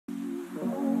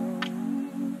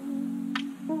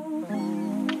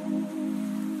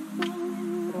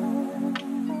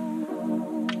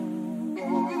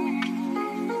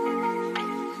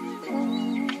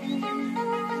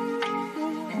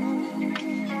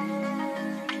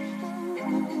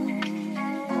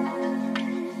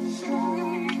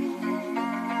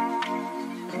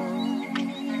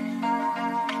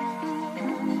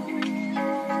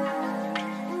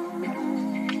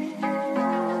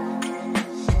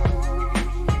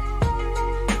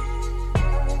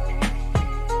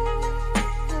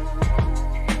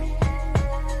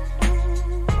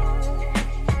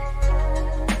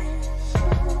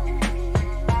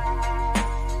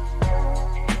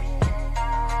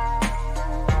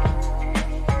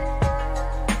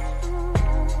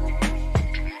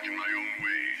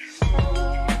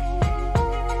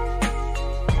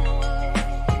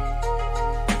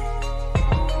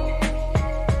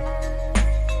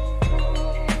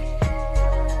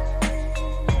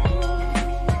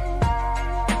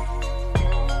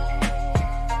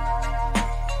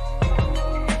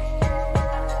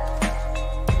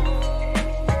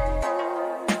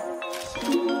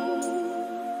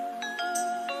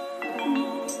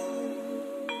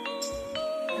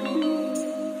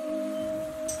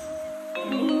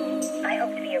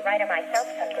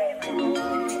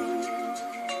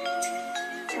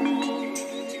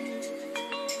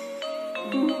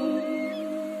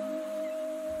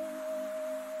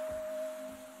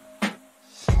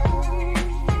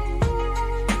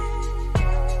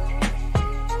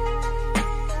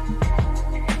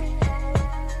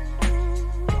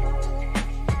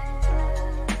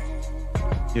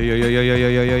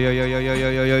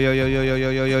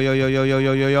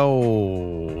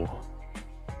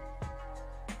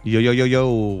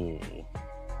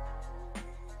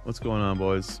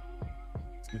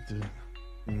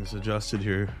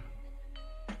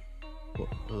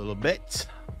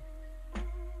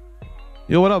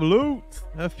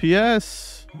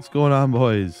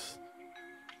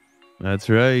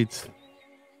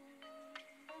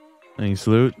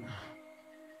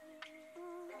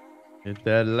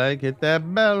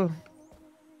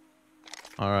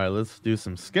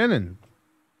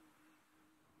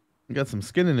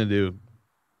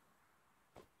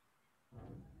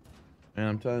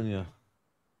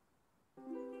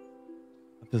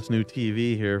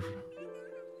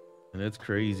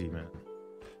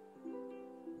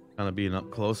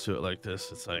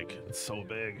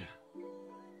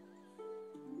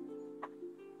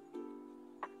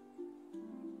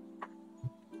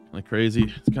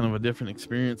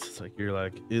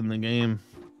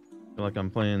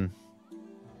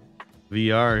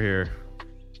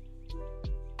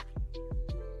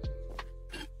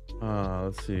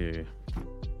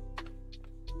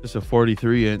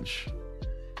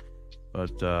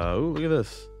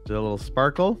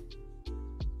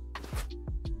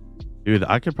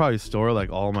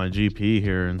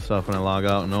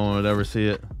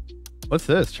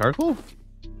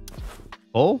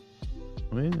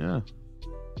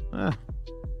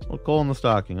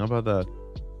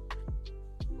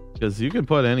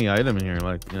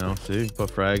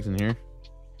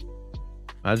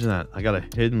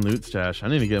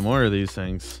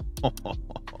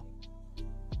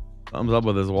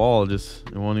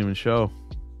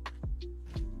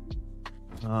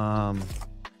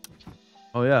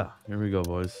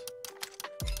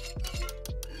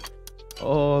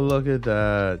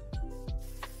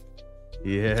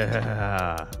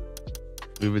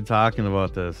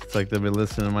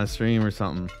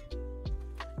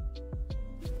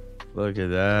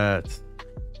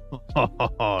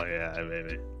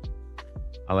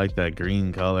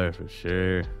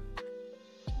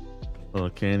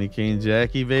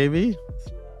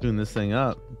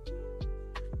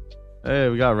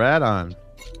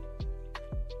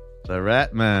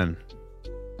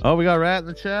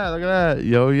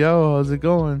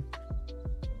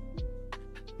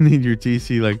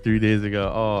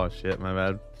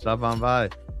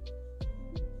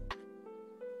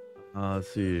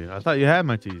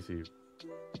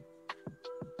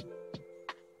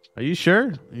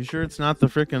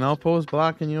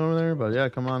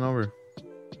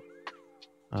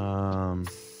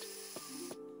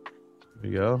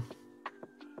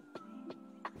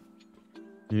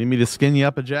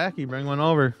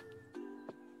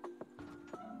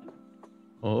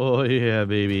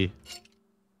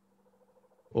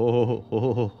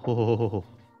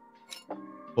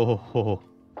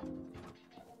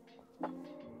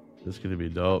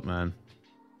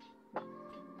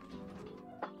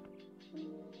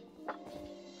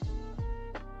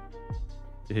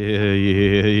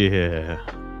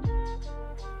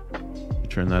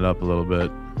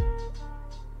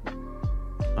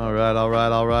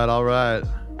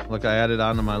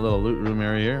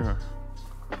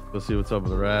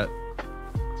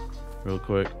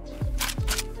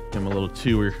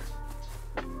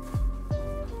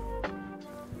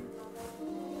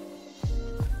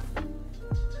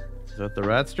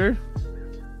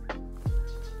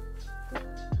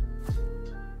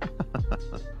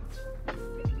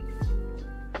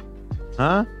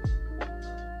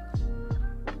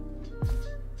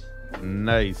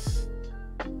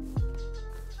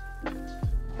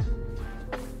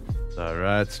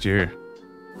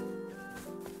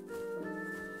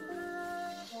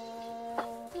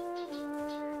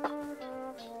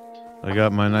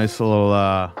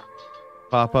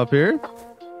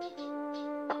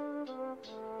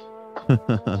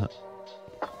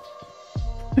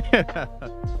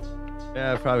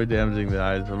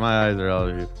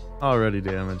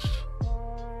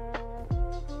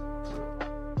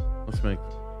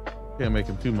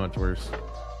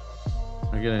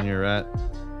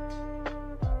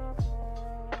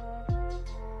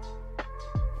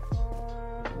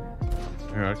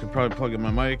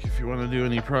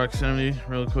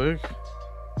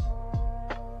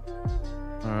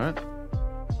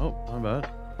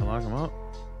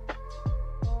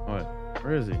What?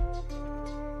 Where is he?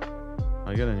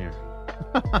 I get in here.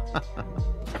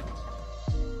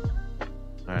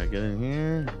 Alright, get in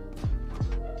here.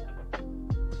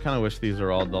 I kind of wish these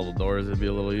were all double doors. It'd be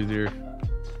a little easier.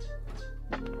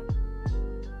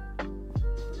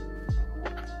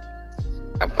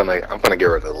 I'm gonna get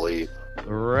rid of the lead. The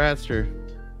ratster.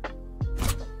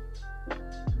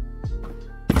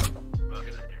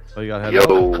 Oh, you got head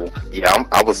Yo, yeah,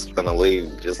 I was gonna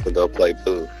leave just to go play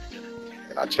pool.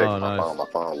 And I checked my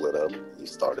phone lit up. You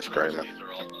started screaming.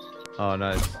 Oh,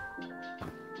 nice.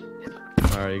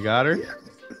 Alright, you got her? Yeah.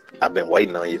 I've been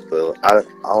waiting on you, Phil. I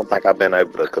don't think I've been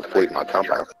able to complete my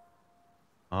compound.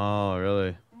 Oh,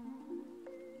 really?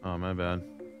 Oh, my bad.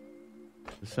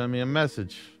 Just send me a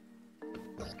message.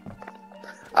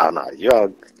 Oh no, you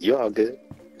all good.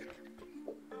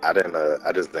 I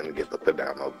just didn't get to put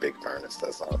down no big furnace,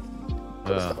 that's all.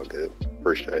 But it's all good.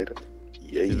 Appreciate it.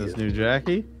 Yeah, see this new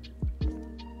Jackie?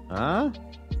 Huh?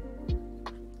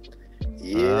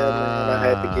 Yeah, man, I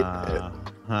had to get that.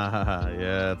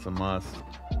 Yeah, it's a must.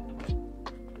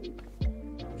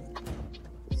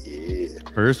 Yeah.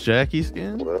 First Jackie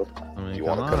skin? Well, I mean, you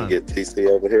want to come get TC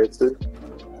over here too?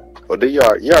 Well, you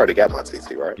already got my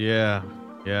TC, right? Yeah.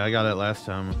 Yeah, I got it last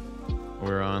time we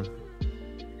were on.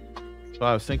 So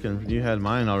I was thinking you had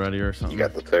mine already or something. You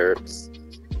got the turrets?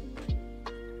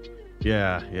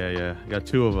 Yeah. I got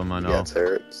 2 of them, I know. You got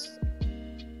turrets?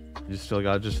 You still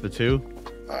got just the 2?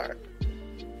 Alright.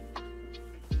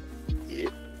 Yeah.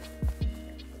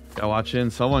 Got watch in.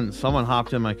 Someone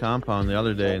hopped in my compound the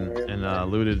other day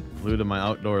and looted my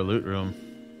outdoor loot room.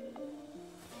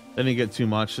 Didn't get too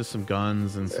much, just some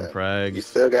guns and some frags. You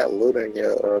still got loot in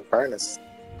your furnace.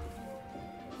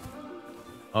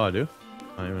 Oh, I do?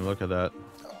 I didn't even look at that.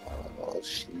 Oh,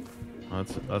 shit.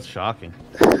 That's shocking.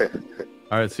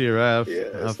 Alright, see you, Rav.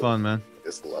 Yeah, have fun, man.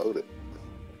 It's loaded.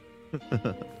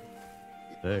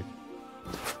 Sick.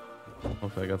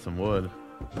 Hopefully I got some wood.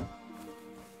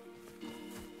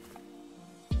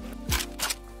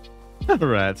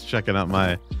 Rats checking out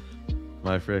my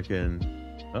freaking.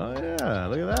 Oh yeah,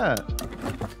 look at that.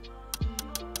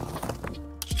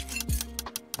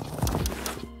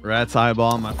 Rats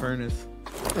eyeballing my furnace.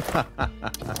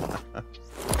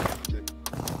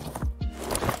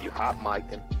 You hot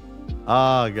micing.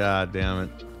 Oh god damn it.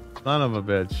 Son of a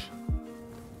bitch.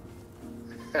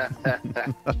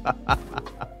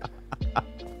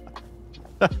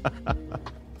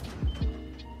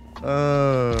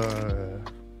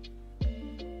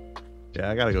 Yeah,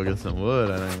 I gotta go get some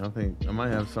wood. I think I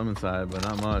might have some inside, but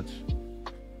not much.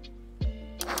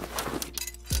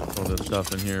 Throw this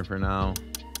stuff in here for now.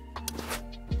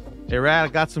 Hey Rat, I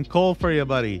got some coal for you,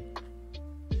 buddy.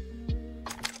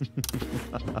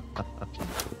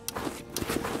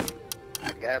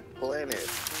 I got plenty.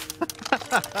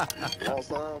 Want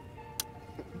some?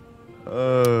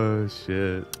 Oh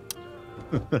shit.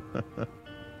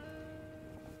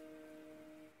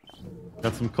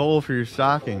 Got some coal for your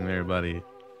stocking there, buddy.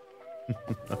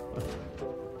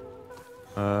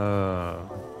 Alright,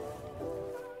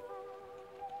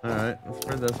 let's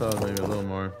spread this out maybe a little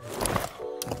more.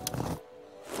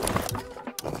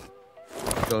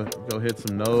 Go hit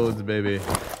some nodes, baby.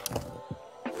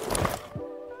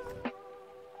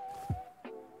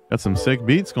 Got some sick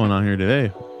beats going on here today.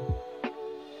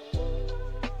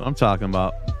 What I'm talking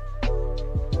about.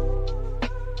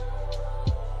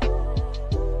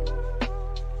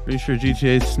 Pretty sure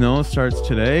GTA Snow starts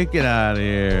today. Get out of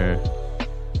here.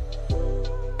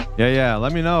 Yeah.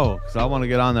 Let me know, cause I want to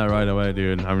get on that right away,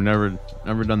 dude. I've never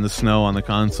done the Snow on the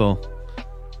console.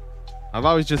 I've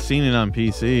always just seen it on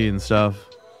PC and stuff,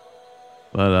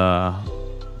 but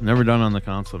never done on the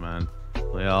console, man.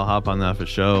 Yeah, I'll hop on that for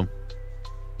show.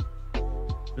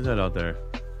 Who's that out there?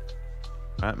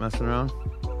 Rat messing around?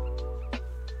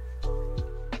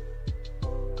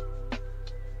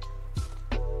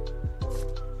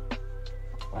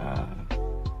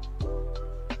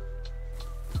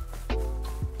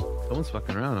 Someone's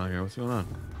fucking around out here. What's going on?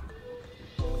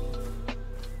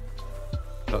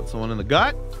 Got someone in the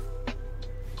gut?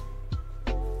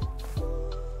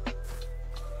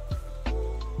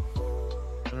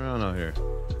 What's around out here?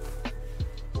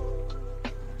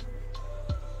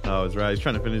 Oh, it's right. He's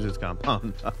trying to finish his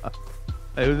compound.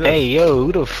 Hey, who's this? Hey, yo,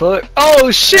 who the fuck?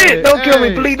 Oh, shit! Hey, don't kill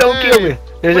me, please don't kill me.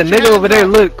 There's a nigga over there.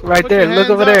 Look, right there. Look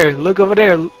over there. Look over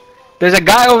there. There's a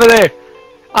guy over there.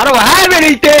 I don't have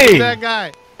anything! Who's that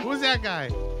guy? Who's that guy?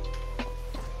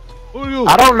 Who are you?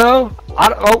 I don't know.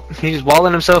 Oh, he's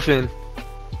walling himself in.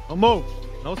 No move.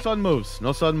 No sudden moves.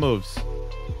 No sudden moves.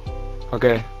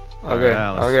 Okay. Okay. Right,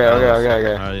 Alice, Okay. Alice.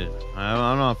 All right.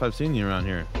 I don't know if I've seen you around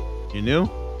here. You new?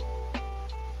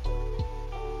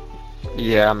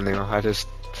 Yeah, I'm new. I just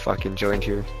fucking joined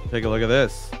here. Take a look at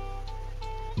this.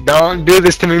 Don't do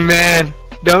this to me, man.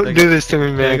 Don't do this to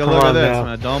me, man. Take a Come look at on this, now.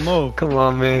 man. Don't move. Come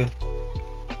on, man.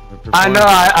 I know.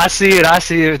 I see it. I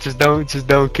see it. Just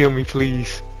don't kill me,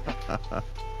 please.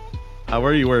 What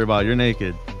are you worried about? You're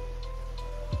naked.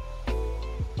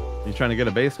 You trying to get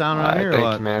a base down around here or Thank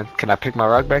what? you, man. Can I pick my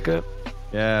rock back up?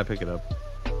 Yeah, pick it up.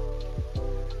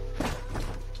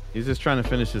 He's just trying to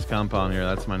finish his compound here.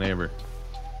 That's my neighbor.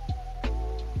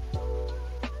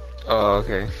 Oh,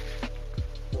 okay.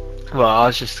 Well, I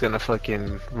was just gonna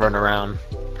fucking run around.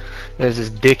 There's this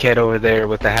dickhead over there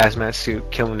with the hazmat suit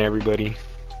killing everybody.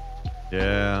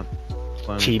 Yeah.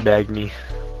 Teabagged me.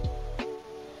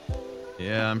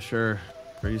 Yeah, I'm sure.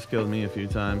 He's killed me a few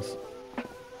times.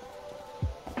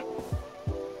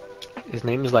 His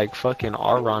name is like fucking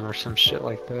Aron or some shit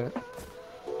like that.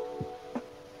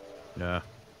 Yeah.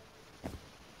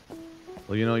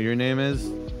 Well, you know what your name is?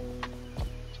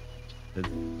 It's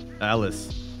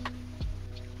Alice.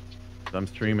 I'm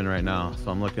streaming right now,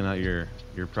 so I'm looking at your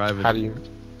private. How do you?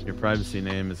 Your privacy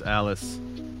name is Alice.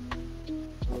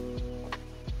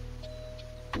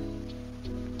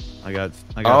 I got.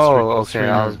 Oh, okay.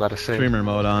 I was about to say streamer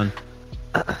mode on.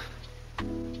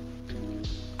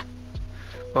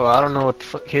 Well, I don't know what the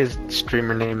fuck his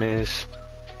streamer name is.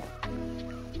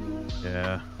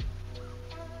 Yeah.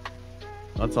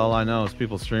 That's all I know is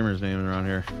people's streamers' names around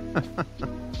here.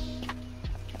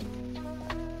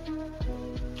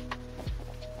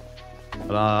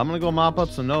 But I'm gonna go mop up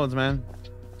some nodes, man.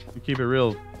 You keep it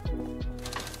real.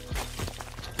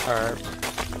 Alright.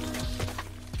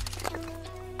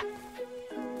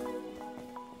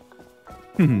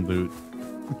 Loot.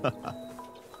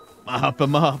 Mop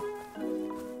him up.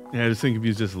 Yeah, I just think if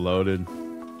he's just loaded.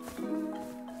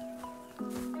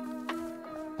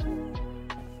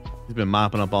 He's been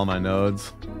mopping up all my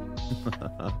nodes.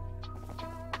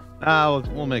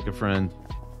 We'll make a friend.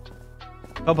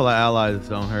 A couple of allies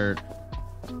don't hurt.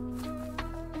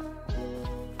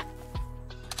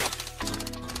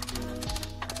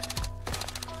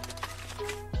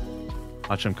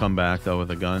 Watch him come back though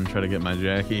with a gun, try to get my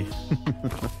Jackie.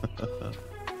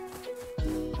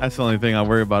 That's the only thing I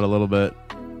worry about a little bit.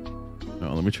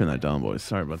 Oh, let me turn that down, boys.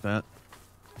 Sorry about that.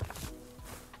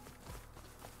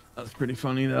 That was pretty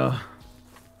funny though.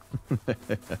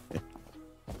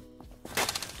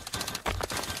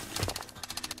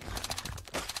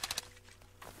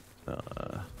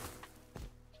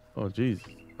 Oh geez,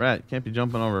 Rat, can't be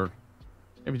jumping over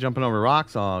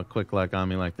rocks all quick like on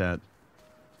me like that.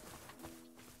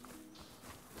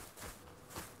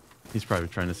 He's probably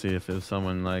trying to see if there's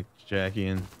someone like Jackie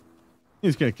and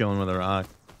he's gonna kill him with a rock.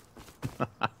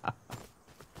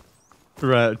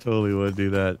 Rat totally would do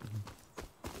that.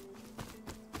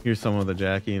 Here's someone with a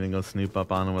Jackie and then go snoop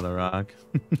up on him with a rock.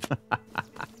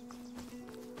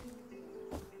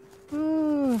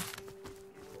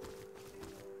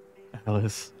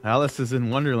 Alice is in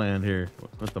Wonderland here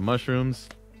with the mushrooms.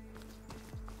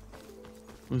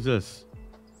 Who's this?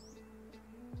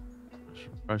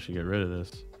 I should get rid of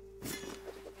this.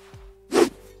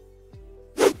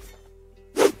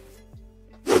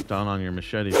 Down on your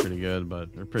machete pretty good,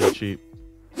 but they're pretty cheap.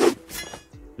 These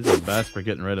are the best for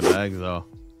getting rid of bags though.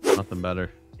 Nothing better.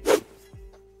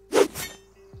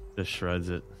 Just shreds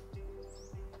it.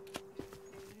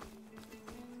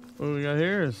 What do we got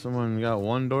here? Someone got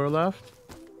one door left.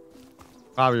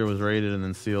 Probably was raided and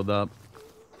then sealed up.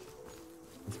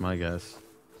 That's my guess.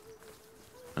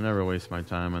 I never waste my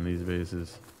time on these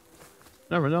bases.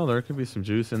 Never know, there could be some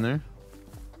juice in there.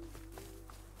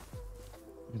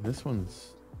 This one's...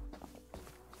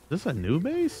 Is this a new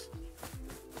base?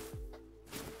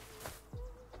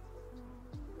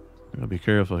 I gotta be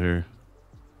careful here.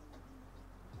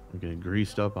 I'm getting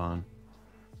greased up on.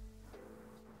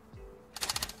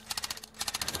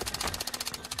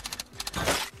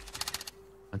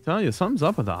 I tell you, something's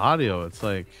up with the audio. It's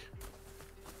like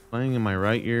playing in my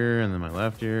right ear and then my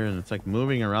left ear, and it's like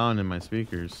moving around in my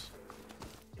speakers.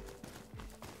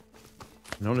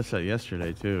 I noticed that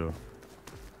yesterday too.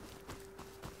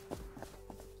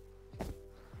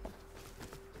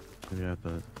 Maybe I have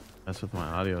to mess with my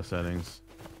audio settings.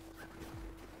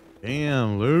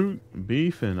 Damn, Luke,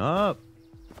 beefing up.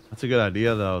 That's a good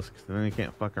idea though, because then you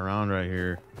can't fuck around right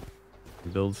here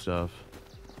and build stuff.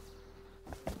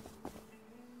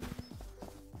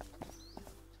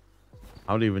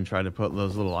 I would even try to put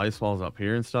those little ice walls up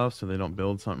here and stuff so they don't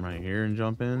build something right here and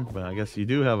jump in. But I guess you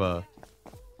do have a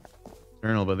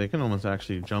journal, but they can almost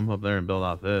actually jump up there and build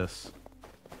out this.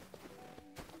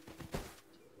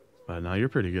 But now you're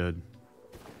pretty good.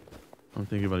 I don't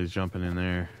think anybody's jumping in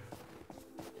there.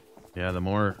 Yeah, the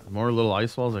more little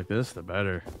ice walls like this, the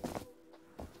better.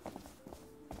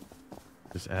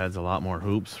 Just adds a lot more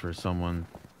hoops for someone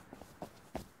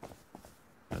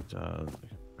that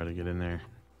try to get in there.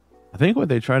 I think what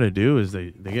they try to do is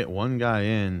they get one guy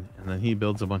in, and then he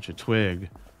builds a bunch of twig,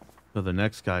 so the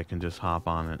next guy can just hop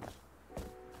on it.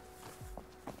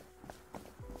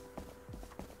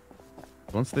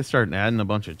 Once they start adding a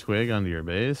bunch of twig onto your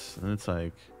base, then it's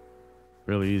like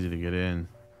really easy to get in.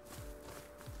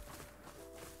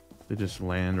 They just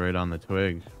land right on the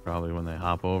twig, probably when they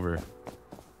hop over.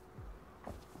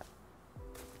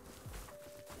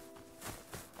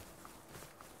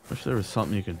 Wish there was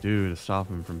something you could do to stop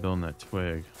them from building that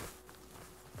twig.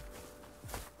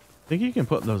 I think you can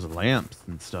put those lamps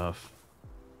and stuff.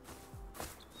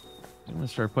 I'm gonna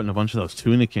start putting a bunch of those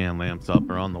tuna can lamps up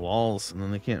around the walls, and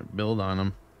then they can't build on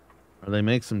them. Or they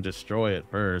make them destroy it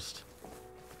first.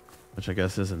 Which I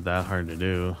guess isn't that hard to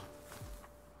do.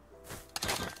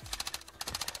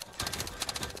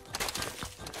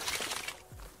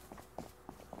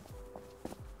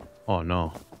 Oh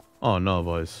no. Oh no,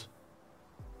 boys.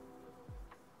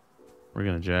 We're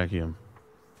gonna jacky him.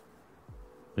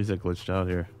 At least I glitched out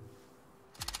here.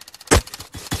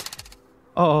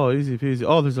 Oh, easy peasy.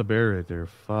 Oh, there's a bear right there.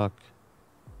 Fuck.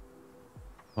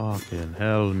 Fucking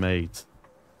hell, mate.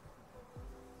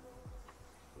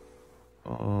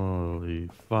 Holy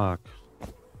fuck.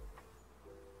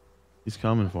 He's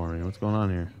coming for me. What's going on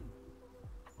here?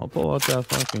 I'll pull out that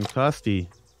fucking custy.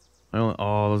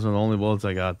 Oh, those are the only bullets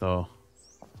I got, though.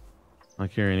 I'm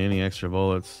not carrying any extra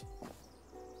bullets.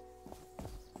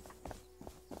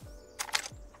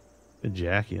 Good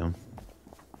jacky him.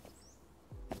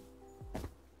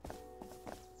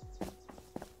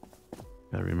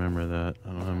 Gotta remember that. I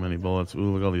don't have many bullets.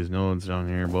 Ooh, look at all these nodes down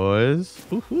here, boys.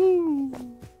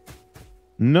 Woohoo!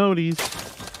 Nodies.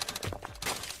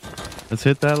 Let's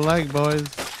hit that like, boys.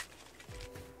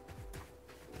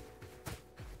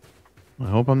 I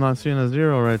hope I'm not seeing a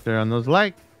 0 right there on those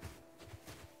likes.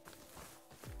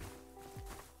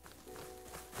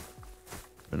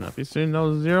 Better not be seeing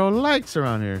those 0 likes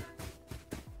around here.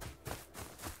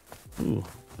 Ooh,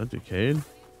 that decayed.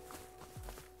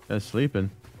 That's sleeping.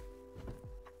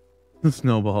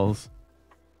 Snowballs.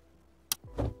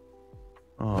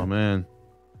 Oh man.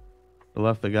 I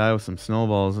left the guy with some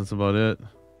snowballs. That's about it.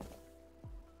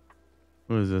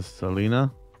 Who is this?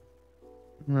 Selena? I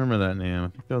remember that name. I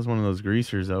think that was one of those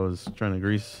greasers that was trying to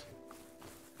grease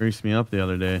me up the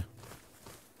other day.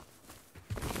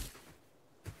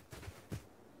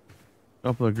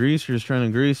 Couple of greasers trying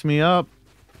to grease me up.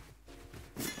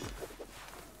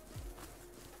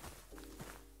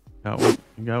 The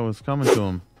guy was coming to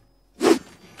him.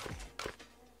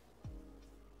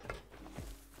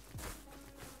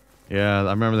 Yeah, I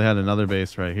remember they had another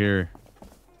base right here.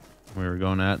 We were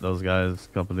going at those guys a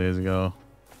couple days ago.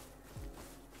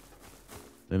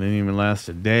 They didn't even last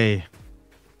a day.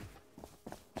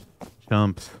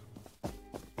 Chumps.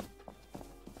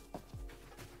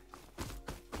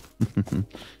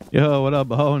 Yo, what up,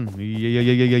 Bone?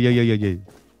 Yeah.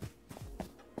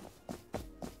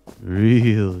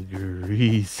 Real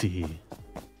greasy.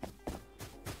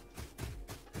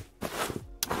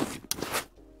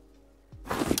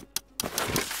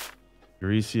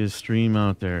 Greasiest stream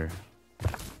out there.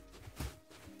 If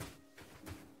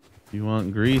you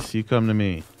want grease, you come to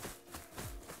me.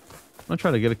 I'm gonna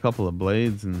try to get a couple of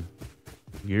blades and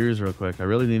gears real quick. I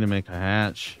really need to make a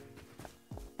hatch.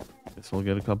 Guess we'll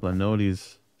get a couple of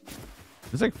nodies.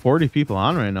 There's like 40 people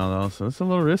on right now though, so it's a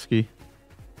little risky.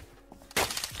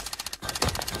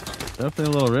 Definitely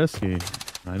a little risky.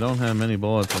 I don't have many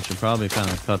bullets. I should probably kind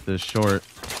of cut this short.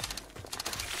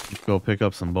 Let's go pick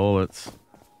up some bullets.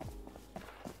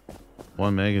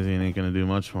 One magazine ain't gonna do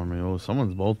much for me. Oh,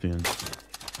 someone's bolting.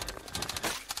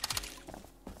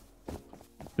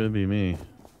 Could be me.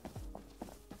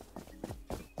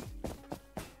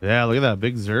 Yeah, look at that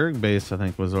big Zerg base. I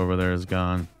think was over there is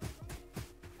gone.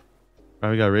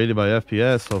 Probably got raided by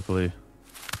FPS. Hopefully.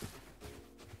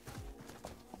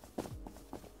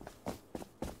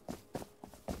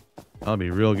 That'll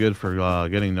be real good for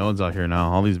getting nodes out here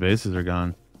now. All these bases are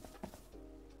gone.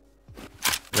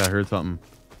 I heard something.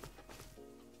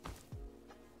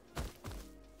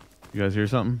 You guys hear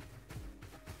something?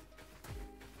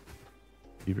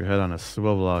 Keep your head on a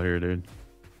swivel out here, dude.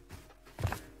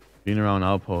 Being around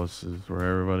outposts is where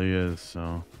everybody is,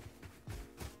 so.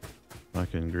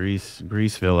 Fucking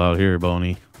Greaseville out here,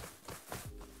 Boney.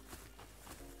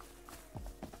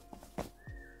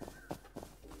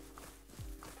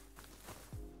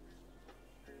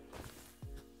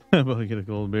 Well, get a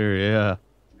cold beer, yeah.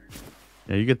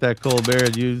 Yeah, you get that cold beer,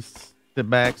 you sit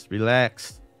back,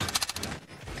 relax.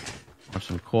 Watch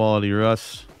some quality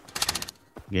Rust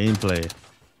gameplay.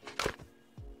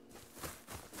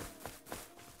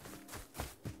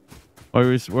 What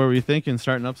were you thinking?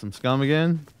 Starting up some Scum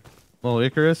again? Little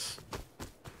Icarus?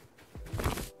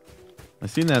 I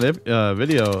seen that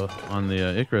video on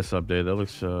the Icarus update. That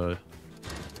looks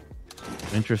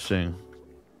interesting.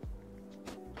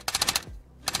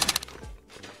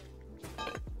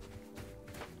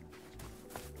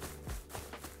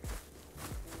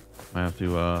 I have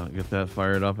to get that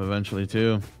fired up eventually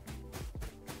too.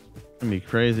 It's gonna be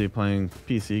crazy playing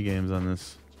PC games on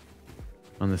this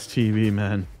TV,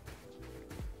 man.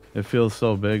 It feels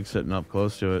so big sitting up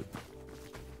close to it.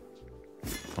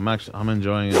 I'm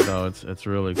enjoying it though. It's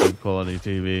really good quality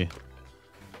TV.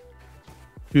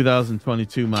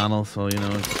 2022 model, so you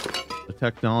know the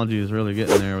technology is really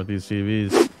getting there with these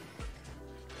TVs.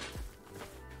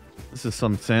 This is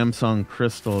some Samsung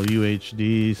Crystal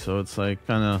UHD, so it's like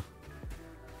kind of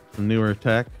some newer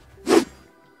tech.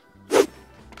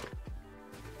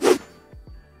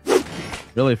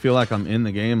 Really feel like I'm in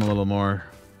the game a little more.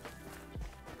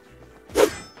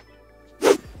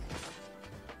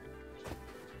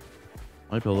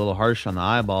 Might be a little harsh on the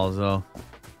eyeballs though.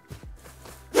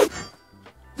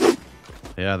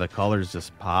 Yeah, the colors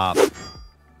just pop.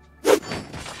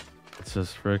 It's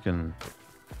just freaking.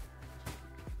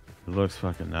 It looks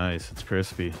fucking nice. It's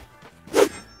crispy.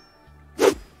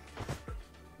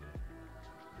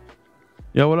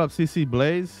 Yo, what up, CC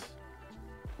Blaze?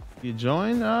 You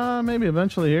join? Maybe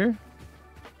eventually here.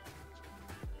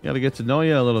 Gotta get to know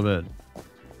you a little bit.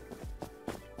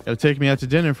 Gotta take me out to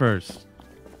dinner first.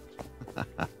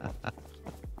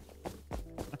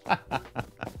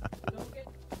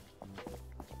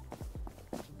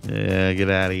 Yeah, get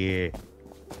out of here.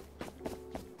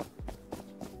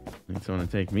 Need someone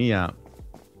to take me out.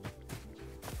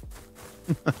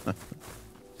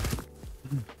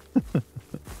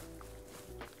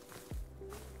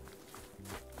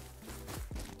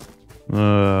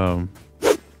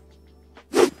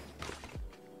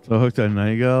 So hooked on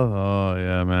Nigo? Oh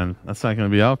yeah, man. That's not gonna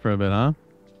be out for a bit, huh?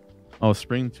 Oh,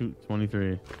 spring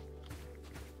 23.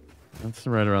 That's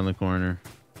right around the corner.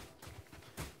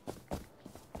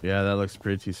 Yeah, that looks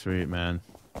pretty sweet, man.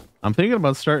 I'm thinking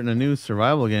about starting a new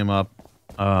survival game up.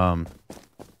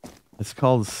 It's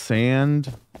called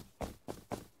Sand.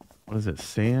 What is it?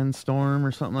 Sandstorm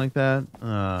or something like that?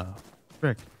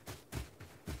 Frick.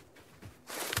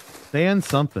 Sand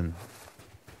something.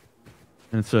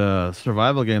 And it's a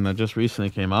survival game that just recently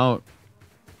came out.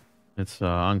 It's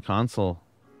on console.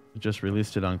 It just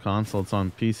released it on console. It's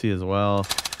on PC as well.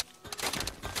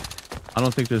 I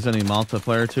don't think there's any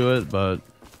multiplayer to it, but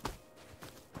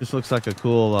just looks like a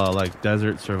cool like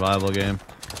desert survival game.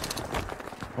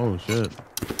 Oh shit.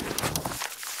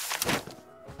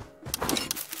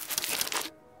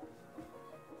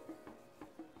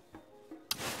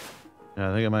 Yeah,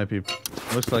 I think it might be.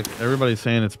 Looks like everybody's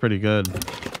saying it's pretty good.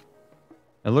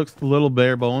 It looks a little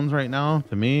bare bones right now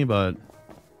to me, but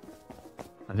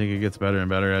I think it gets better and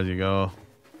better as you go.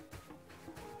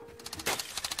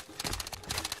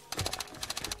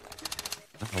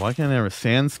 Why can't I have a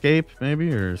sandscape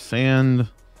maybe, or sand?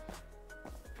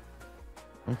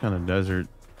 Some kind of desert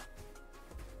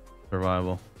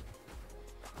survival.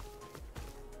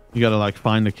 You gotta like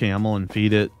find a camel and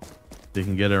feed it so you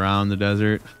can get around the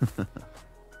desert.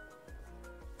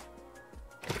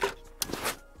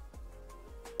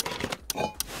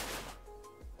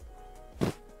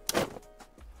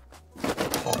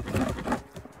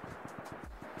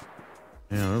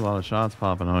 Yeah, there's a lot of shots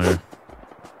popping out here.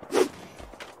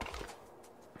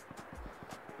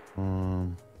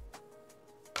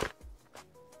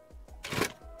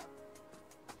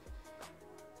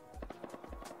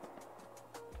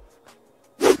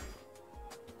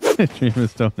 I dream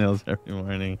of toenails every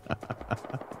morning.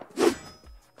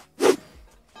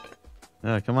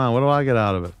 Yeah, come on. What do I get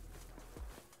out of it?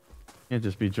 Can't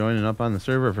just be joining up on the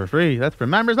server for free. That's for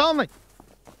members only.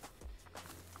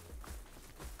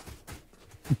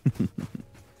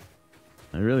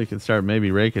 I really could start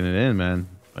maybe raking it in, man.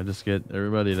 I just get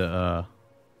everybody to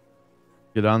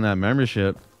get on that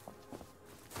membership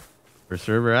for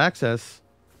server access.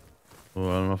 Oh,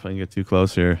 I don't know if I can get too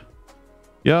close here.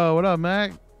 Yo, what up,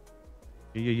 Mac?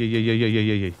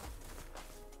 Yeah.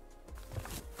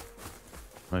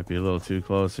 Might be a little too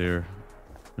close here.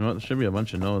 You know what? There should be a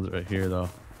bunch of nodes right here, though.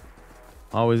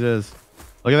 Always is.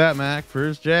 Look at that, Mac.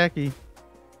 First Jackie.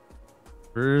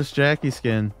 First Jackie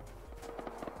skin.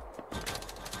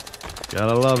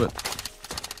 Gotta love it.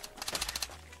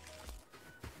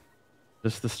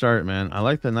 Just the start, man. I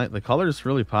like the night. The colors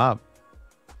really pop.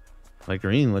 Like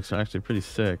green looks actually pretty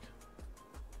sick.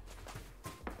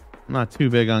 I'm not too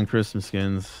big on Christmas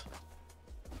skins,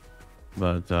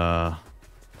 but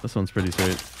this one's pretty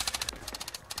sweet.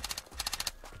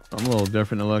 I'm a little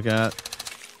different to look at.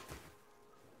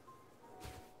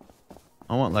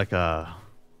 I want like a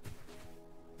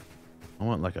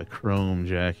chrome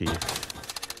Jackie.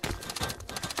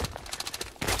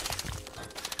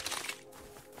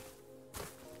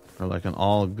 Or like an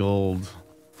all gold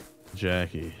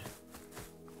Jackie.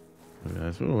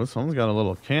 Ooh, someone's got a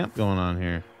little camp going on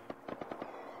here.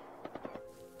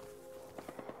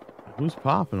 Who's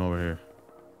popping over here?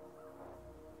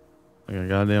 Like a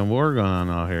goddamn war going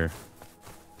on out here.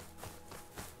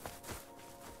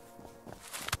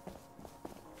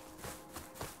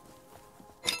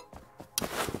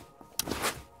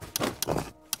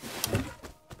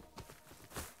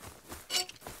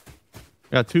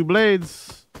 Got 2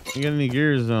 blades. You got any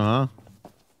gears though,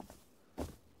 huh?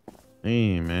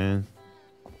 Hey, man.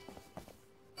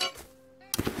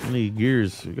 I need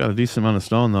gears. We got a decent amount of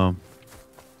stone though.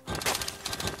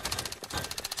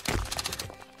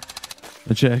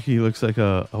 The Jackie looks like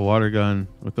a water gun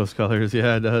with those colors.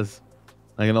 Yeah, it does.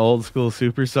 Like an old school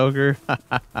super soaker.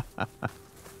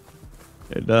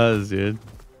 It does, dude.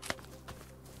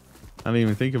 I didn't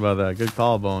even think about that. Good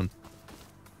call, Bone.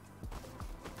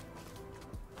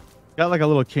 Got like a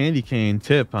little candy cane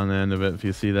tip on the end of it, if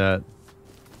you see that.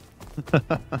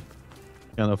 Kind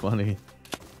of funny.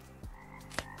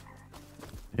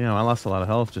 Damn, I lost a lot of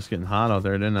health just getting hot out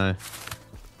there, didn't I?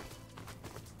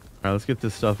 Alright, let's get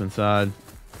this stuff inside.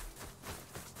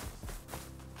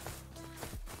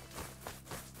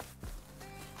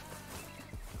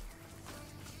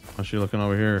 How's she looking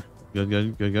over here? Good,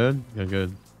 good, good, good, good,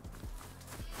 good.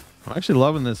 I'm actually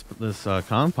loving this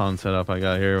compound setup I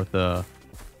got here with the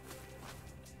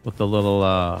little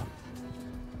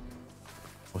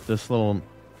with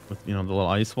you know the little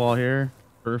ice wall here,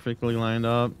 perfectly lined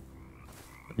up.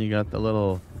 And you got the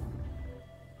little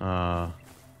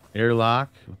airlock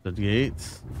with the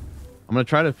gates. I'm gonna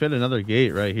try to fit another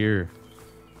gate right here.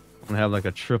 I'm gonna have like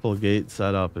a triple gate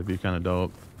set up. It'd be kind of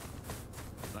dope.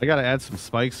 I gotta add some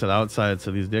spikes to the outside so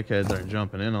these dickheads aren't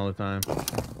jumping in all the time.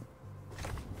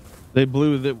 They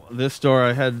blew this door.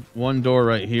 I had one door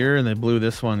right here, and they blew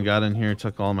this one. Got in here,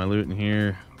 took all my loot in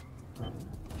here.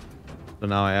 So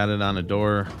now I added on a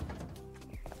door.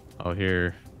 Oh,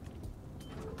 here.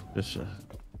 Just sure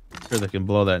they can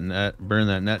blow that net, burn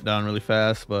that net down really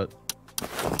fast, but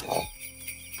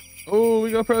oh,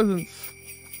 we got presents.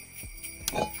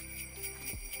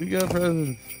 We got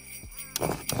presents.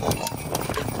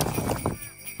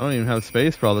 I don't even have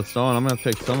space for all the stone. I'm gonna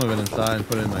take some of it inside and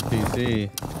put it in my PC.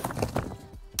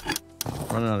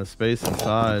 Running out of space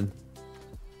inside.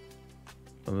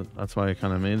 So that's why I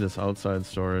kind of made this outside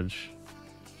storage.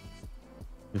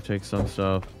 You take some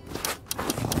stuff.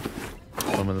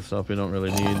 Some of the stuff we don't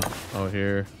really need out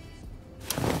here.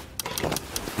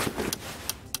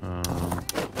 And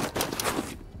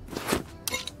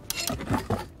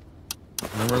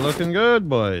we're looking good,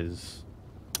 boys.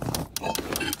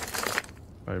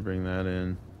 If I bring that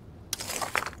in.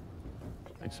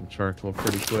 Make some charcoal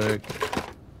pretty quick.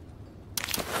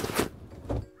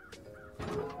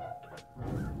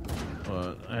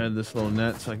 But I had this little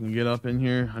net so I can get up in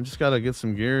here. I just gotta get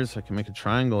some gears so I can make a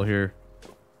triangle here.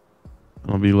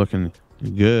 I'll be looking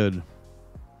good.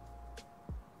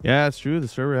 Yeah, it's true. The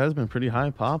server has been pretty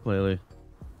high pop lately.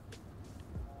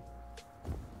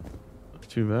 Not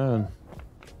too bad.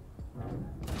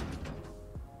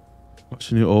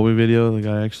 Watch a new Obi video. The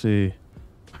guy actually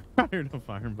hired a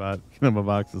farm bot. Give him a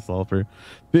box of sulfur.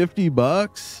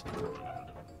 $50?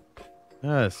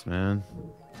 Yes, man.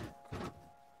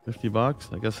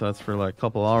 $50? I guess that's for like a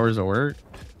couple hours of work.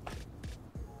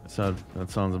 That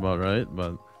sounds about right,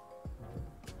 but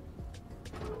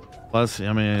plus,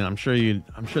 I mean, I'm sure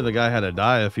the guy had to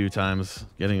die a few times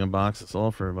getting a box of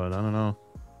sulfur, but I don't know.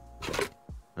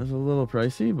 That's a little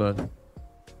pricey, but I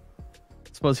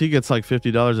suppose he gets like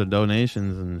 $50 of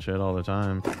donations and shit all the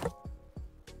time.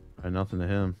 Right, nothing to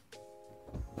him.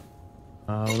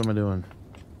 What am I doing?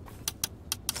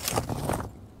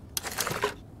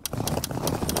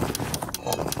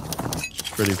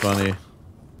 Pretty funny.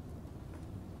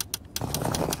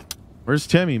 Where's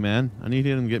Timmy, man? I need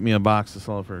him to get me a box of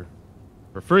sulfur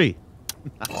for free.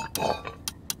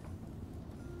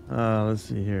 Let's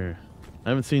see here. I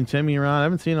haven't seen Timmy around. I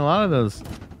haven't seen a lot of those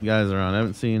guys around. I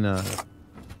haven't seen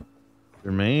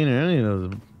Jermaine or any of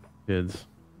those kids.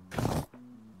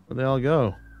 Where'd they all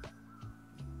go?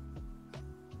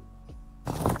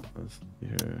 Let's see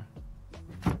here.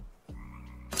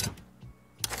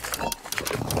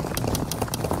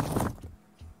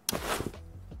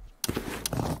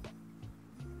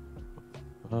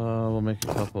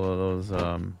 is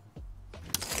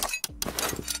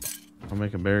I'll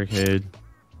make a barricade.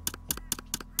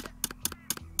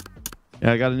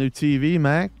 Yeah, I got a new TV,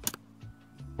 Mac.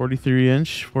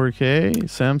 43-inch 4K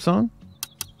Samsung.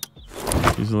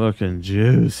 He's looking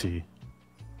juicy.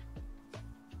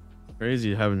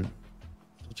 Crazy having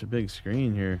such a big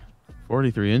screen here.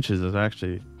 43 inches is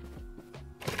actually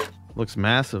looks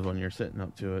massive when you're sitting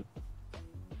up to it.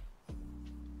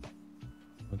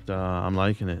 But I'm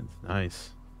liking it. It's nice.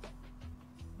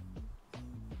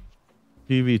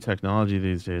 TV technology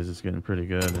these days is getting pretty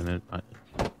good, and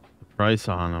the price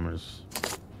on them is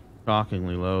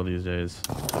shockingly low these days.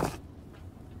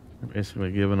 They're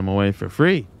basically giving them away for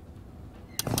free.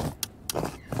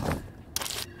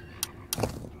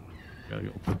 Gotta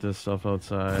go put this stuff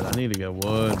outside. I need to get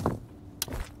wood.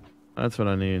 That's what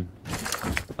I need.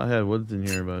 I had woods in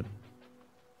here, but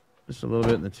just a little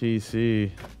bit in the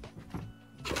TC.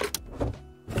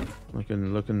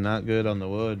 Looking not good on the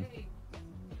wood.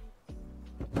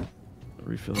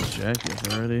 Refill the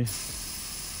jacket already.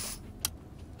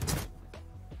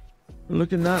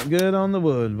 Looking not good on the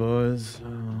wood, boys.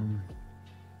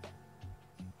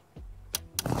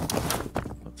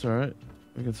 That's all right.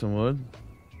 We get some wood.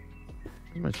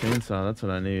 Where's my chainsaw? That's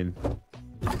what I need.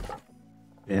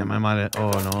 Damn, I might have.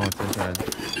 Oh no, it's inside.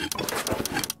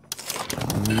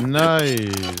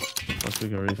 Nice. Plus we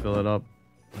can refill it up.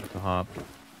 The hop.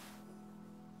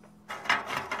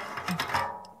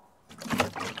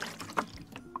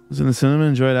 Was in the cinema,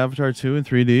 enjoyed Avatar 2 in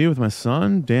 3D with my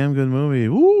son. Damn good movie.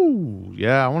 Woo!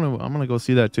 Yeah, I'm gonna go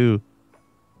see that too.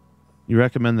 You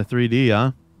recommend the 3D,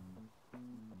 huh?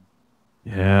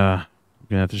 Yeah, I'm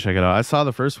gonna have to check it out. I saw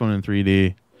the first one in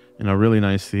 3D in a really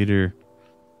nice theater,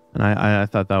 and I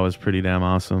thought that was pretty damn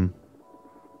awesome.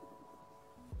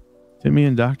 Timmy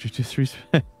and Doctor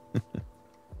Disrespect.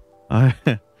 I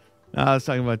was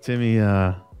talking about Timmy,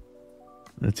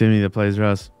 the Timmy that plays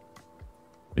Russ.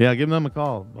 Yeah, give them a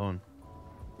call, Bone.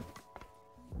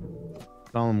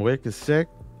 Tell them Wick is sick.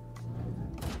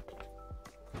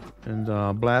 And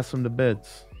blast them to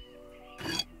bits.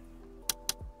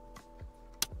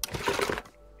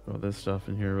 Throw this stuff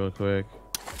in here real quick.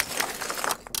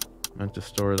 Meant to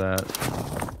store that.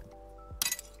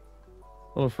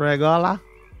 Little fragola.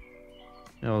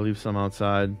 Yeah, I'll leave some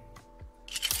outside.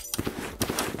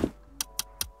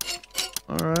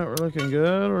 Alright, we're looking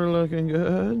good. We're looking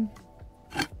good.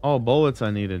 Oh, bullets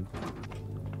I needed.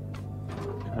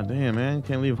 God damn, man.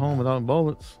 Can't leave home without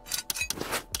bullets.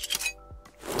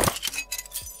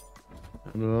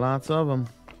 Lots of them.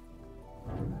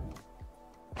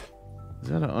 Is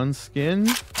that an unskin?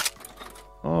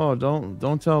 Oh,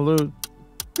 don't tell Luke.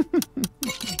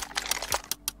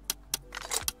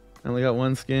 I only got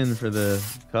one skin for the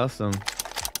custom.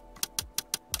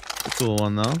 It's a cool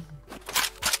one though.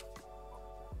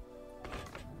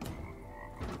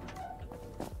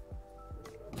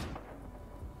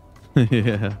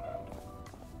 Yeah.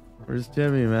 Where's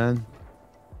Timmy, man?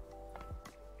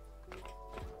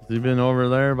 Has he been over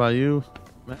there by you,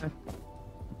 Mac?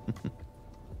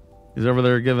 He's over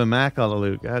there giving Mac all the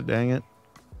loot. God dang it.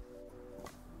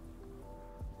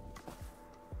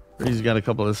 He's got a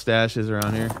couple of stashes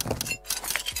around here.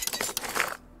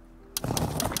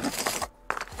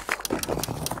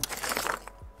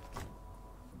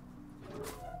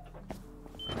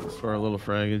 Let's store a little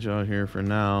fraggage out here for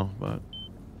now, but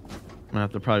I'm gonna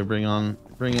have to probably bring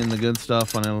in the good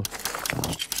stuff when I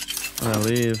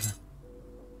leave.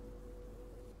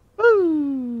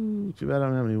 Woo! Too bad I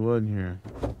don't have any wood in here.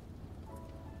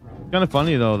 Kind of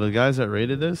funny though, the guys that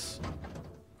raided this,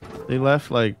 they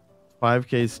left like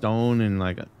 5k stone and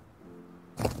like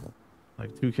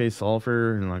 2k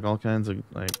sulfur and like all kinds of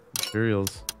like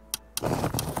materials.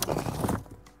 Kind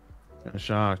of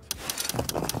shocked.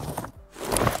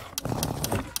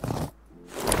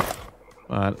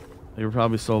 But they were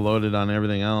probably so loaded on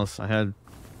everything else. I had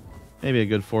maybe a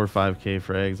good 4 or 5k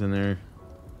frags in there.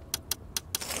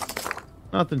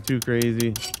 Nothing too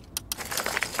crazy.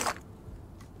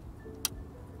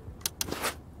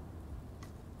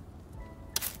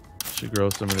 Should grow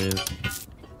some of these.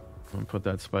 I'm gonna put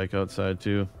that spike outside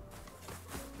too.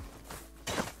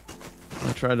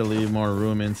 I try to leave more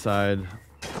room inside.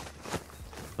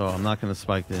 So I'm not gonna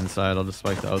spike the inside, I'll just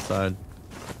spike the outside.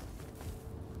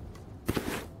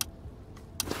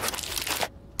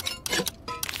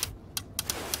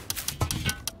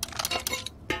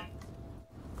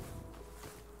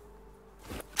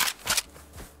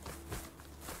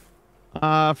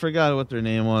 I forgot what their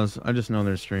name was. I just know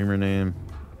their streamer name.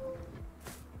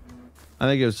 I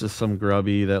think it was just some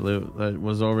grubby that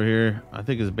was over here. I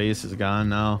think his base is gone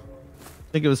now.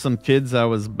 I think it was some kids I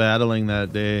was battling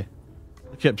that day.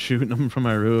 I kept shooting them from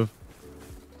my roof.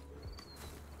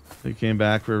 They came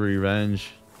back for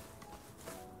revenge.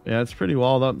 Yeah, it's pretty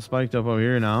walled up and spiked up over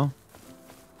here now.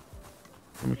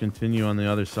 I'm gonna continue on the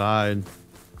other side.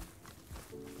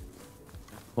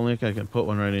 If only I could put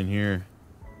one right in here.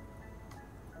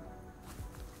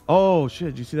 Oh shit,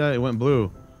 did you see that? It went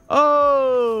blue.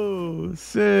 Oh,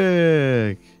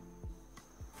 sick.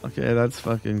 Okay, that's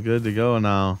fucking good to go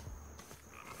now.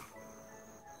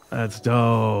 That's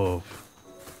dope.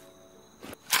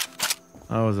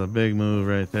 That was a big move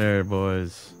right there,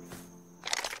 boys.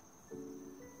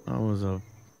 That was a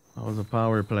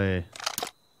power play.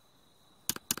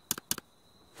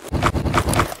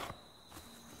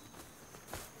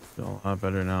 Feel a lot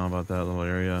better now about that little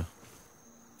area.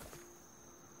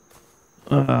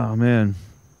 Oh man.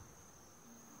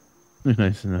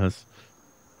 Nice and us.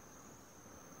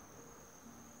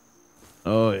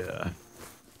 Oh yeah.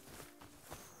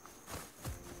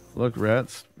 Look,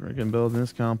 rats, freaking building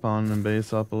this compound and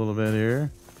base up a little bit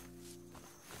here.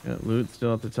 Got loot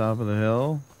still at the top of the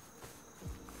hill.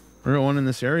 We're going in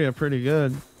this area pretty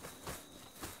good.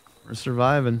 We're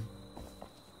surviving.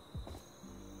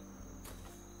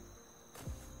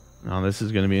 Now this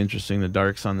is going to be interesting. The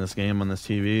darks on this game on this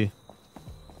TV.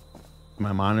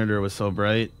 My monitor was so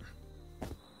bright.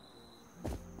 I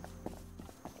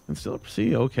can still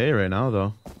see okay right now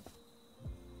though.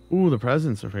 Ooh, the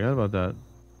presents. I forgot about that.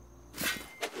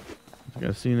 I think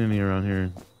I've seen any around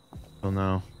here until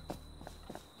now.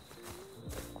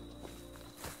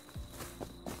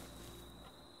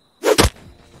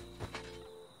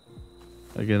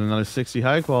 I get another 60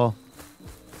 high qual.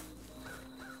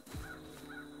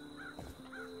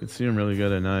 You can see them really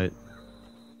good at night.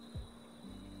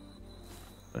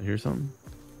 Did I hear something?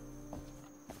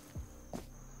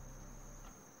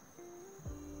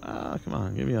 Ah, come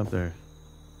on, get me up there.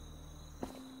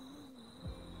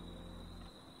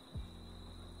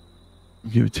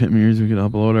 Give it 10 years, we can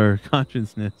upload our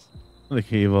consciousness on the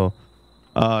cable.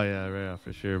 Oh yeah, right,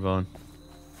 for sure, Bone.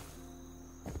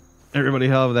 Everybody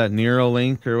have that Nero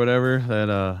link or whatever that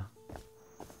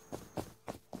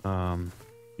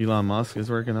Elon Musk is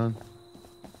working on.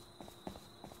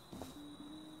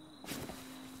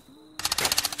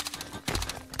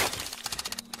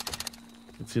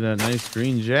 You can see that nice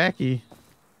green Jackie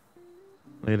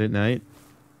late at night.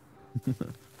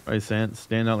 Probably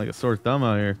stand out like a sore thumb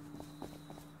out here.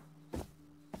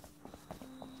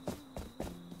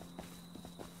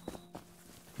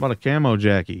 How about a camo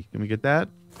Jackie? Can we get that?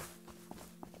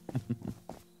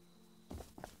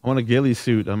 I want a ghillie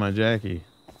suit on my Jackie.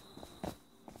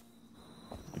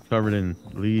 Covered in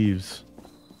leaves.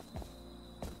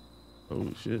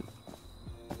 Oh shit.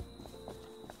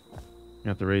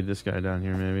 Have to raid this guy down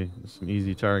here maybe. There's some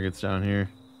easy targets down here.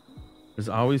 There's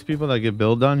always people that get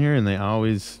billed down here and they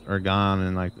always are gone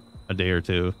in like a day or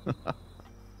two.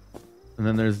 And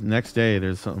then there's next day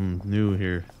there's something new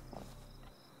here.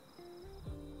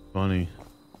 Funny.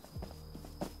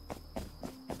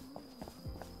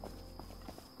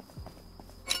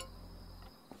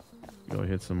 Go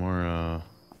hit some more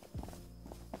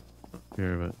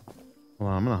here, but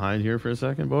hold on, I'm gonna hide here for a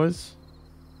second, boys.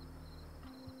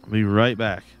 I'll be right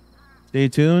back. Stay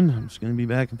tuned. I'm just gonna be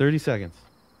back in 30 seconds.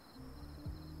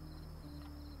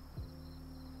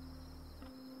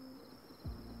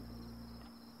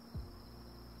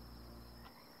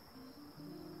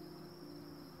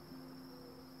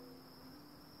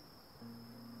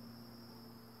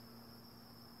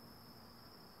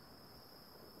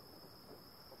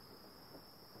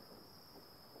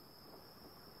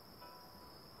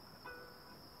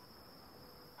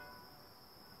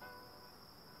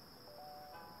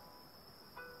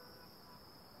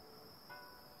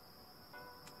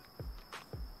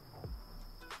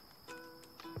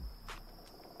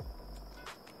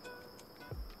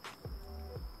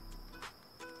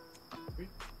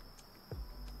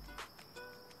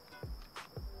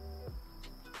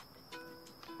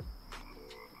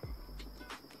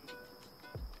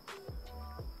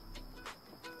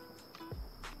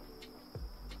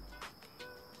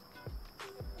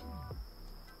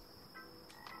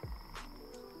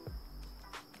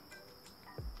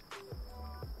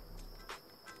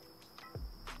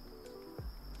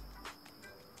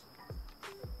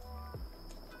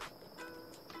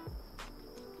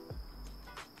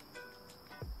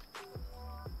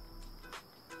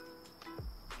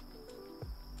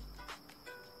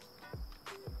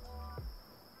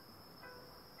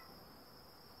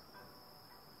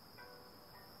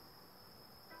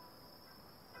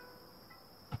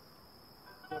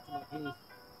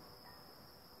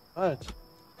 What?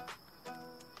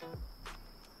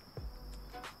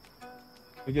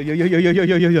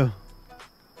 Yo.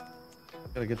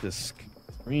 Gotta get this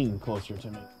screen closer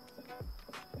to me.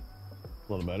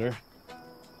 A little better.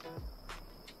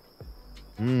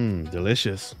 Mmm,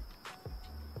 delicious.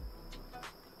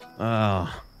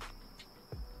 Ah.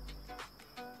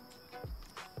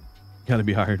 Gotta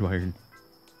be hardwired.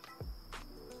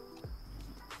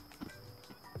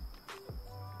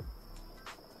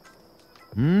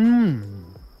 Mmm.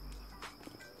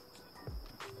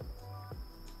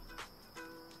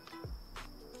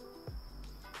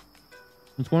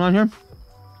 What's going on here?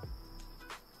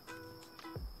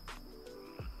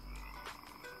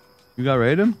 You got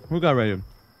raided? Who got raided?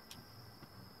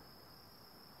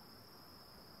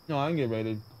 No, I didn't get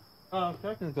raided. Oh,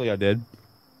 technically I did.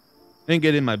 Didn't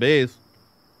get in my base.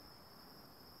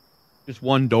 Just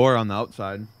one door on the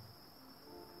outside.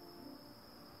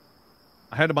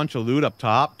 I had a bunch of loot up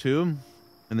top too,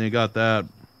 and they got that,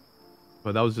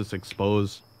 but that was just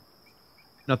exposed.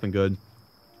 Nothing good.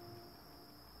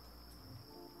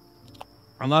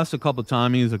 I lost a couple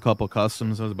Tommies, a couple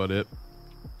customs. That was about it.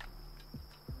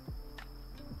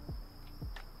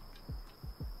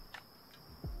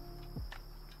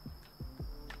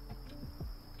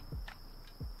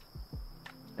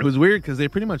 It was weird because they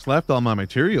pretty much left all my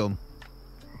material.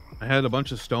 I had a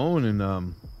bunch of stone and I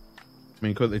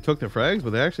mean, they took the frags,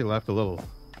 but they actually left a little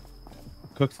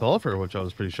cooked sulfur, which I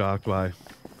was pretty shocked by.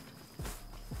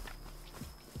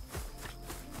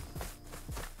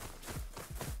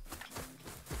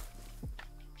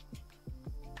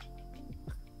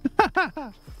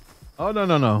 Oh, no,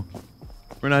 no, no.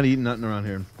 We're not eating nothing around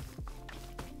here.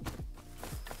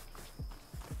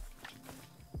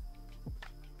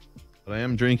 But I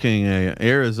am drinking a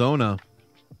Arizona.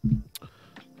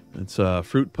 It's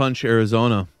Fruit Punch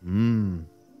Arizona. Mmm.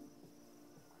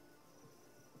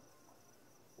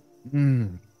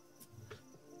 Mmm.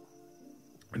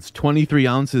 It's 23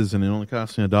 ounces and it only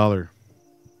cost me $1.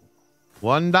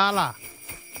 $1.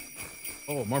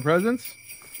 Oh, more presents?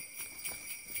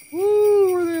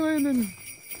 Woo, where are they landing?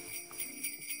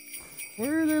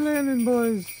 Where are they landing,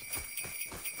 boys?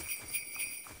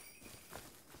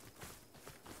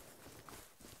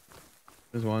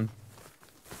 There's one.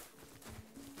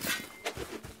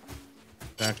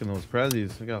 Back in those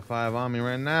prezzies. I got 5 on me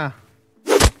right now.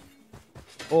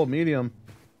 Oh, medium.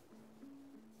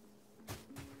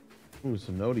 Ooh,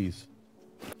 some noties.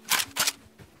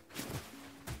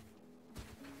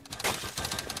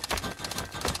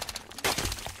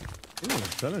 Ooh,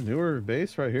 is that a newer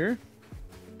base right here?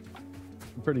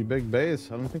 A pretty big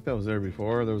base. I don't think that was there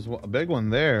before. There was a big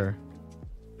one there.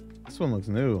 This one looks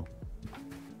new.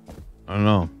 I don't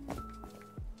know.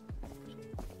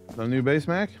 Is that a new base,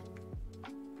 Mac?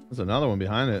 There's another one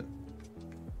behind it.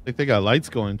 I think they got lights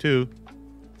going too.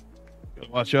 Gotta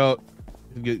watch out.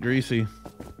 You get greasy.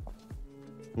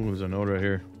 Ooh, there's a node right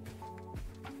here.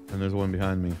 And there's one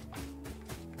behind me.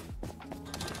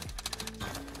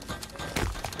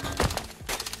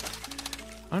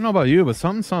 I don't know about you, but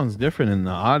something sounds different in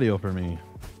the audio for me.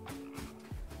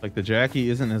 Like the Jackie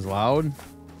isn't as loud.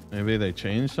 Maybe they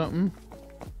changed something.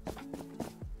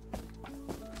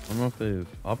 I don't know if they've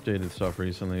updated stuff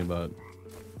recently, but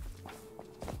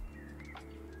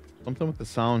something with the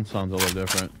sound sounds a little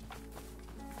different.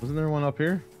 Wasn't there one up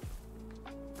here?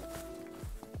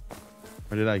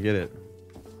 Or did I get it?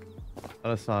 I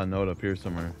thought I saw a note up here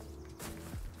somewhere.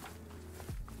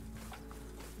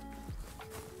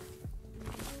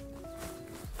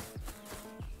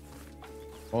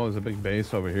 Oh, there's a big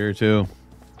base over here too.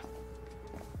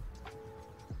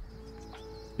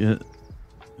 Yeah.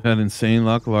 Had insane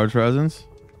luck, large presence.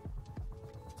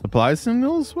 Supply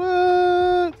signals?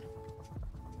 What?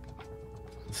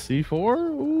 C4?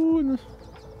 Ooh,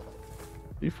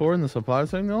 C4 in the supply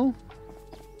signal?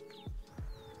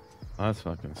 Oh, that's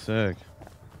fucking sick.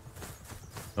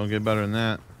 Don't get better than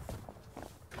that.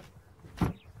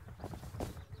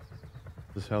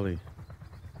 This heli.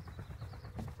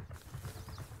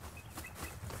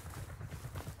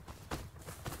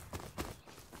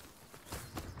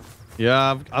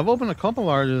 Yeah, I've opened a couple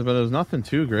larges, but it was nothing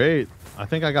too great. I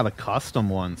think I got a custom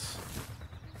once.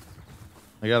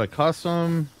 I got a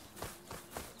custom,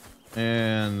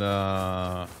 and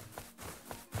I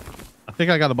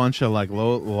think I got a bunch of like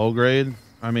low grade.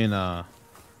 I mean,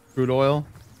 crude oil.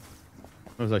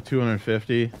 It was like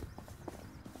 250.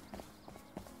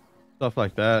 Stuff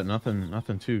like that.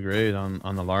 Nothing too great on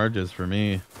the larges for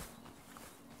me.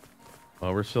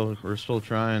 Well, we're still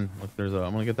trying. Look,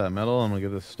 I'm gonna get that metal. I'm gonna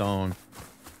get this stone.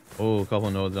 Oh, a couple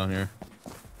of nodes on here.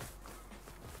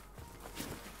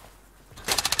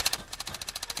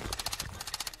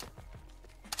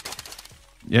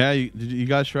 Yeah, you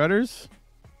got shredders?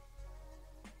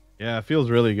 Yeah, it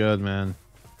feels really good, man.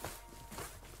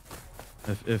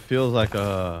 It feels like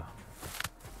a,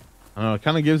 I don't know, it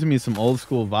kind of gives me some old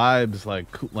school vibes,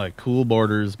 like Cool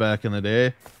Borders back in the day.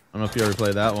 I don't know if you ever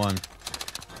played that one.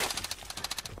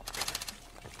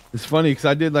 It's funny because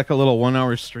I did like a little 1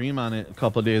 hour stream on it a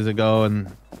couple of days ago,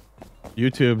 and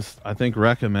YouTube's, I think,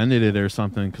 recommended it or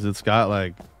something because it's got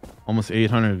like almost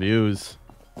 800 views.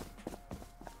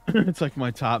 It's like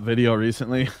my top video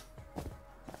recently.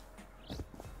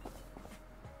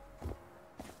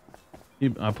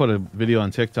 I put a video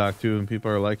on TikTok too, and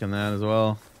people are liking that as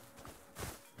well.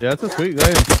 Yeah, it's a sweet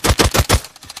game.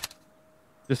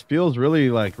 This feels really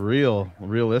like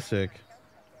realistic.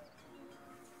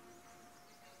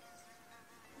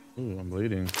 Ooh, I'm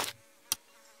bleeding.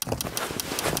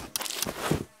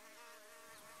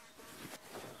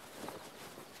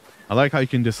 I like how you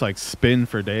can just like spin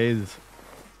for days.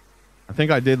 I think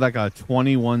I did like a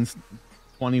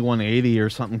 2180 or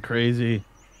something crazy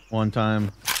one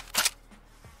time.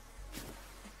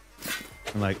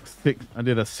 And like I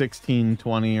did a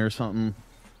 1620 or something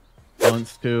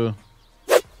once too.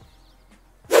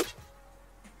 You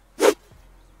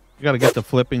got to get the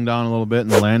flipping down a little bit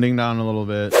and the landing down a little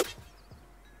bit.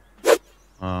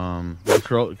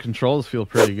 The controls feel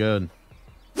pretty good.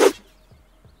 I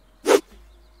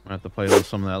have to play with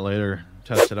some of that later.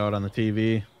 Test it out on the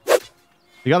TV.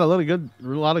 You got a lot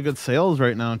of good sales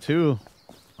right now too.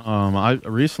 I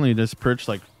recently just purchased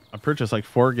like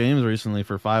 4 games recently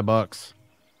for $5. I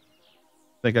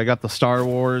think I got the Star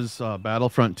Wars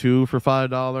Battlefront 2 for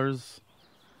 $5.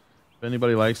 If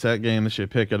anybody likes that game, they should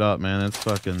pick it up, man. It's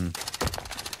fucking.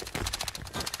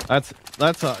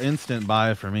 That's an instant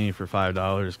buy for me for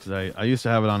 $5 because I used to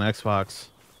have it on Xbox,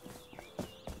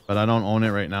 but I don't own it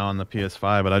right now on the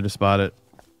PS5. But I just bought it.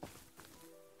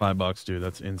 $5, dude.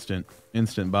 That's instant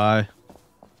buy.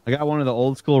 I got one of the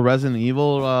old school Resident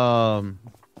Evil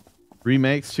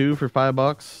remakes too for $5.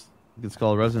 I think it's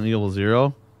called Resident Evil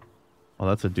 0. Oh,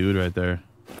 that's a dude right there.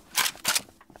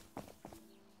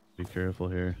 Be careful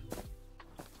here.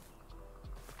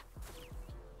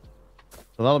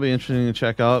 So that'll be interesting to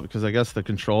check out because I guess the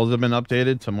controls have been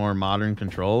updated to more modern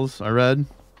controls. I read.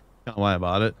 Kind of why I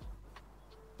bought it.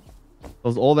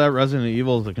 Those old Resident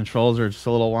Evils, the controls are just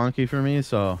a little wonky for me.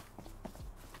 So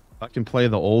if I can play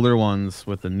the older ones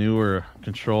with the newer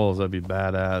controls, that'd be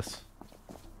badass.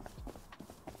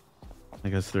 I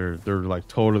guess they're like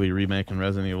totally remaking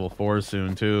Resident Evil 4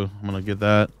 soon too. I'm gonna get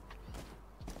that.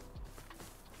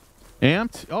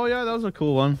 Amped? Oh yeah, that was a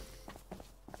cool one.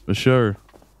 For sure.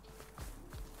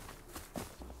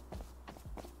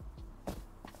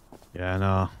 Yeah,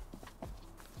 no.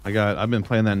 I've been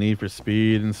playing that Need for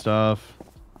Speed and stuff.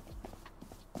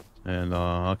 And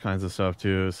all kinds of stuff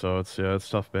too. So it's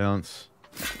tough balance.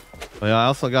 But yeah, I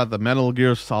also got the Metal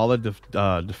Gear Solid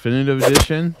Definitive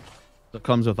Edition. That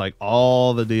comes with like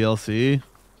all the DLC.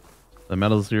 The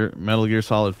Metal Gear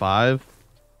Solid 5.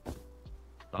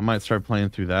 I might start playing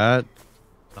through that.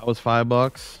 That was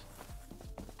 $5.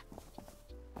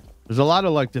 There's a lot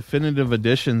of like definitive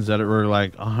editions that were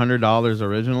like $100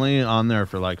 originally on there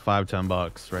for like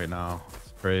 $5-10 right now.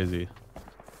 It's crazy.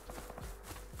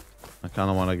 I kind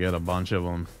of want to get a bunch of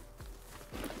them.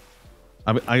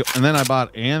 And then I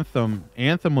bought Anthem.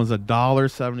 Anthem was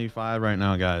 $1.75 right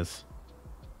now, guys.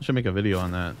 I should make a video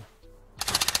on that.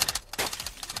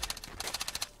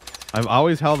 I've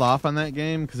always held off on that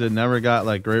game because it never got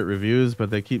like great reviews, but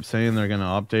they keep saying they're going to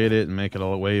update it and make it a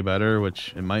way better,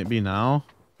 which it might be now.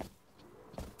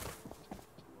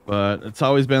 But it's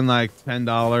always been like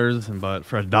 $10, but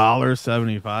for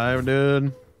 $1.75, dude.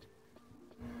 And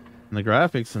the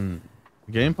graphics and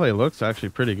gameplay looks actually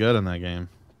pretty good in that game.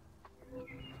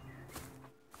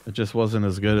 It just wasn't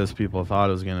as good as people thought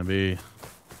it was going to be.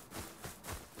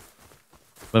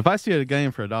 But if I see a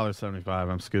game for $1.75,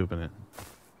 I'm scooping it.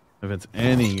 If it's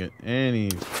anything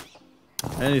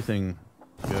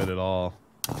good at all.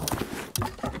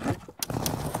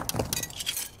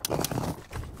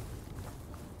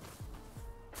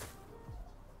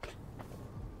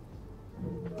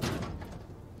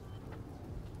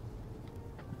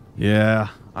 Yeah,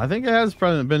 I think it has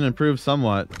probably been improved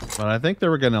somewhat, but I think they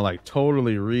were gonna like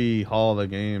totally rehaul the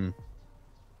game.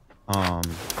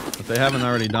 If they haven't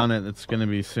already done it, it's gonna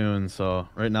be soon. So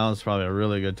right now is probably a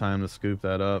really good time to scoop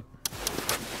that up.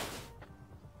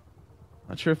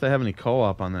 Not sure if they have any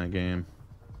co-op on that game.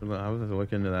 I would have to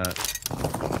look into that.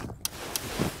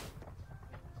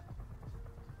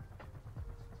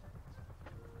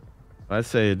 I'd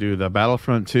say, dude, the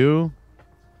Battlefront 2,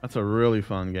 that's a really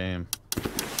fun game.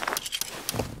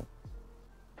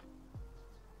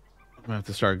 I'm gonna have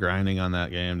to start grinding on that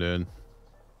game, dude.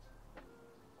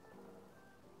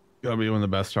 Gotta be one of the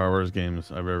best Star Wars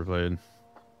games I've ever played.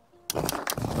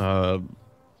 I'm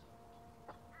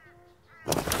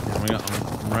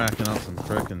racking up some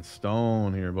frickin'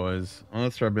 stone here, boys. I'm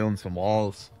gonna start building some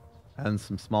walls. Adding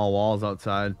some small walls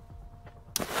outside.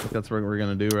 I think that's what we're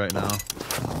gonna do right now.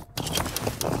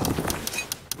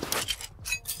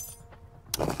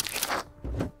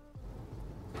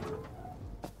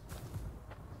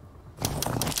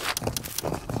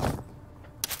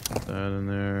 Put that in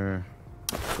there.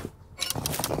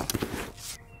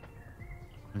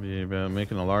 Maybe about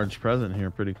making a large present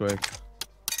here pretty quick.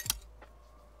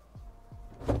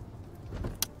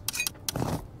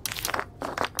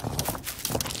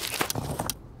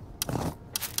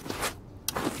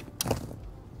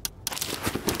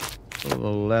 Put a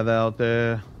little leather out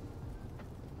there.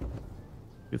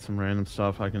 Get some random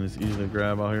stuff I can just easily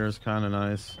grab out here. It's kind of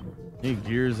nice. Need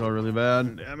gears though really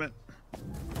bad. Damn it.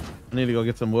 I need to go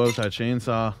get some wood with that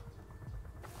chainsaw.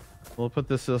 We'll put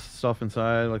this stuff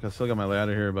inside. Like I still got my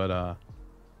ladder here, but I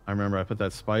remember I put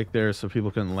that spike there so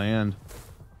people couldn't land.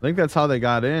 I think that's how they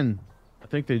got in. I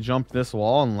think they jumped this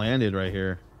wall and landed right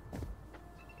here.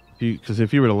 Because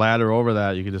if you were to ladder over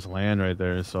that, you could just land right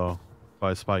there. So if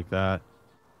I spike that,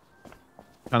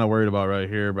 kind of worried about right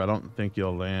here, but I don't think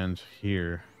you'll land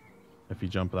here if you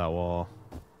jump that wall.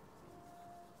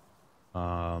 So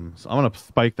I'm gonna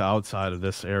spike the outside of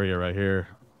this area right here.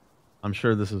 I'm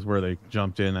sure this is where they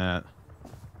jumped in at.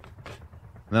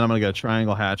 And then I'm gonna get a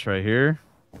triangle hatch right here.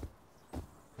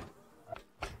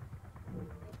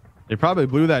 They probably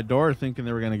blew that door thinking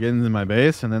they were gonna get into my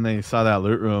base, and then they saw that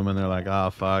loot room and they're like, oh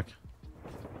fuck.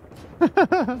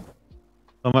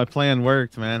 So my plan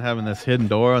worked, man, having this hidden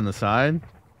door on the side.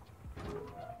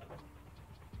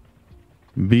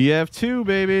 BF2,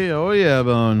 baby. Oh yeah,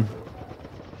 Bone.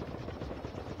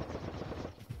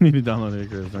 Need to download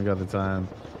Acres. I got the time.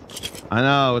 I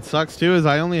know. What sucks too is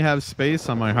I only have space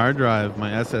on my hard drive, my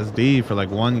SSD, for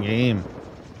like one game,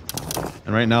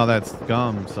 and right now that's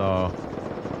Scum. So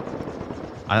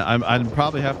I'd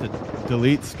probably have to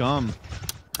delete Scum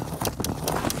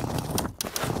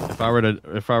if I were to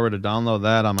download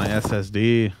that on my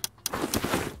SSD.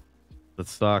 That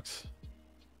sucks.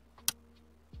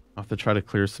 I'll have to try to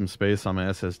clear some space on my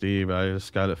SSD, but I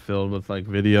just got it filled with like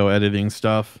video editing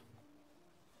stuff.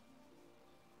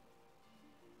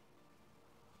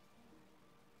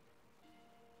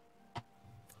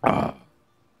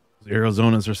 The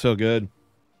Arizonas are so good.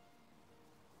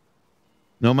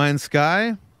 No Man's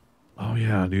Sky? Oh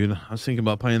yeah, dude. I was thinking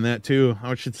about playing that too.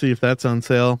 I should see if that's on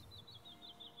sale.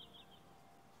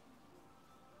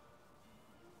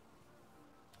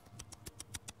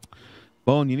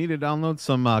 Bone, you need to download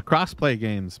some cross-play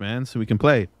games, man, so we can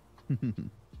play.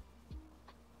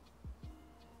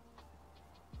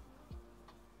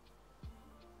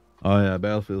 Oh yeah,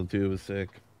 Battlefield 2 was sick.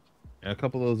 Yeah, a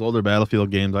couple of those older Battlefield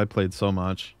games I played so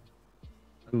much.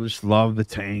 I just love the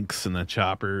tanks and the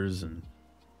choppers and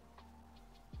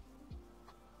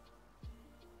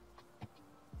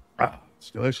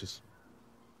it's delicious.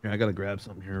 Here, I gotta grab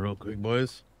something here real quick,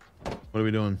 boys. What are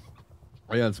we doing?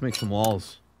 Oh yeah, let's make some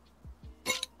walls.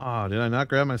 Ah, did I not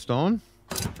grab my stone?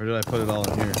 Or did I put it all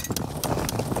in here?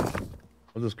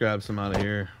 We'll just grab some out of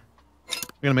here.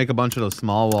 I'm gonna make a bunch of those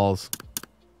small walls.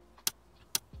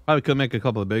 Probably could make a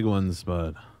couple of big ones,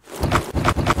 but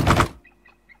I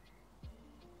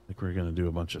think we're gonna do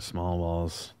a bunch of small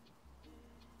walls.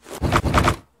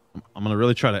 I'm gonna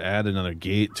really try to add another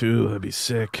gate too. That'd be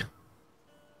sick.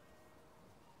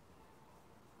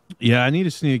 Yeah, I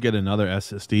just need to get another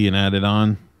SSD and add it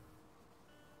on.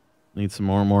 Need some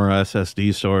more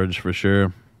SSD storage for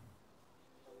sure.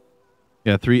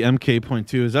 Yeah, 3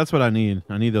 MK.2s. That's what I need.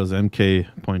 I need those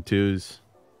MK.2s.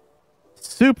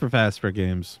 Super fast for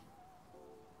games.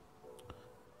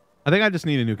 I think I just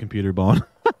need a new computer, Bone.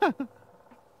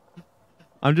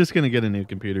 I'm just going to get a new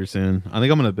computer soon. I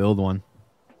think I'm going to build one.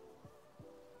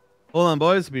 Hold on,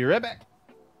 boys. Be right back.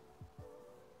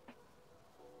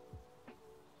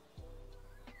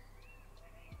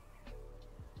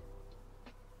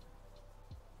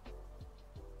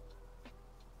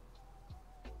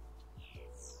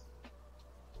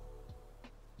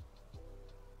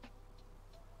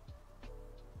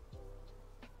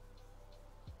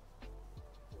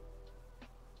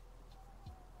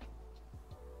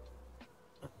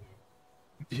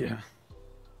 Yeah.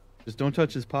 Just don't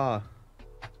touch his paw.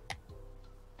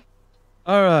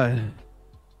 All right.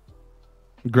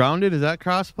 Grounded, is that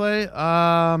crossplay?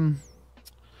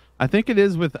 I think it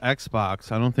is with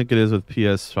Xbox. I don't think it is with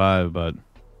PS5, but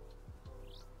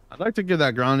I'd like to give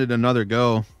that Grounded another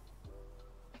go.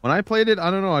 When I played it,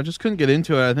 I don't know. I just couldn't get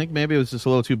into it. I think maybe it was just a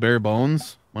little too bare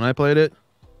bones when I played it.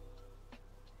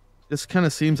 This kind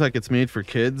of seems like it's made for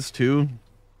kids, too.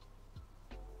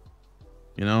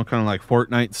 You know, kind of like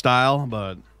Fortnite style,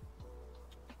 but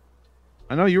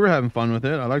I know you were having fun with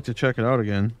it. I'd like to check it out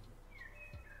again.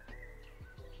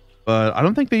 But I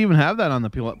don't think they even have that on the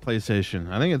PlayStation.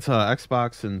 I think it's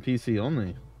Xbox and PC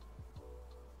only.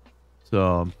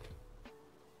 So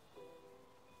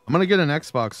I'm gonna get an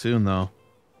Xbox soon, though.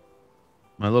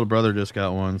 My little brother just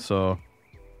got one, so I'll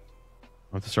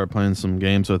have to start playing some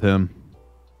games with him.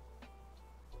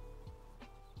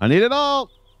 I need it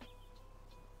all.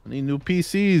 I need new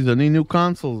PCs. I need new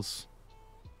consoles.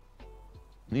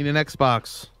 I need an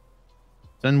Xbox.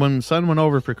 Send one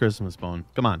over for Christmas, Bone.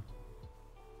 Come on.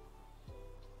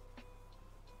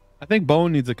 I think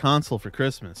Bone needs a console for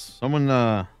Christmas. Someone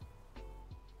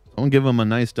give him a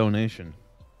nice donation.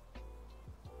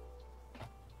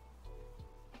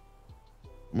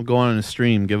 We'll go on a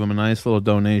stream, give him a nice little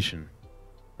donation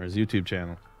for his YouTube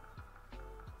channel.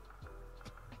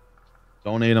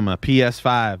 Donate him a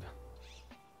PS5.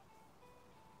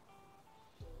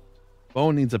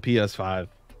 Bone needs a PS5.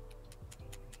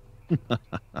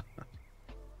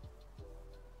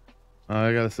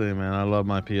 I gotta say, man, I love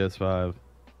my PS5.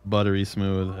 Buttery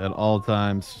smooth at all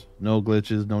times. No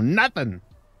glitches, no nothing.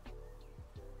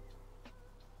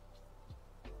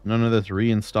 None of this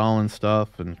reinstalling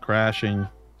stuff and crashing.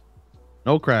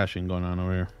 No crashing going on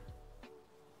over here.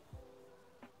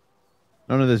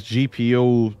 None of this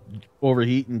GPU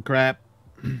overheating crap.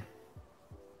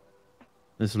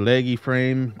 This leggy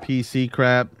frame PC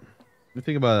crap. You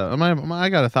think about it. I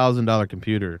got $1,000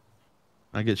 computer.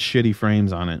 I get shitty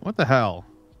frames on it. What the hell?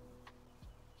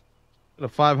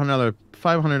 Got a $500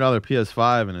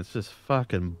 PS5 and it's just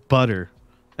fucking butter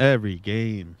every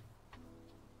game.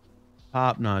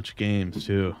 Top notch games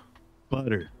too.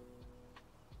 Butter.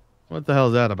 What the hell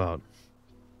is that about?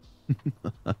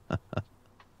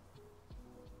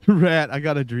 Rat, I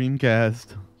got a Dreamcast.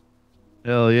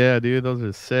 Hell yeah, dude, those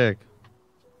are sick.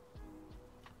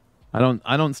 I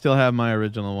don't still have my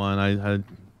original one. I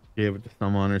gave it to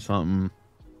someone or something.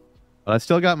 But I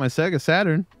still got my Sega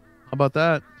Saturn. How about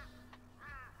that?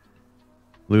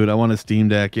 Dude, I want a Steam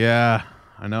Deck. Yeah,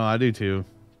 I know, I do too.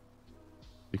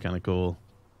 Be kind of cool.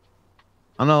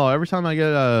 I don't know, every time I get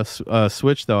a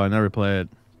Switch though, I never play it.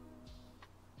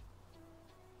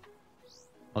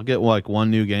 I'll get like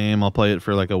one new game, I'll play it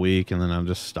for like a week, and then I'll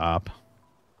just stop.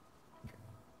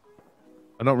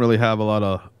 I don't really have a lot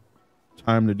of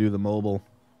time to do the mobile.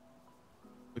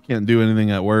 I can't do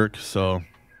anything at work, so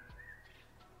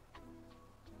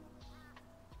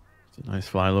it's a nice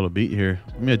fly little beat here.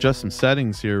 Let me adjust some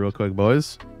settings here real quick,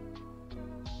 boys.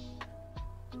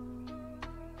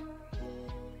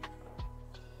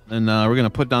 And we're gonna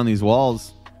put down these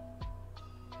walls.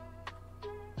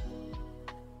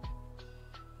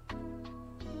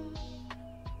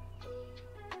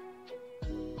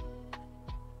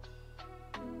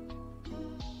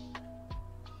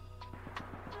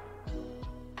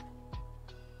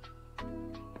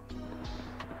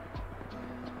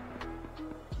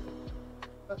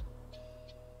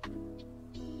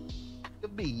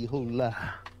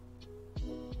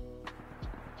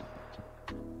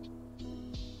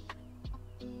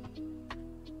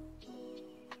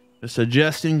 Just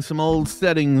adjusting some old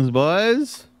settings,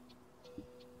 boys.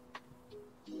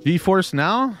 GeForce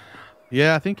Now?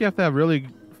 Yeah, I think you have to have really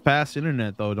fast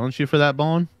internet, though, don't you, for that,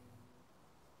 Bone?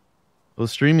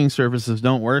 Those streaming services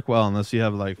don't work well unless you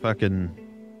have, like,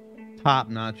 fucking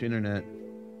top-notch internet.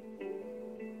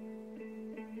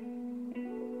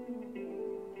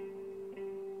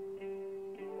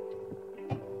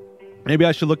 Maybe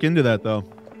I should look into that, though.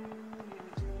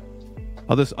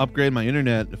 I'll just upgrade my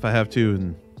internet if I have to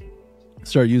and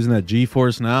start using that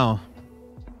GeForce Now.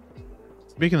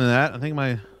 Speaking of that, I think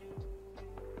my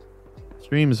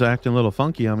stream is acting a little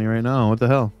funky on me right now. What the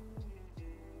hell?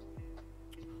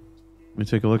 Let me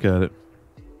take a look at it.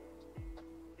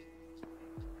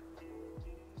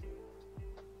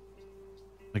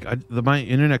 Like my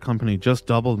internet company just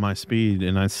doubled my speed,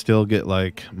 and I still get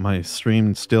like my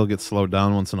stream still gets slowed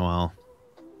down once in a while.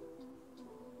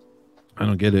 I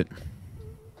don't get it.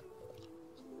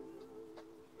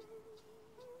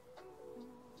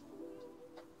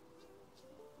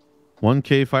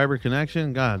 $1K fiber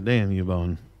connection? God damn you,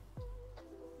 Bone.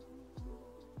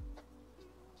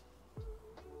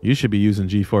 You should be using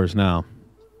GeForce Now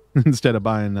instead of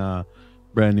buying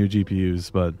brand new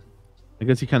GPUs, but I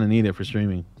guess you kind of need it for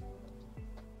streaming.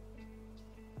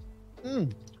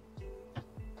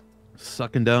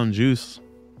 Sucking down juice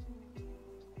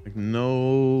like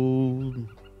nobody's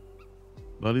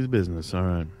business. All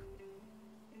right.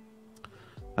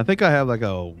 I think I have like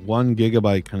a 1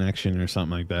 gigabyte connection or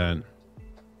something like that.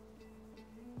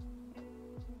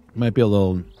 Might be a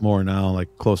little more now,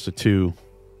 like close to 2.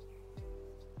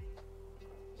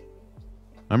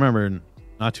 I remember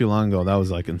not too long ago, that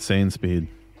was like insane speed.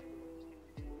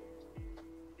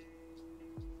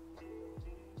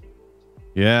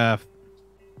 Yeah.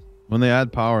 When they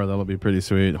add power, that'll be pretty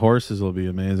sweet. Horses will be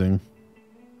amazing.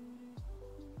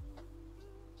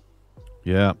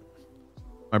 Yeah.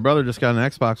 My brother just got an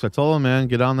Xbox. I told him, man,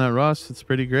 get on that Rust. It's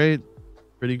pretty great.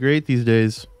 Pretty great these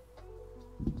days.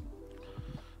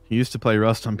 He used to play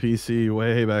Rust on PC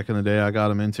way back in the day. I got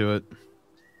him into it.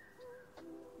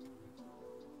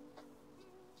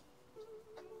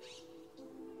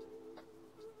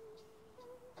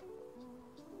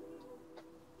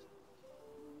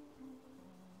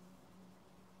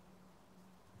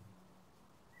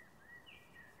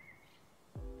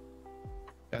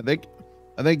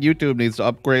 I think YouTube needs to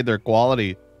upgrade their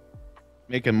quality,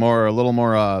 make it a little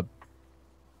more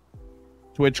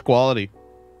Twitch quality.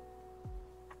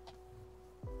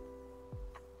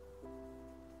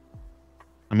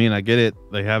 I mean, I get it.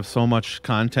 They have so much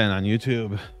content on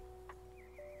YouTube.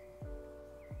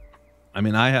 I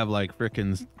mean, I have like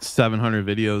freaking 700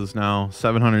 videos now,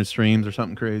 700 streams or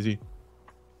something crazy.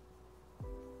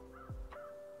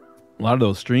 A lot of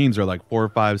those streams are like 4,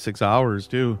 5, 6 hours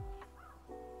too.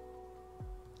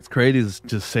 It's crazy to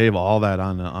just save all that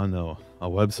on a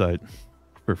website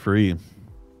for free.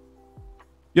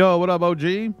 Yo, what up, OG?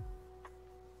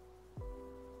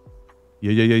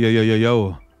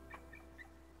 Yo.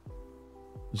 I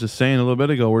was just saying a little bit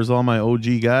ago, where's all my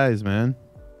OG guys, man?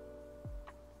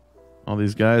 All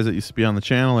these guys that used to be on the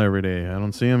channel every day. I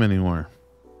don't see them anymore.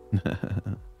 All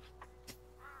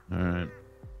right.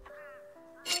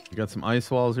 We got some ice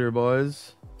walls here,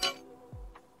 boys.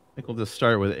 I think we'll just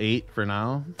start with 8 for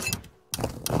now.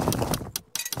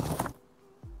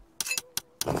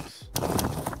 Oops.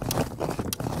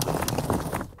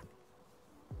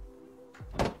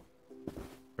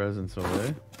 Presents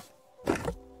away.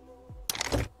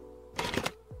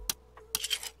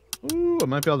 Ooh, I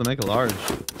might be able to make a large.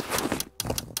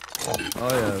 Oh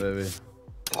yeah, baby.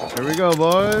 Here we go,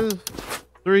 boys.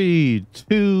 3,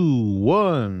 2,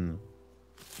 1.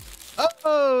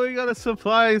 Oh, we got a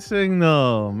supply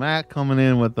signal. Matt coming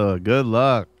in with the good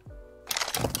luck.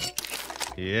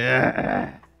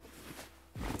 Yeah.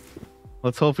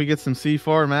 Let's hope we get some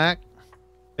C4, Mac.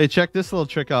 Hey, check this little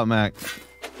trick out, Mac.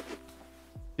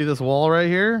 See this wall right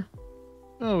here?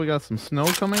 Oh, we got some snow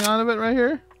coming out of it right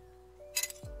here.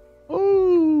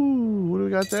 Oh, what do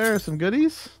we got there? Some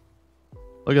goodies?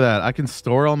 Look at that. I can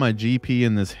store all my GP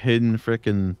in this hidden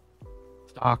freaking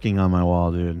stocking on my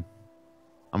wall, dude.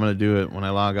 I'm going to do it when I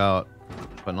log out.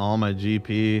 Putting all my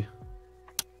GP,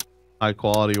 high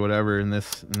quality, whatever in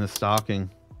this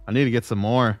stocking. I need to get some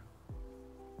more.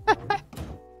 I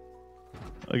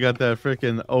got that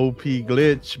freaking OP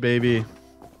glitch, baby.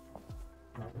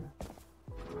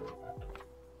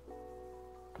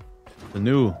 The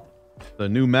new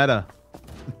meta.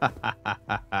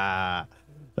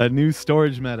 That new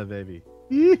storage meta, baby.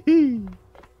 We're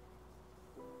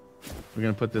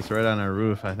gonna put this right on our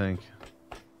roof, I think.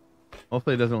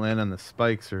 Hopefully it doesn't land on the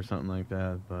spikes or something like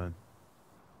that, but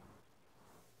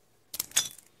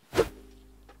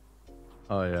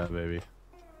oh yeah, baby.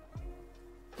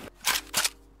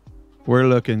 We're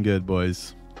looking good,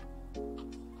 boys.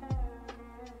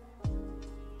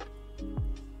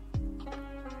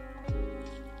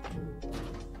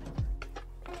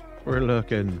 We're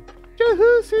looking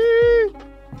juicy.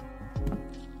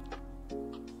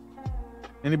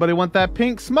 Anybody want that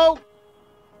pink smoke?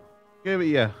 Give it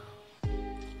ya.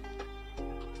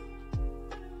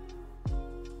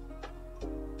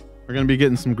 We're gonna be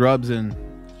getting some grubs in.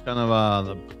 Kind of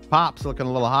the pops looking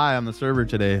a little high on the server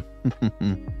today.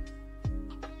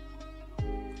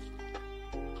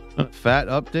 Fat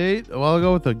update. Well, I'll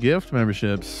go with the gift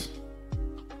memberships.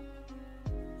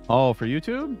 Oh, for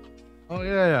YouTube? Oh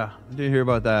yeah. I did hear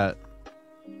about that.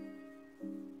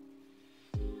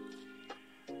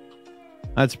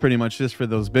 That's pretty much just for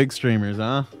those big streamers,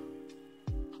 huh?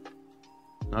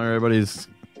 Now everybody's...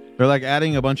 They're like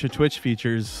adding a bunch of Twitch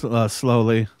features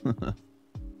slowly.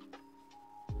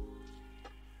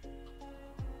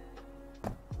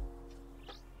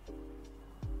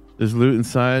 Does loot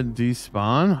inside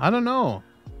despawn? I don't know.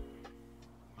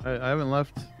 I haven't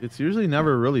left. It's usually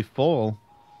never really full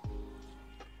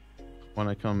when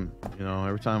I come, you know,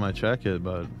 every time I check it,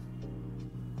 but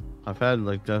I've had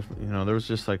like you know, there was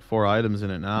just like 4 items in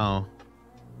it now.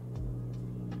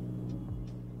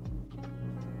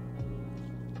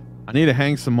 I need to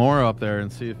hang some more up there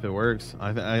and see if it works.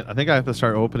 I think I have to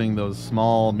start opening those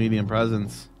small, medium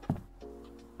presents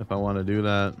if I want to do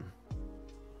that. I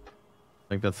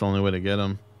think that's the only way to get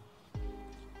them.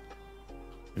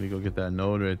 Let me go get that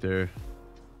node right there.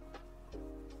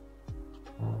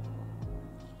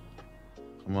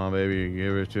 Come on, baby,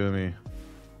 give it to me.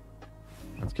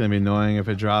 That's gonna be annoying if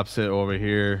it drops it over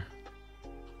here.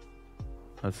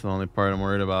 That's the only part I'm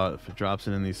worried about. If it drops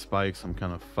it in these spikes, I'm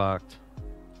kind of fucked.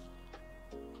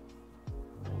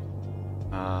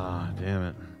 Ah, damn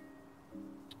it.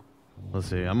 Let's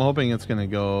see. I'm hoping it's gonna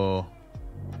go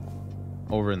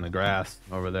over in the grass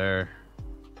over there.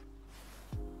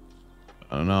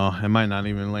 I don't know. It might not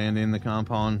even land in the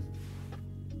compound.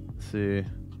 Let's see.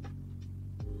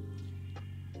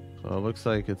 So it looks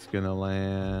like it's gonna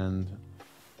land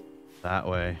that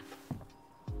way.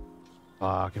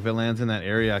 Fuck, if it lands in that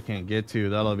area I can't get to,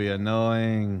 that'll be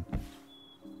annoying.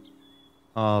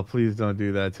 Oh, please don't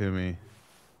do that to me.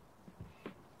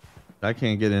 I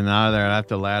can't get in and out of there. I'd have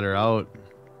to ladder out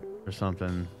or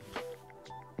something.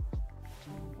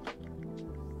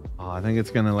 Oh, I think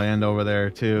it's gonna land over there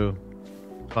too.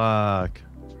 Fuck.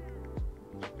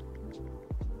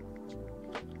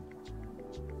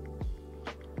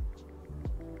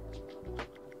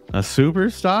 A super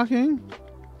stocking?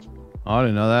 Oh, I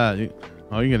didn't know that.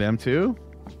 Oh, you get M2?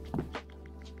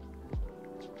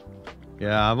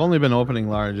 Yeah, I've only been opening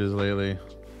larges lately.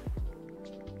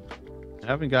 I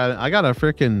haven't got it. I got a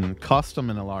freaking custom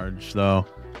in a large though.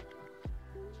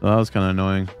 So that was kind of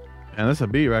annoying. And that's a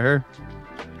B right here.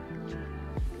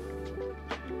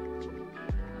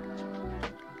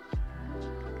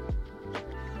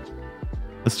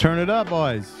 Let's turn it up,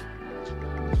 boys.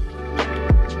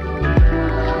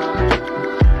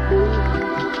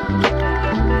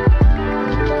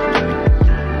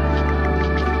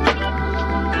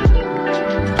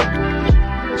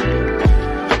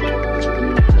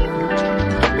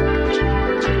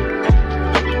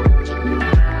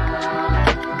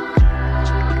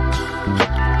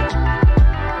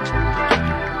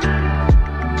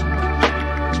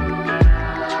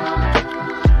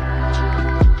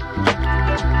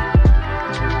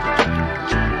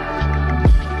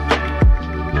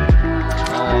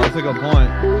 That's a good point.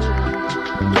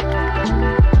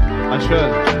 I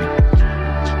should.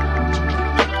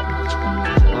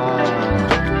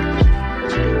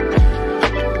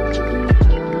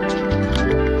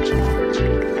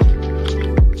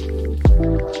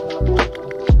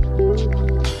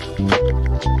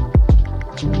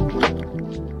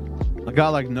 I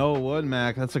got like no wood,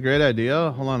 Mac. That's a great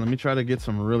idea. Hold on, let me try to get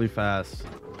some really fast.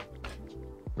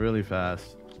 Really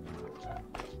fast.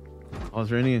 Oh, is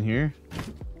there any in here?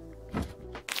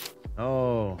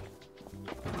 Oh.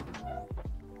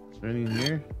 Is there any in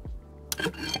here?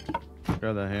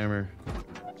 Grab that hammer.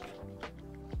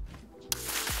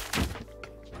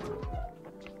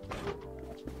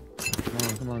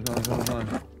 Come on.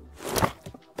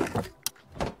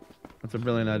 That's a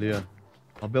brilliant idea.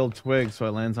 I'll build twig so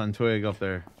it lands on twig up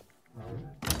there.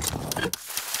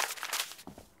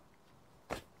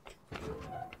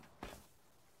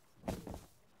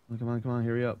 Come on,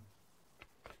 hurry up.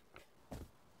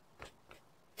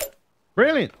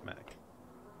 Brilliant, Mac.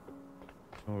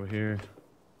 Over here.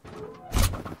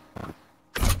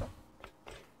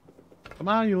 Come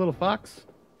on, you little fox.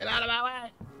 Get out of my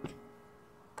way.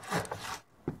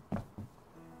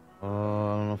 Oh,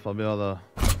 I don't know if I'll be able to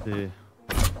see.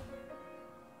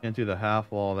 Can't do the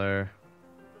half wall there.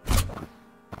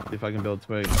 See if I can build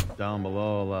twigs down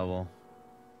below a level.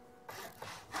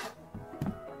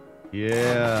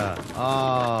 Yeah.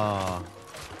 Ah.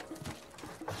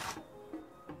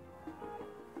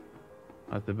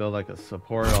 I have to build like a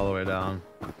support all the way down.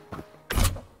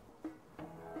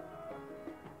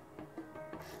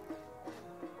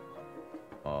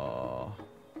 Oh.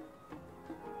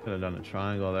 Could have done a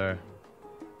triangle there.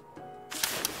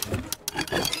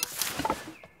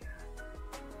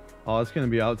 Oh, it's gonna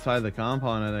be outside the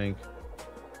compound, I think.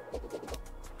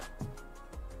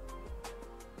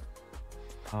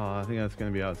 Oh, I think that's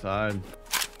gonna be outside.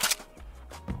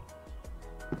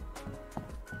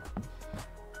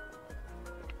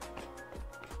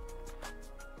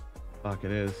 Fuck,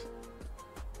 it is.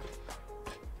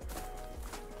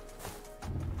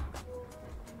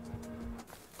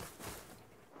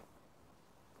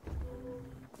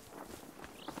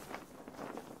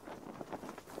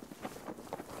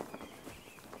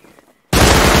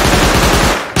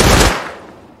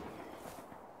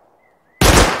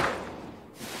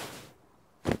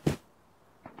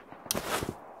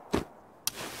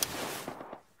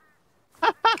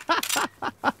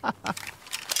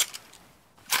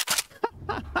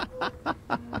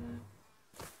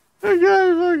 That guy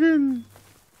fucking...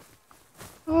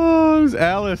 Oh, it was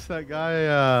Alice, that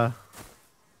guy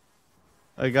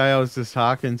I was just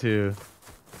talking to.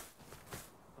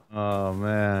 Oh,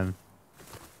 man.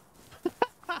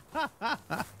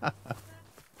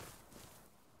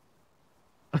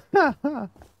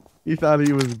 He thought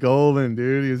he was golden,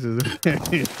 dude. He was just.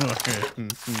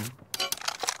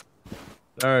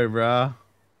 Sorry, bro.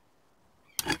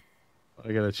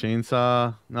 I got a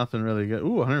chainsaw. Nothing really good.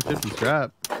 Ooh, 150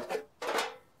 scrap.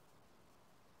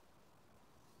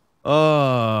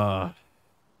 Oh.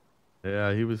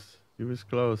 Yeah, he was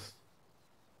close.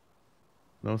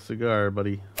 No cigar,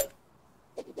 buddy.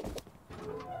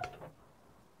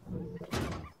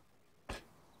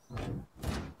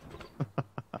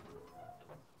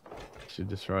 Should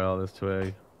destroy all this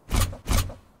twig.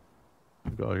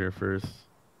 Go out here first.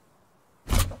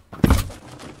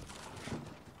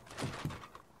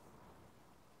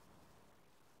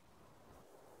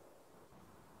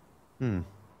 Can't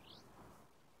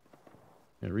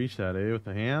reach that, eh? With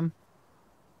the ham?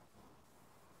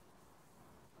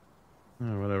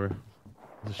 Oh, whatever.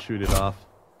 Just shoot it off.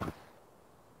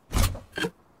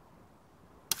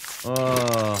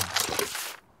 Oh.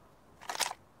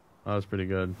 That was pretty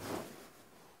good.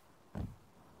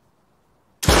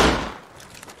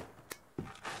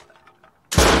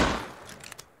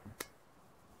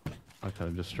 I kind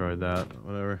of destroyed that.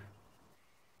 Whatever.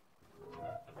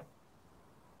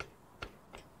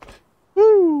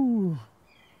 Woo!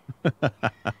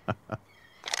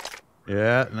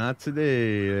 Yeah, not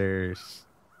today. There's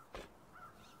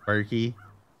Sparky.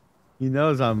 He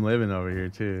knows I'm living over here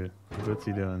too. What's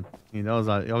he doing? He knows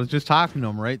I was just talking to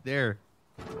him right there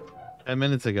 10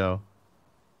 minutes ago.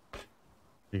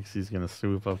 Thinks he's gonna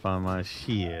swoop up on my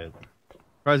shit.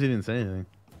 Surprised he didn't say anything.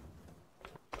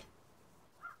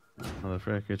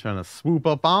 Motherfucker, you're trying to swoop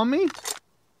up on me?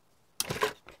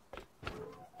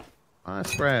 My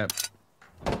scrap.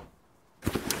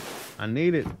 I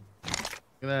need it.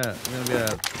 Look at that. I'm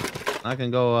gonna be I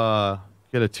can go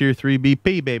get a tier 3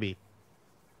 BP, baby.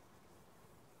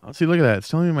 Oh, see, look at that. It's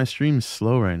telling me my stream's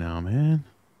slow right now, man.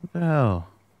 What the hell?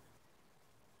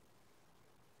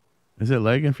 Is it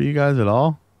lagging for you guys at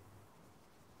all?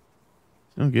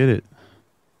 I don't get it.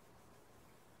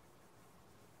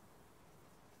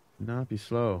 Do not be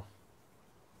slow.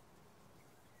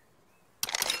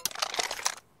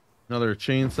 Another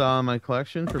chainsaw in my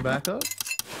collection for backup.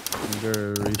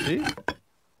 Under receipt.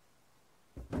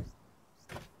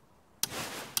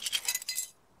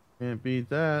 Can't beat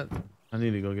that. I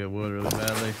need to go get wood really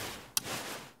badly.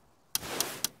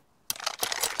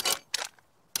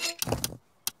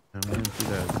 I'm gonna see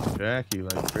that Jackie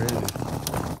like crazy.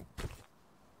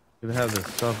 Gonna have this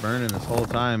stuff burning this whole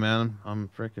time, man. I'm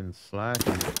freaking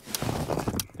slacking.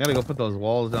 I gotta go put those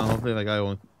walls down. Hopefully that guy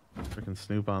won't freaking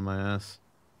snoop on my ass.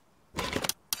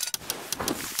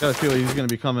 Gotta feel he's gonna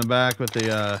be coming back with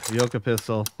the Yoka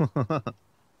pistol. Trying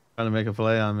to make a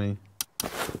play on me.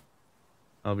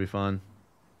 That'll be fun.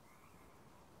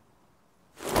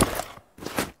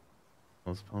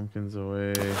 Those pumpkins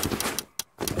away.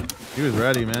 He was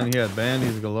ready, man. He had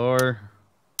bandies galore.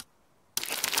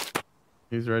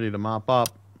 He's ready to mop up.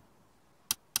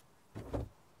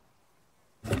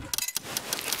 Go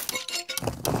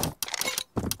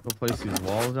place these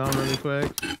walls down really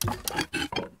quick.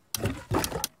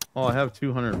 Oh, I have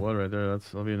 200 wood right there.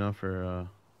 That'll be enough for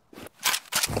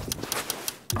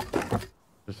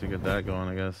just to get that going,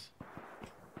 I guess.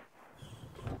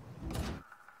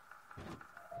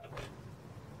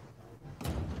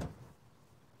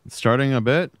 It's starting a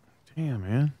bit. Damn,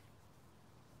 man.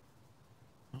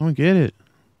 I don't get it.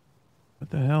 What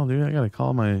the hell, dude? I gotta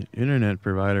call my internet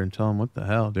provider and tell them what the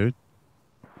hell, dude.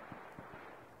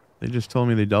 They just told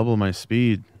me they double my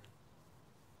speed.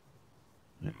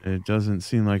 It doesn't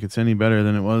seem like it's any better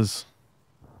than it was.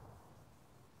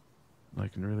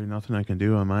 Like, really nothing I can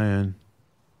do on my end.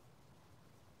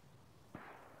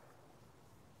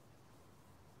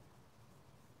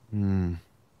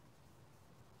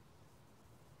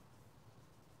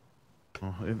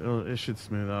 Oh, it should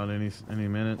smooth out any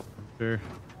minute, I'm sure.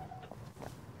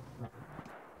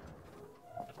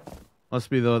 Must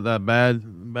be that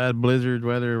bad blizzard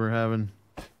weather we're having.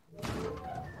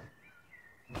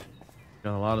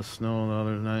 Got a lot of snow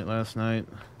last night.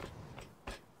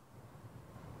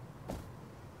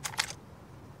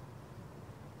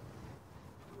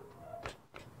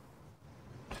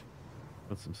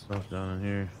 Put some stuff down in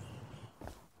here.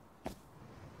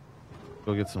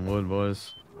 Go get some wood,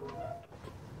 boys.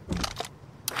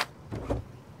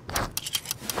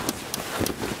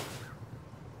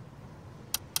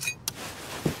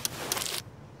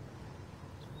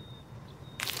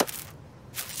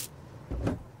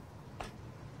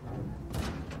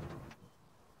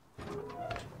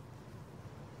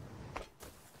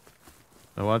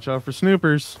 Now watch out for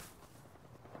snoopers.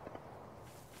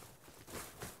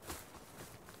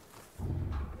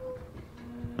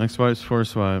 Next swipe's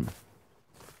force swipe.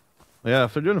 Yeah,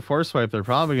 if they're doing a force swipe, they're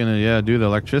probably gonna do the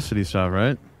electricity stuff,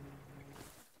 right?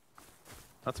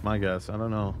 That's my guess. I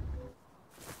don't know.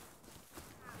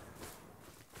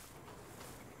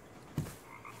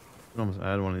 Almost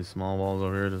add one of these small walls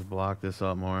over here. Just block this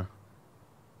up more.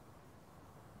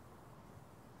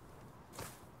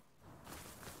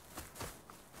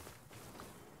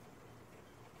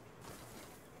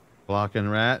 Blocking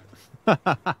rat.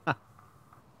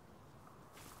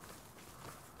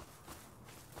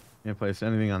 Can't place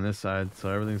anything on this side, so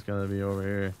everything's gotta be over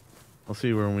here. We'll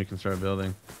see when we can start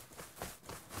building.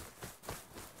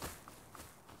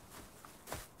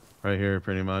 Right here,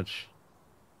 pretty much.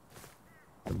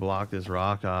 To block this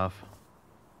rock off.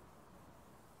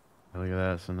 Look at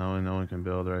that. So now no one can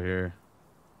build right here.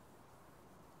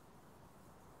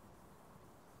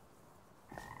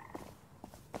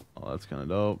 Oh, that's kind of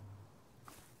dope.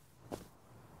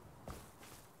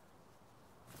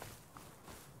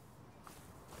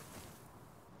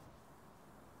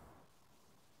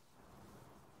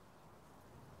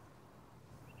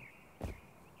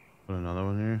 Put another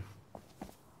one here.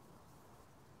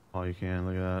 Oh, you can.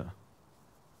 Look at that.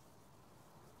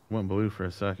 Went blue for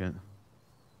a second.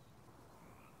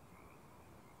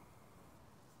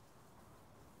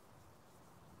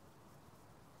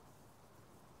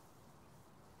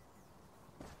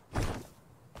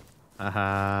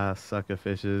 Haha, sucker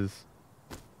fishes.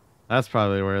 That's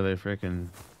probably where they freaking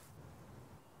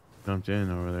jumped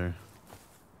in over there.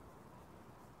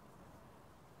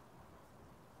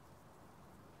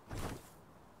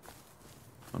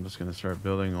 I'm just gonna start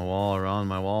building a wall around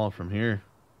my wall from here.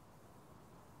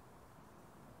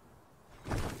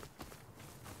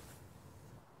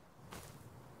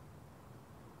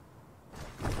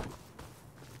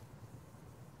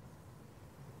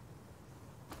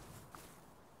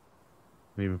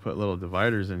 Even put little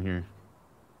dividers in here.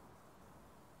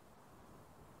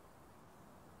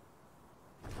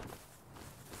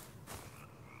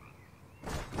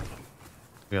 Look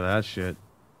at that shit.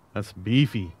 That's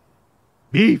beefy.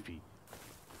 Beefy.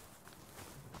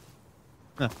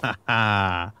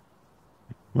 My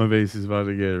base is about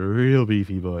to get real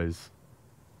beefy, boys.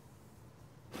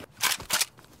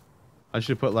 I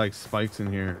should put like spikes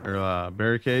in here or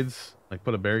barricades. Like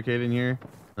put a barricade in here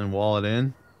and wall it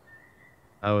in.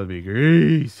 That would be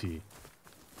greasy.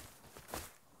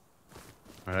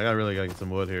 Alright, I really gotta get some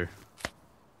wood here.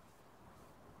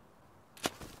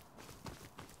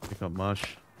 Pick up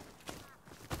mush.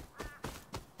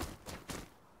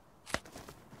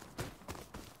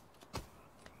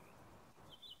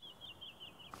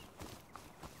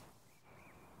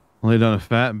 Only done a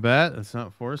fat bet. That's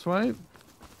not force wipe.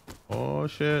 Oh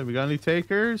shit, we got any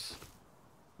takers?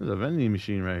 There's a vending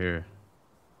machine right here.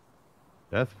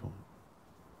 Death point.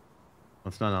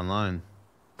 That's not online.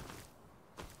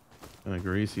 Kind of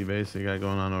greasy base they got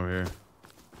going on over here.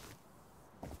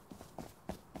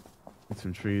 Get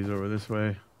some trees over this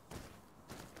way.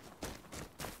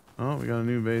 Oh, we got a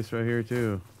new base right here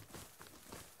too.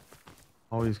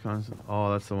 All these constant.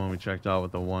 Oh, that's the one we checked out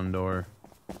with the one door.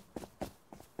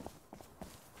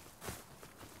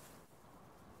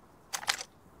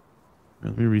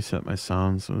 Let me reset my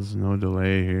sound so there's no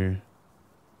delay here.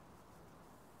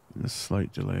 A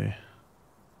slight delay.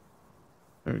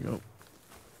 There we go.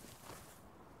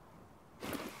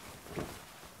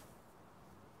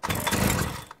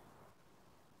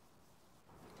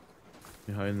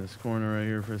 You hide in this corner right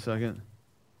here for a second.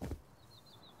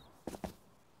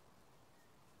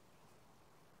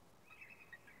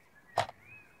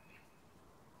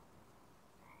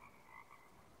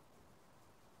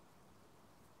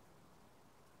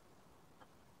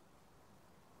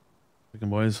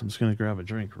 Boys, I'm just gonna grab a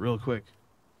drink real quick.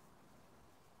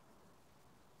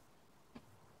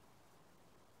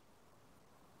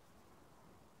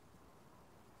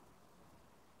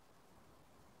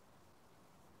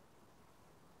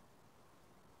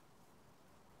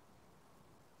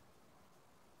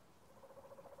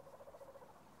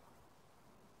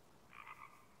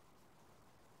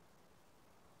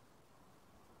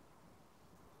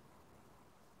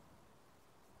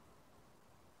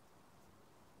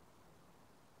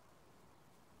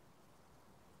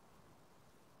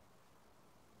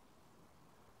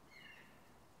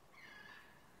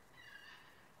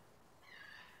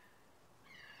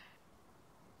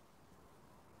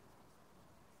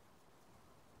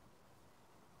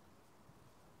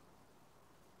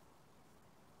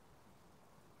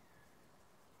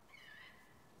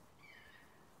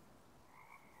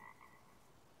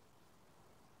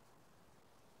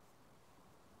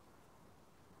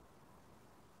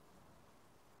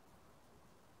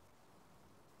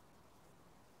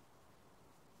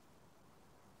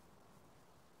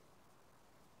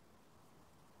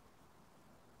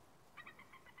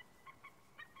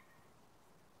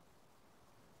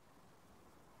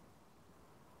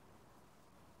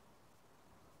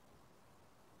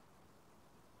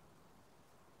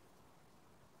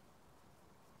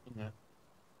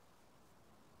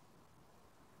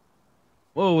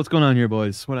 Whoa, what's going on here,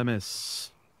 boys? What'd I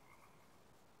miss?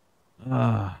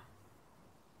 Yeah,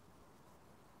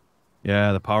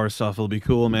 the power stuff will be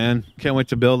cool, man. Can't wait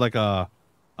to build like a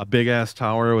big ass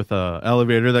tower with a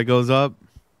elevator that goes up.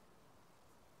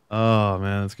 Oh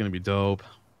man, it's gonna be dope.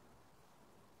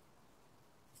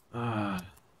 I'm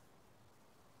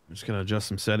just gonna adjust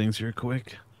some settings here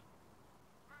quick.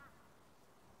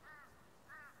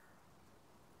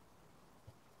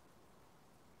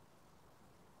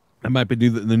 That might be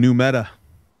the new meta.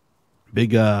 Big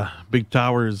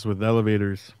towers with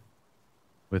elevators,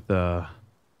 with the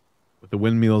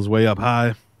windmills way up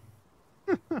high,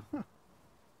 and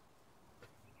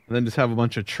then just have a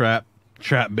bunch of trap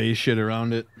base shit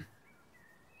around it.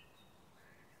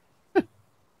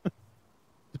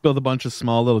 Just build a bunch of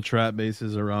small little trap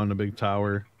bases around a big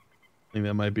tower. I think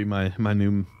that might be my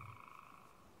new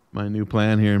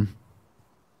plan here.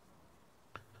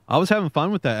 I was having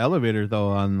fun with that elevator though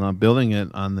on building it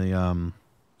on the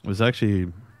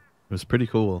it was pretty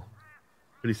cool,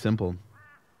 pretty simple.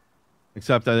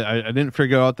 Except I didn't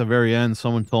figure out at the very end.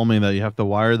 Someone told me that you have to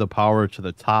wire the power to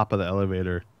the top of the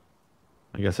elevator.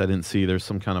 I guess I didn't see there's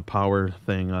some kind of power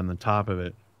thing on the top of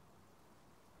it.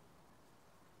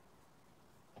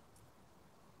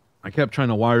 I kept trying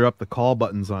to wire up the call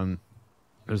buttons on.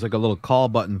 There's like a little call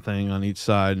button thing on each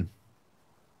side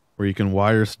where you can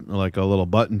wire like a little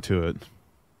button to it.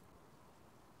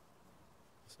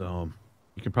 So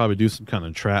you could probably do some kind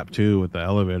of trap too with the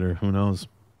elevator. Who knows?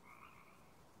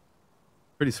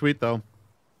 Pretty sweet though.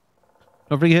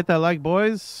 Don't forget to hit that like,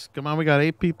 boys. Come on, we got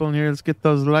 8 people in here. Let's get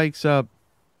those likes up.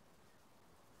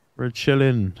 We're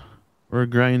chilling. We're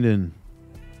grinding.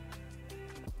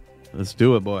 Let's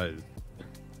do it, boys.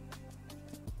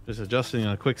 Just adjusting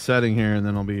a quick setting here, and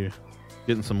then I'll be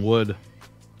getting some wood.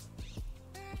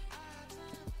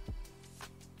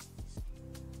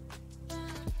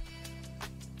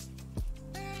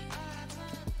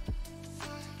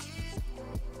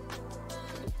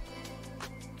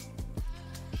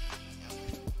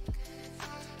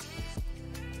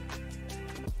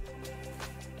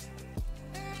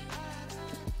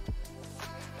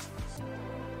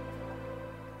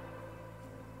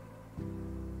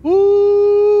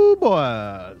 Woo,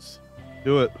 boys.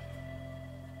 Do it.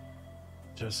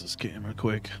 Just this camera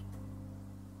quick.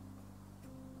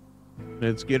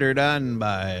 Let's get her done,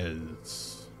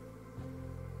 boys.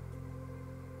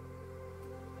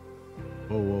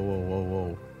 Whoa, whoa, whoa, whoa,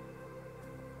 whoa.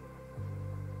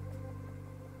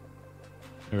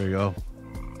 There we go.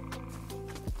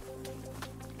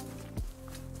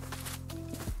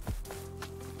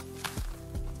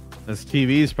 This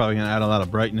TV is probably going to add a lot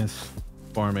of brightness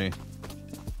for me.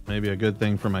 Maybe a good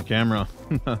thing for my camera.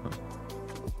 Alright,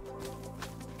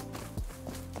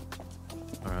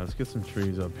 let's get some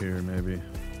trees up here, maybe.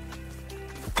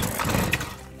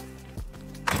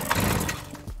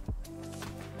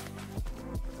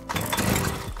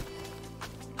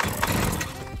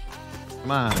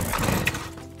 Come on.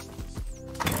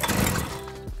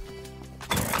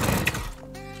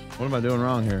 What am I doing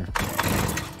wrong here?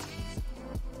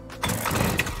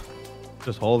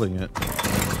 Just holding it.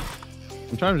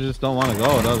 Sometimes you just don't want to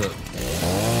go, does it?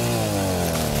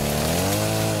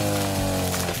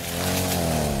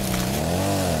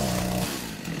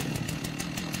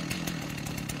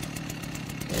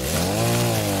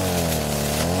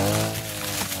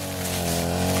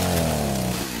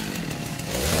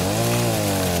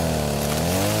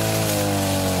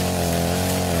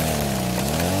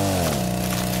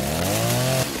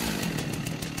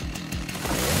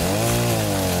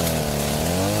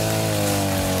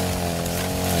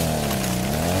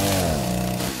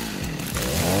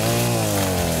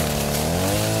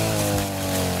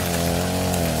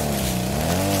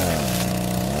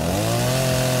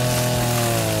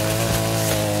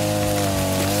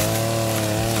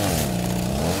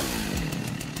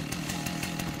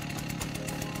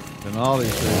 And all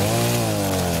these things.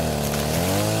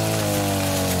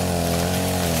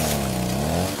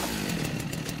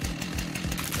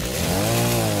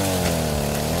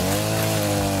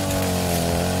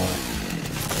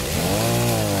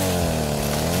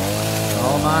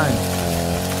 All mine.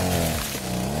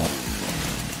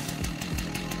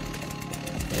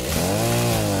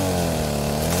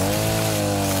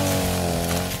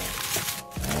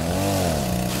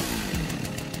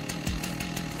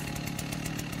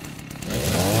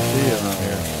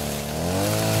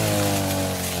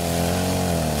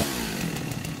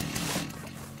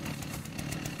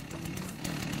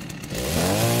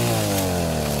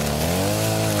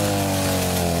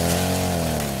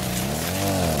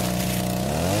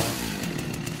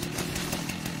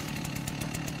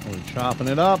 We're chopping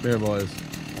it up here, boys.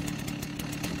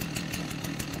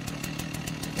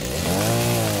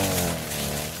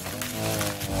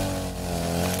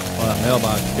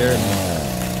 Mailbox scared me. I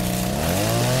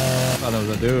thought it was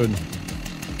a dude.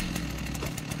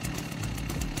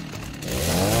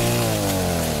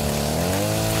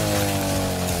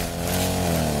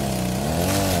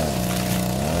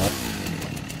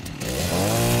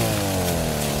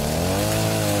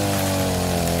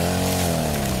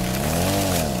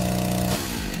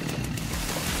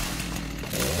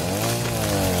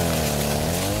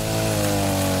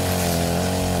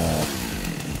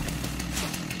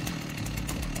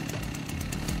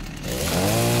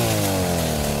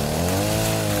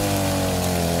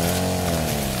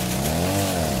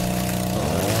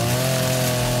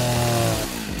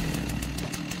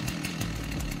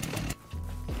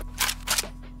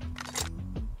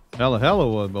 Hella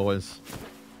wood, boys.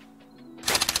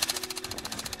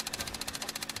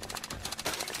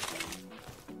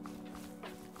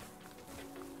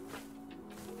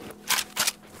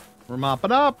 We're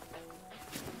mopping up.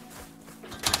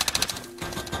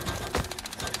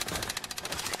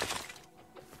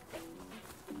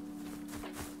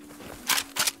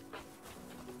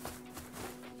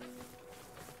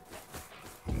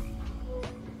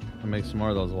 I'll make some more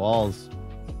of those walls.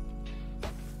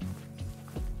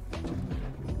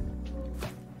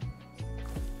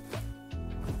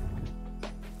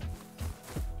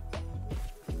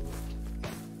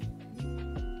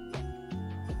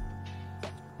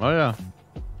 Oh yeah,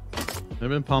 they've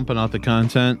been pumping out the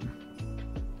content.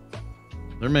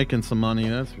 They're making some money,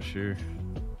 that's for sure.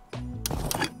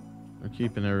 They're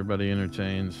keeping everybody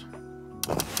entertained.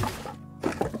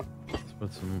 Let's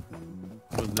put some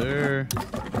wood there.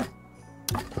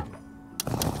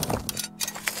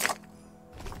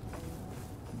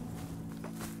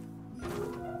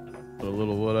 Put a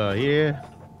little wood out here.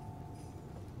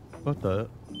 What the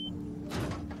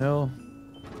hell?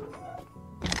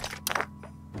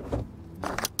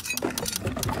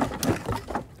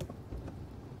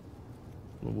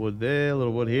 Wood there, a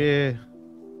little wood here.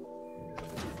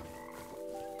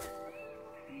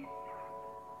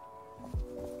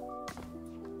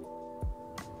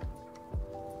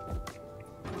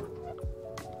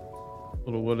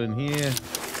 Little wood in here.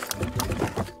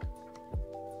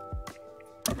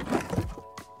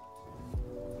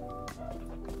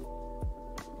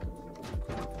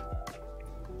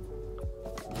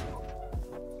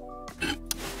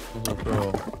 We'll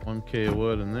throw 1K of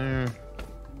wood in there.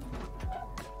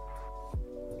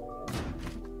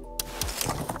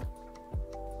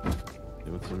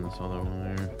 In this other one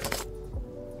there.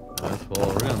 That's full.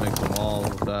 We're gonna make some walls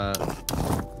with that.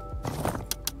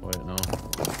 Wait, no.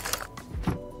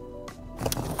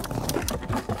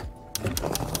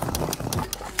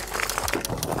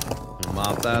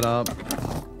 Mop that up.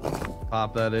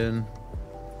 Pop that in.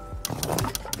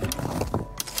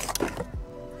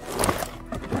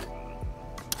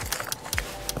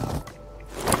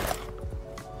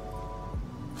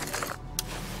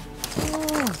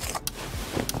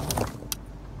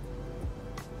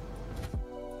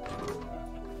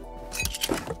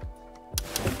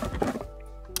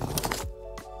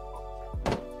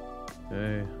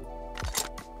 Okay,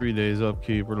 3 days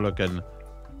upkeep. We're looking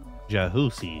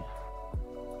Jahusi.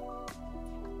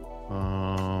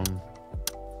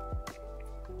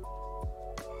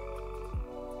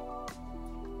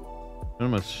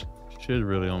 Almost should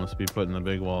really almost be putting the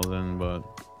big walls in, but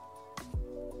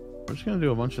we're just gonna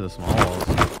do a bunch of the small walls.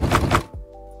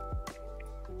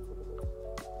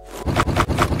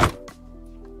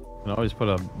 You can always put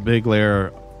a big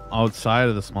layer outside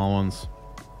of the small ones.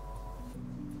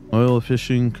 Oil,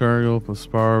 fishing, cargo, plus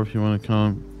spar if you want to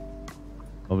come.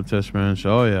 Love test ranch.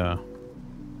 Oh yeah,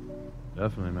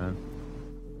 definitely, man.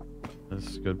 This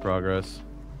is good progress.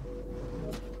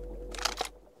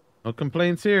 No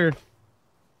complaints here.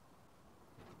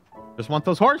 Just want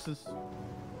those horses.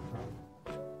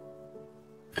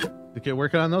 To get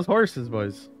working on those horses,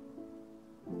 boys.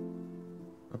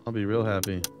 I'll be real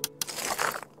happy.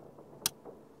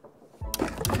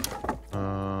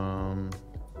 I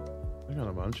got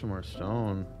a bunch of more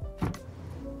stone.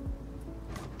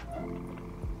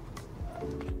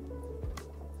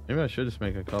 Maybe I should just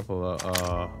make a couple of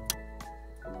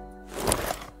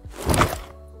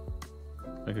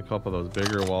those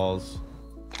bigger walls.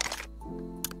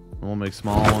 And we'll make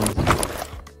small ones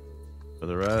for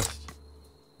the rest.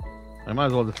 I might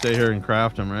as well just stay here and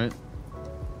craft them, right?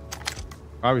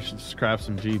 Probably should just craft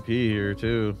some GP here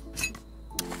too.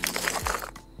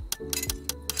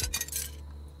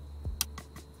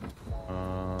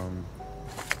 I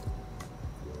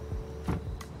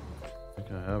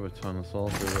think I have a ton of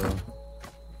sulfur though.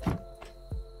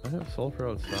 I have sulfur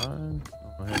outside.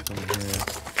 Oh, I have some here.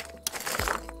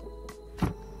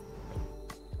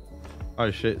 I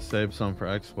Probably shit, save some for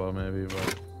Expo maybe,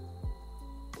 but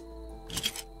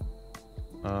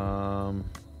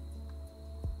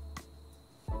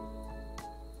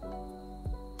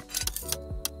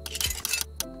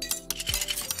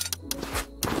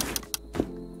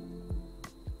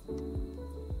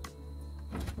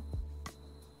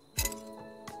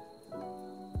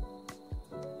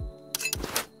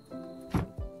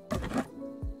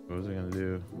what was I gonna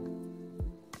do?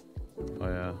 Oh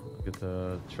yeah, get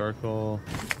the charcoal.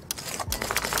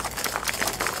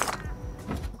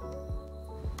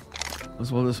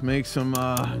 As well, just make some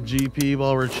GP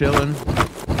while we're chilling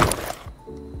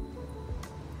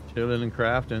and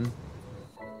crafting.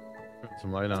 Put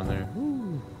some light on there.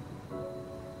 Woo.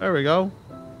 There we go.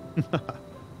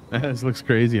 This looks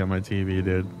crazy on my TV,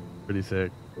 dude. Pretty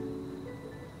sick.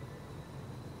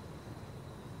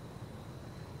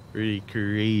 Pretty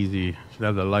crazy. Should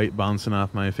have the light bouncing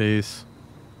off my face.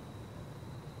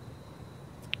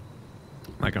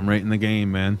 Like I'm right in the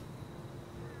game, man.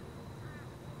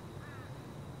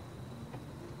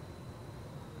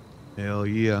 Hell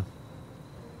yeah.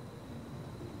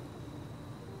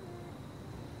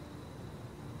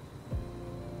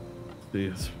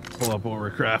 Let's pull up what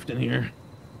we're crafting here.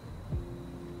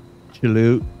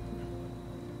 Chill out.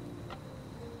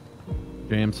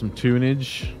 Jam some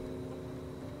tunage.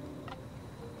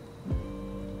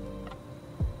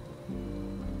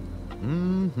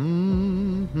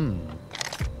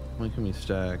 When can we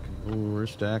stack? Ooh, we're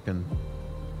stacking.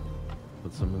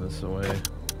 Put some of this away.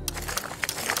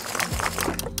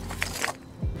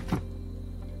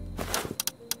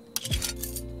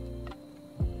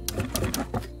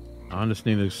 I just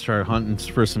need to start hunting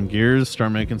for some gears,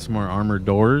 start making some more armored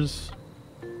doors.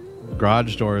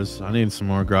 Garage doors. I need some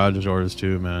more garage doors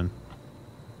too, man.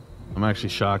 I'm actually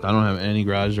shocked. I don't have any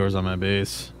garage doors on my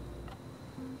base.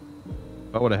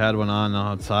 If I would have had one on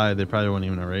outside, they probably wouldn't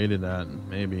even have raided that.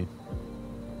 Maybe.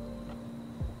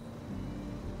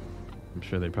 I'm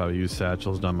sure they probably use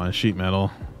satchels on my sheet metal.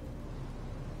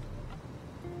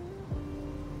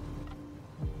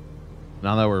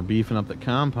 Now that we're beefing up the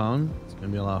compound, it's gonna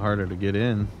be a lot harder to get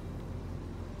in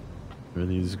for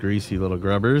these greasy little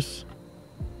grubbers.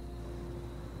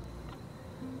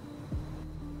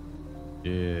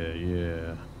 Yeah,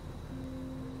 yeah.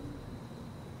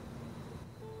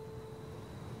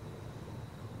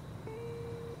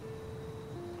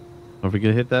 Don't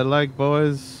forget to hit that like,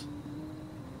 boys.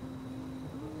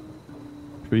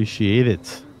 Appreciate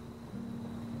it.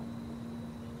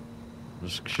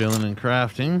 Just chilling and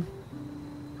crafting.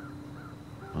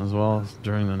 As well as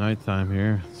during the nighttime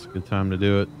here. It's a good time to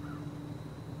do it.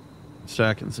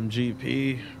 Stacking some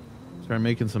GP. Start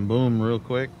making some boom real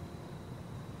quick.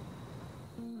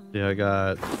 Yeah, I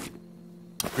got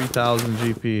 3,000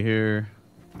 GP here.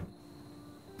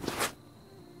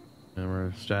 And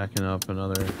we're stacking up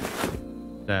another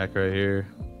stack right here.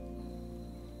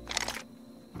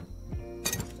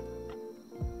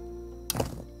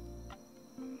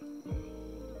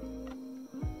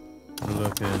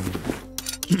 Looking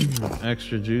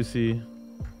extra juicy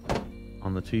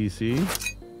on the TC.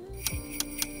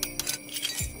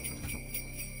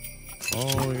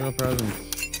 Oh, we got presents.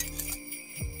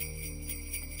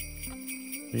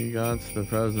 We got the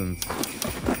presents.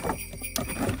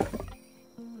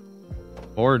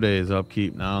 4 days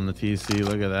upkeep now on the TC.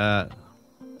 Look at that.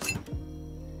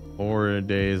 4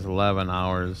 days, 11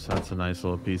 hours. That's a nice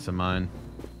little piece of mine.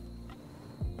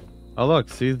 Oh look,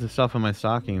 see the stuff in my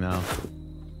stocking now.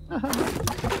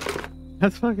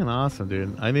 That's fucking awesome,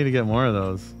 dude. I need to get more of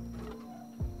those.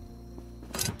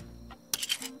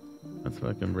 That's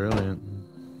fucking brilliant.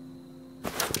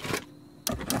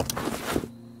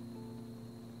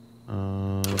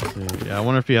 Let's see. Yeah, I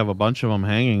wonder if you have a bunch of them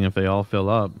hanging, if they all fill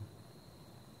up.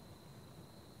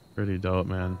 Pretty dope,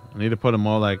 man. I need to put them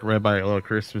all like right by a little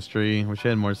Christmas tree. Wish I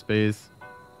had more space.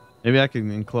 Maybe I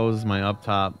can enclose my up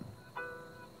top.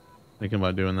 Thinking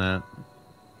about doing that.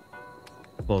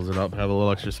 Close it up, have a little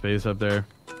extra space up there.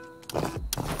 I'll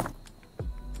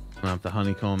have to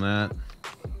honeycomb that.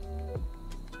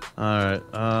 Alright,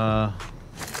 the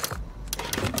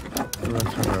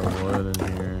rest of our wood in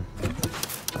here.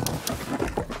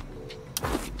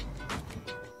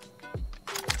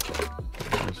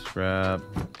 Scrap.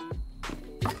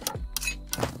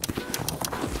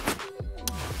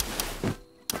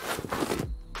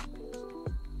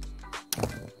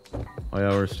 Oh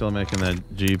yeah, we're still making that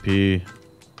GP.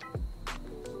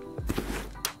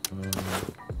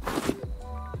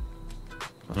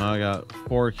 Now I got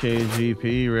 4K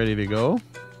GP ready to go.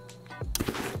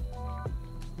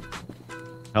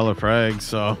 Hella frags,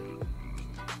 so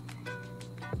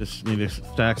Just need to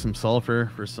stack some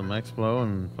sulfur for some Explo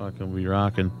and fucking be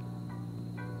rocking.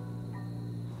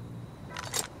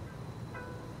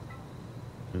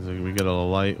 Cause we get a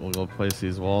light, we'll go place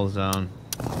these walls down.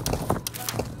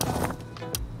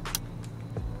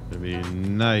 It'd be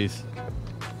nice.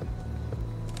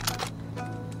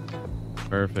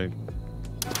 Perfect.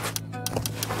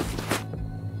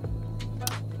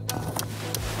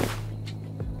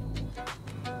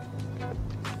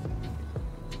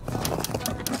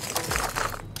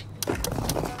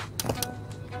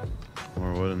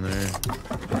 More wood in there.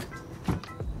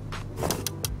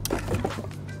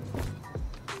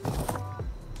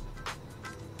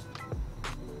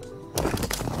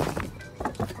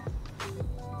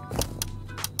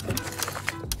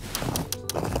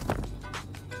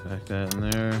 Back that in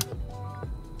there.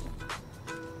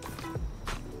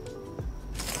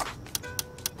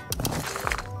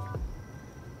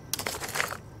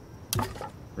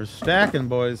 We're stacking,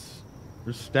 boys.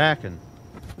 We're stacking.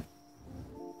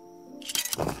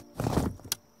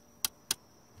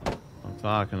 I'm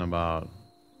talking about.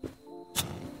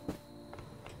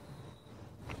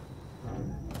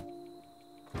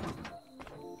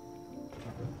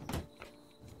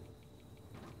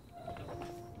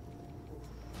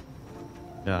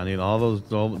 Yeah, I need all those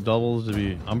doubles to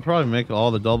be. I'm probably make all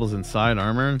the doubles inside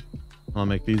armor. I'll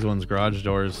make these ones garage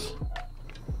doors.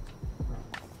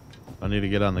 I need to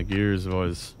get on the gears,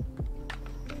 boys.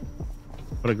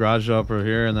 Put a garage door up over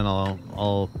here, and then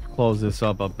I'll close this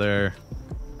up there,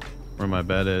 where my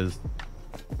bed is.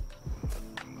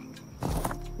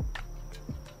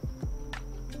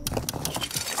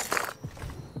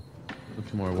 Put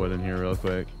some more wood in here real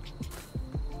quick.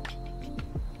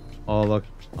 Oh look,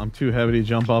 I'm too heavy to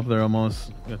jump up there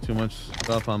almost. Got too much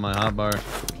stuff on my hotbar.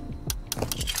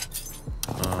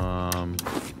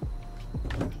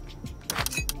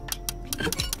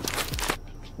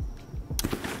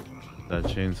 That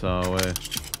chainsaw away.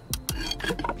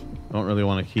 Don't really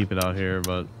want to keep it out here,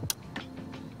 but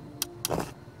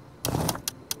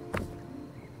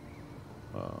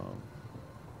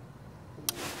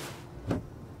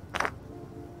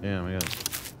damn, I got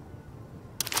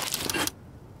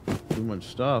too much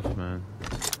stuff, man.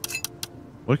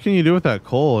 What can you do with that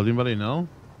coal? Anybody know?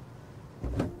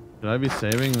 Should I be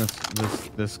saving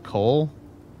this coal?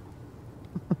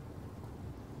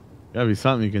 Gotta be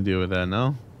something you can do with that,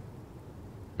 no?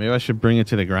 Maybe I should bring it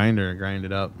to the grinder and grind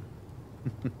it up.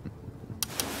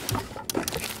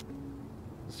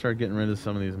 Start getting rid of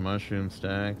some of these mushroom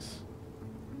stacks.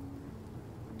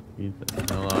 Eat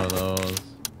the hell out of those.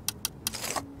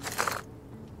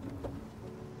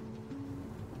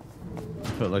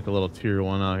 Put like a little tier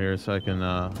 1 out here so I can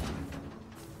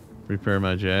repair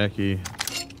my Jackie.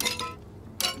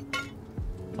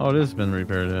 Oh, it has been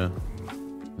repaired, yeah.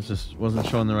 It just wasn't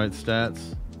showing the right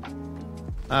stats.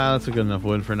 Ah, that's a good enough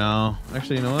wood for now.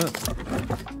 Actually, you know what?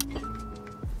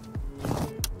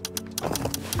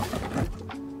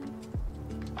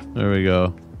 There we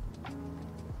go.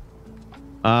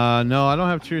 No, I don't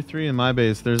have tier 3 in my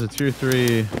base. There's a tier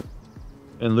 3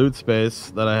 in loot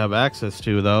space that I have access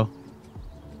to, though.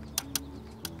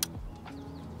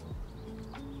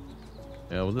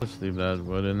 Yeah, we'll just leave that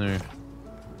wood in there.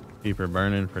 Keep her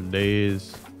burning for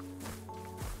days.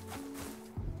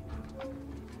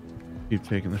 Keep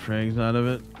taking the frags out of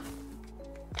it.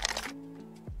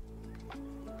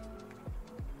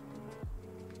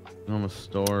 I'm gonna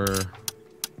store.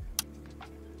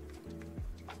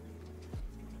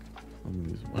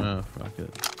 Fuck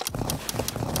it.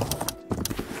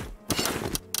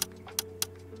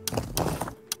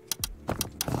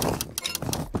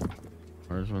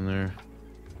 There's one there.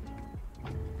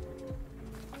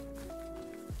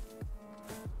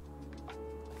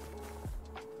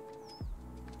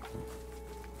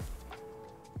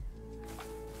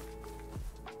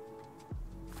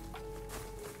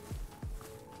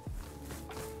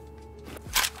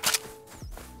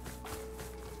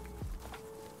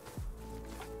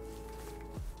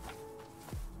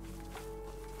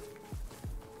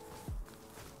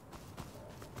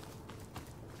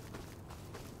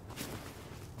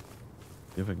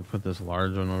 See if I can put this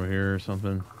large one over here or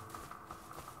something.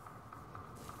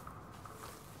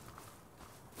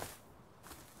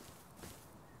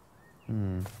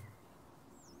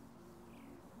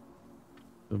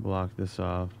 To block this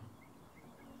off.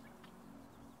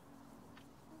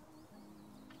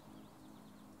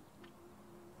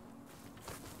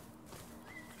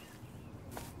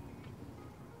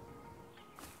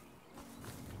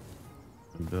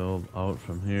 Build out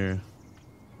from here.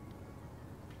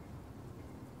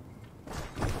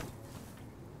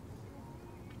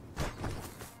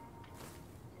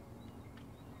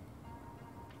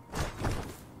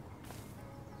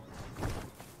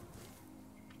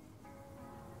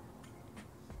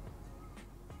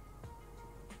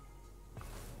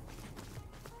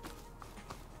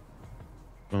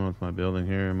 Going with my building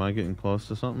here. Am I getting close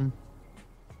to something?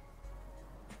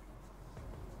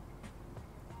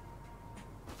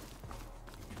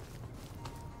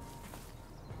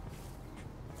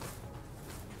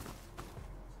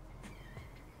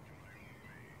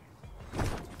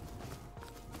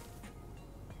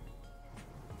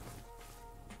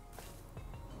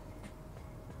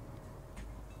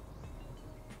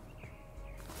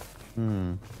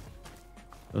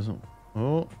 Doesn't.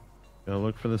 Oh, gotta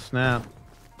look for the snap.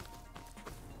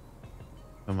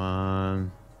 Come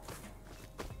on.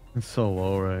 It's so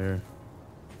low right here.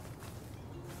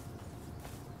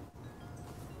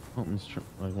 Something's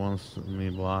like wants me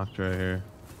blocked right here.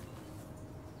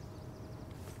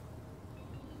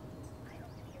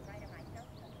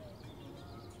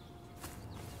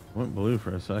 Went blue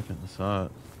for a second. I saw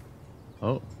it.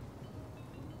 Oh.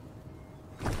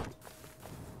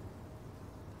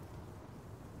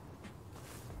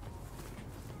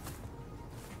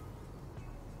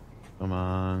 Come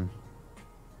on.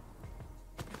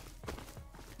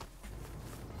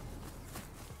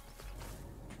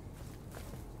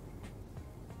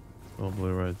 Go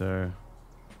blue right there.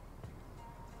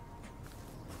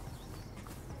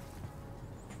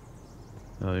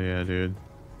 Oh yeah, dude.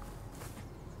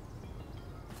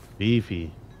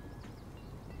 Beefy.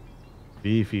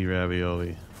 Beefy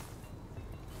ravioli.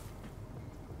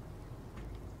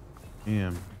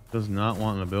 Damn. Does not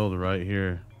want to build right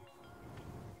here.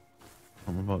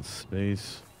 Something about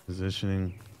space,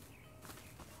 positioning.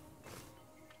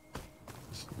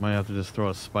 Might have to just throw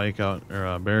a spike out or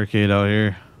a barricade out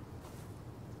here.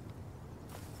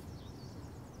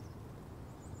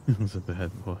 He's a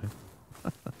bad boy.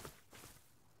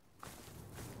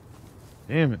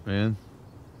 Damn it, man.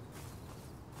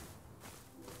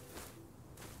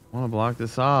 I want to block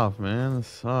this off, man. This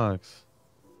sucks.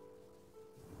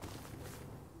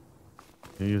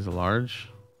 Can you use a large?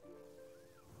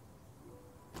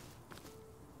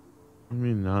 I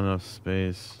mean, not enough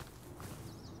space.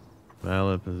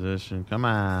 Valid position. Come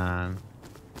on.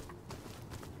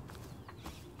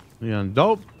 You on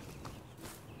dope?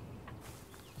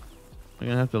 I'm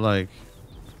gonna have to like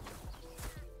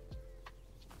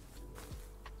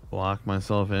block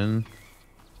myself in.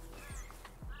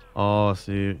 Oh,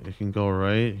 see, it can go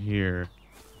right here.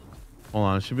 Hold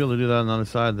on, I should be able to do that on the other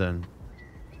side then.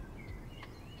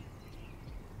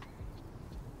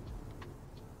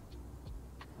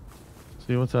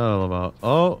 See, what's that all about?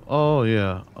 Oh,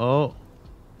 yeah. Oh.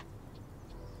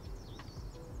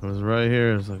 It was right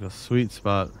here. It's like a sweet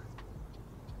spot.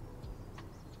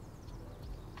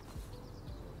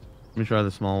 Let me try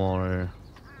the small wall right here.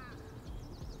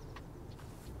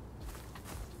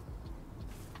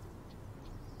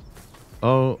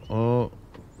 Oh.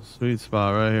 Sweet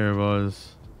spot right here,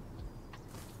 boys.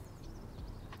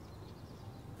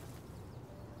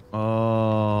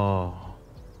 Oh.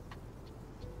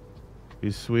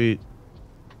 He's sweet.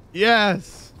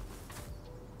 Yes!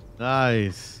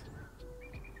 Nice.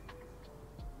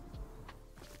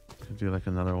 Could do like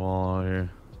another wall out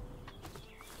here.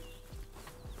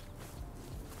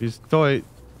 He's tight. You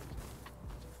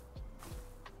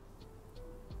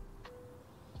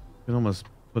can almost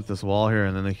put this wall here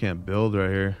and then they can't build right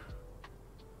here.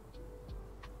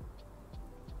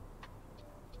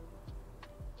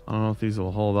 I don't know if these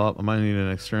will hold up. I might need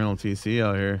an external TC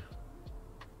out here.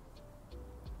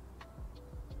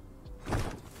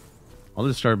 I'll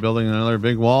just start building another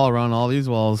big wall around all these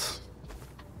walls.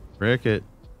 Brick it.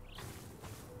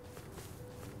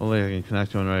 Hopefully I can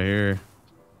connect one right here.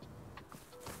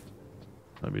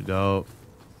 That'd be dope.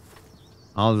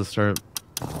 I'll just start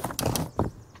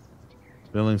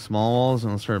building small walls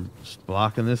and I'll start just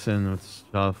blocking this in with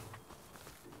stuff.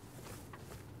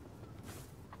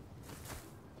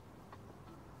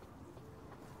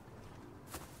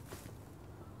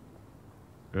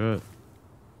 Good.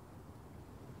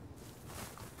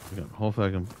 Hopefully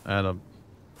I can add a...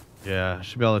 Yeah, I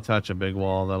should be able to touch a big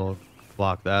wall. That'll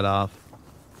block that off.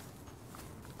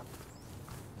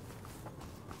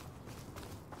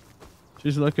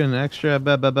 She's looking extra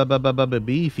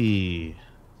beefy.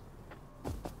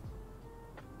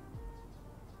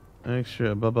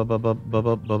 Extra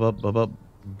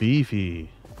beefy.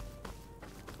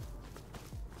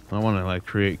 I don't want to like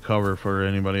create cover for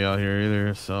anybody out here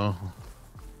either, so...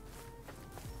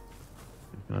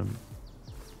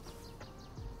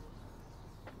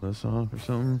 this off or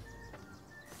something.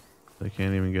 They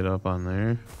can't even get up on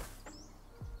there.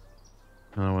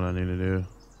 I don't know what I need to do.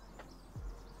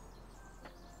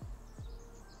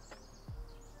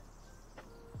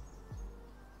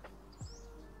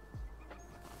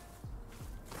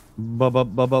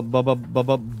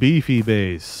 Beefy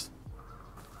base.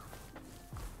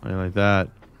 Like that.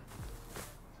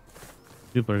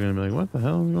 People are gonna be like, "What the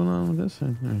hell is going on with this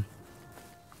thing here?"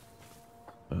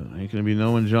 But ain't gonna be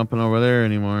no one jumping over there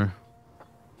anymore.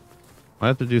 I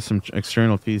have to do some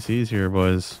external PCs here,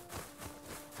 boys.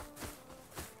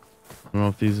 I don't know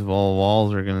if these all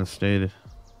walls are gonna stay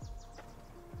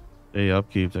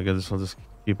upkeep. I guess I'll just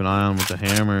keep an eye on with the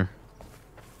hammer.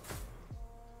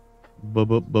 Boop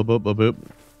boop boop boop boop boop.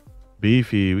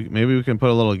 Beefy. Maybe we can put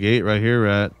a little gate right here,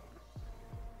 Rat.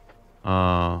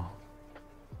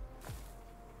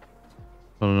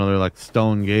 Put another like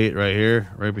stone gate right here,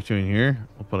 right between here.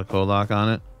 We'll put a code lock on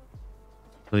it.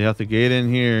 So you have to gate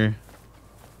in here,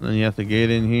 then you have to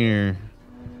gate in here,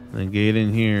 then gate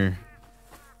in here.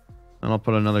 And I'll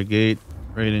put another gate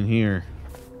right in here.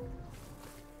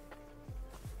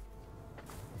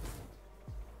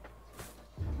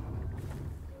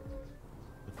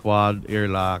 The quad ear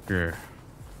locker.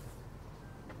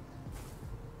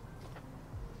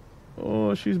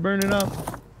 Oh, she's burning up.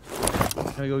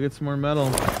 Gotta go get some more metal.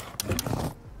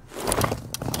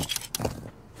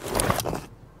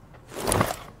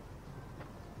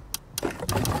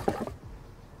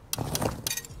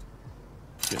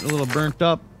 Getting a little burnt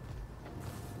up.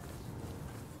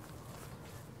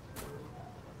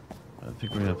 I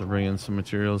think we're gonna have to bring in some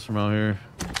materials from out here.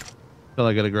 Till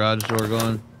I got a garage door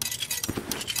going.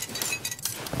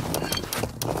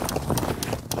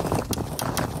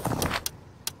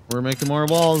 We're making more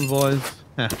walls, boys.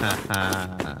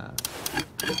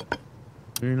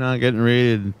 We're not getting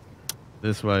raided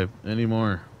this way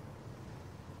anymore.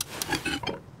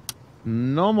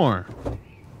 No more.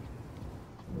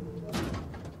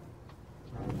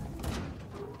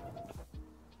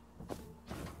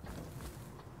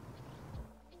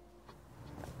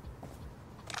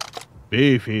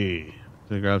 Beefy.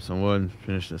 Gonna grab some wood and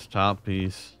finish this top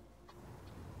piece.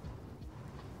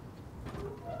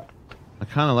 I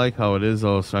kind of like how it is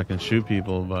though, so I can shoot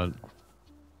people, but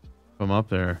from up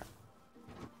there,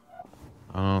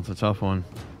 I don't know, it's a tough one.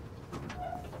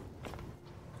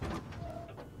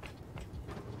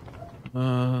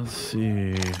 Let's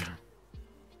see.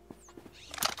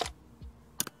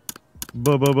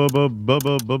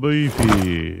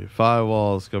 Beefy. 5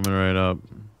 walls coming right up.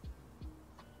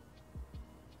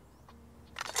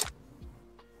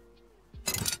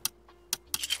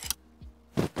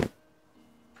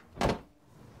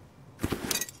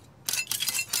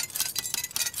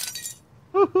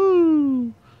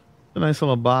 Woohoo! A nice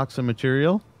little box of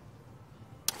material.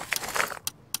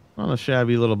 Not a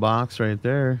shabby little box right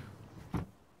there.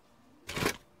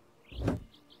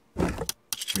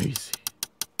 Crazy.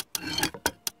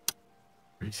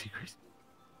 Crazy, crazy.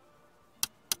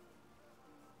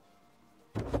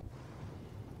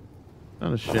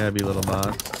 Not a shabby little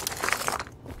box.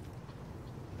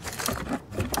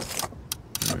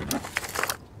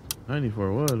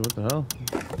 94 wood, what the hell?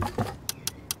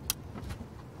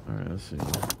 Alright, let's see.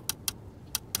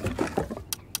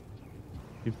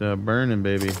 Keep that burning,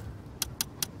 baby.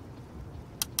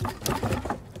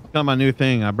 Got my new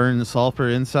thing. I burn the sulfur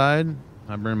inside.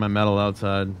 I burn my metal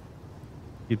outside.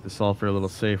 Keep the sulfur a little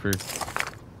safer.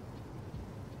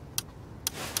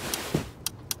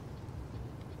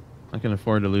 I can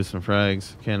afford to lose some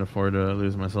frags. Can't afford to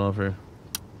lose my sulfur.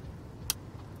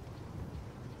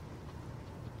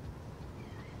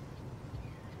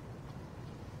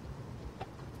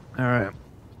 All right.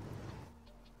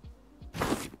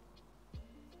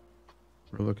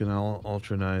 We're looking all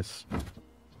ultra nice.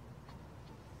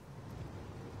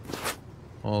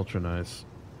 Ultra nice.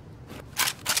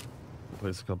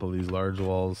 Place a couple of these large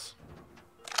walls.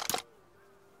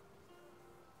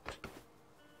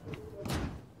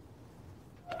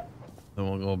 Then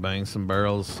we'll go bang some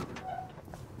barrels.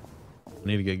 I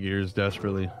need to get gears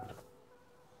desperately.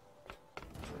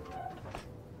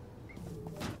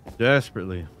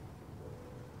 Desperately.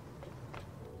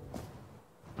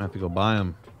 I have to go buy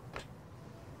them.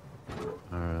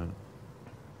 Alright.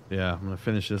 Yeah, I'm gonna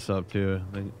finish this up too.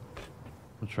 I think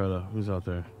we'll try to. Who's out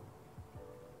there?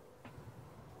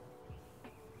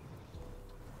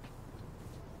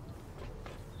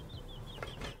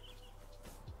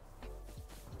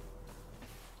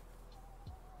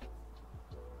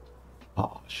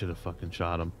 Oh, should have fucking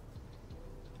shot him.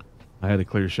 I had a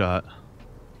clear shot.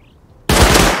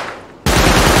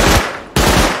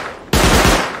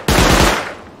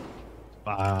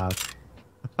 Fuck.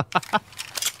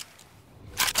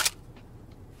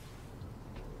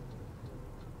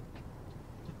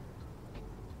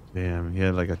 Damn, he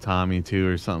had like a Tommy too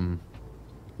or something.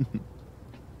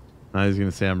 Now he's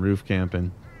gonna say I'm roof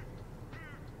camping.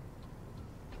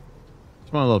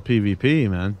 Just want a little PvP,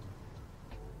 man.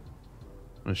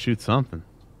 I'm gonna shoot something.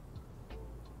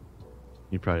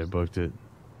 He probably booked it.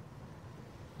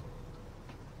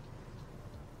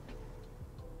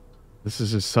 This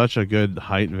is just such a good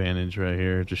height vantage right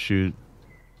here to shoot.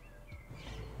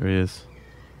 There he is.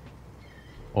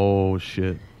 Oh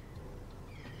shit.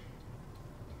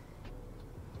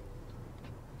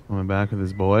 Coming back with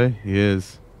his boy? He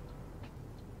is.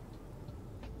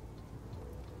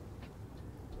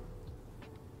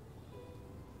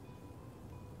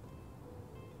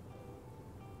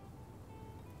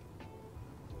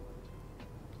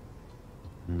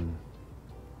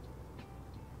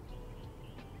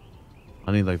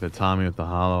 I need like the Tommy with the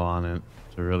hollow on it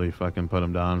to really fucking put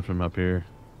him down from up here.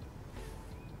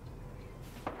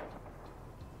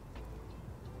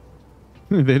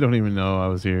 They don't even know I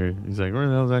was here. He's like, where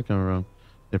the hell's that coming from?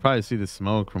 They probably see the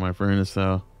smoke from my furnace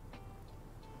though.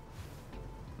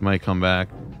 Might come back,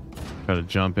 try to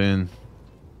jump in.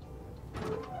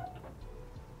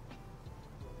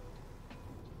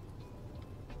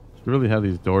 Should really have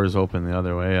these doors open the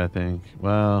other way, I think.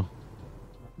 Well,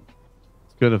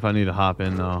 it's good if I need to hop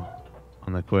in though,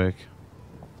 on the quick.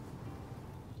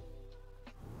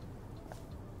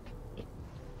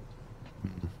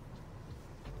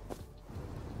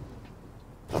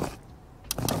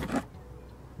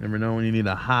 Never know when you need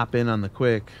to hop in on the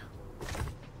quick.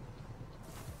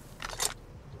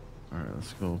 Alright,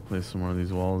 let's go place some more of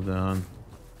these walls down.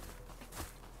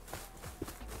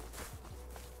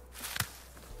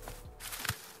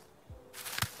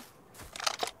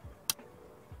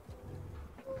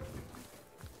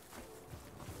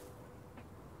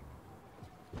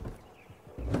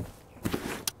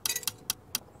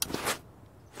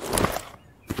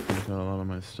 Got a lot of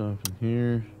my stuff in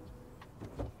here.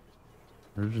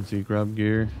 Emergency grub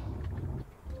gear.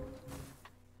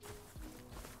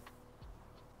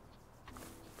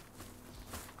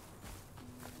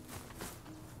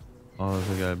 Oh,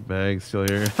 there's a guy bag still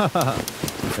here.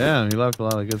 Damn, he left a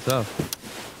lot of good stuff.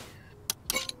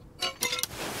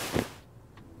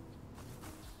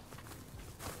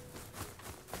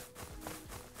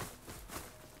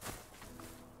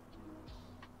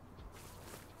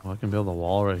 Oh, I can build a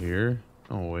wall right here?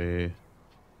 No way.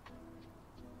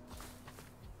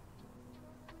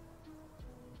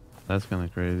 That's kind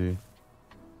of crazy.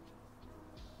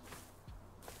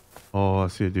 Oh, I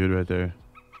see a dude right there.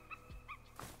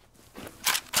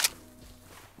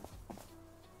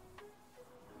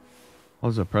 Oh,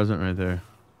 there's a present right there.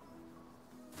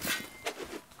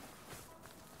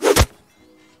 Let's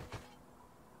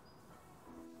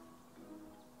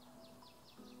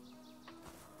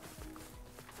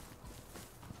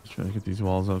try to get these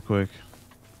walls out quick.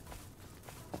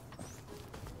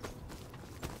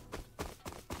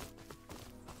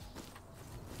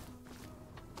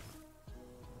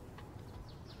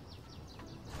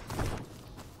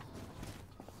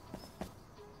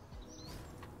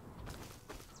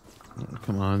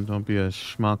 Come on, don't be a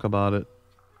schmuck about it.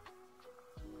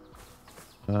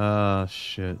 Ah,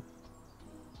 shit.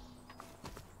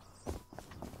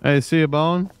 Hey, see you,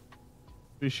 Bone?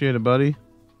 Appreciate it, buddy.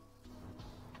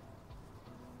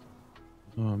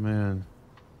 Oh, man.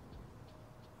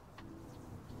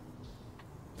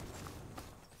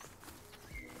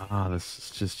 Ah, this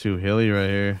is just too hilly right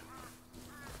here.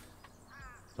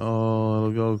 Oh,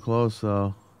 it'll go close,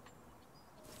 though.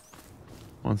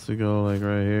 Wants to go, like,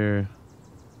 right here.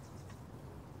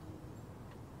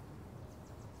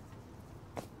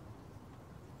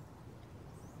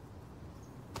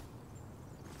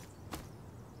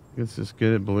 Let's just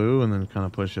get it blue and then kind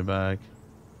of push it back.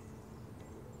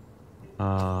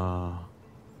 That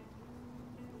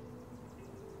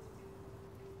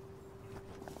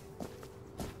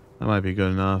might be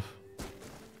good enough.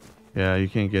 Yeah, you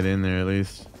can't get in there at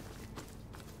least.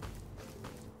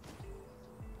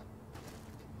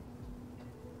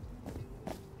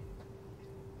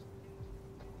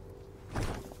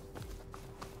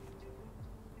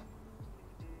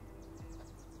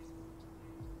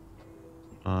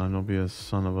 Don't be a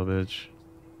son of a bitch.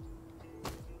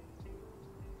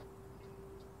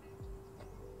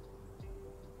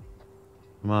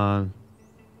 Come on.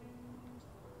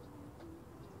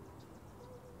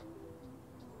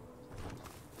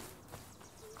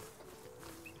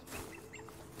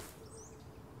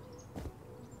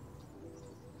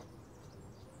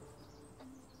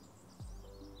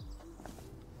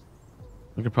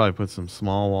 We could probably put some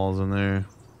small walls in there.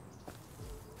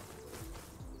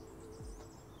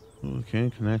 We can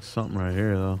connect something right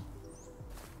here though.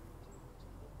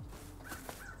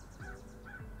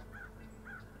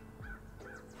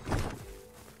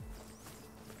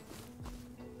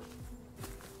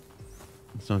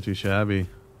 It's not too shabby.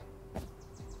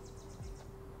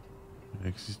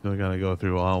 Because you still gotta go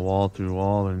through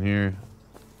wall in here.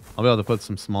 I'll be able to put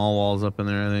some small walls up in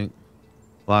there, I think.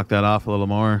 Block that off a little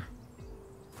more.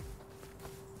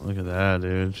 Look at that,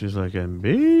 dude. She's like a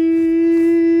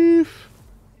beef.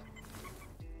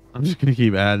 I'm just gonna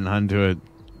keep adding onto it.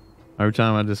 Every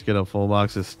time I just get a full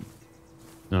box of,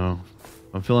 I'm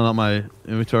filling up my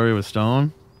inventory with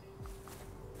stone.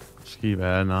 Just keep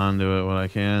adding onto it what I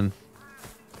can.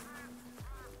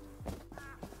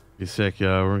 Be sick,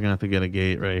 yo. We're gonna have to get a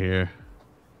gate right here.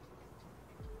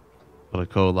 Put a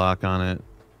code lock on it.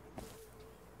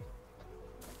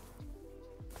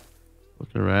 Look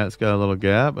at the rat. It's got a little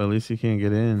gap. At least you can't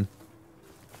get in.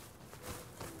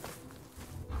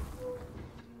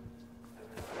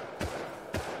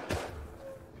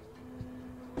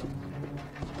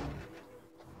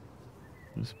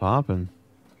 It's popping.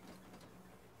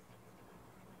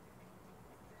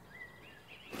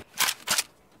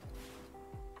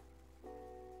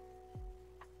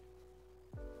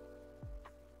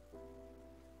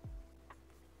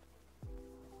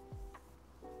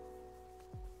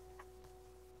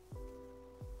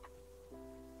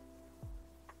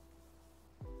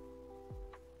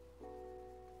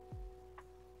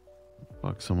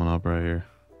 Fuck someone up right here.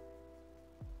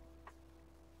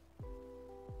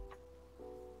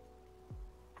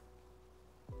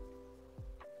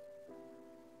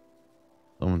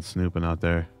 Someone's snooping out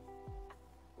there.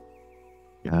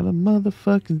 Got a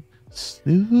motherfucking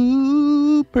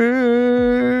snooper.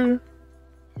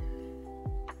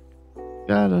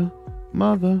 Got a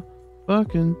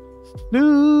motherfucking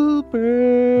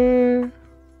snooper.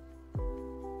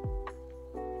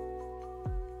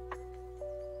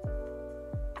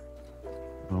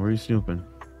 Oh, where are you snooping?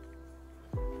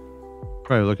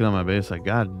 Probably looking at my base like,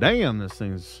 God damn, this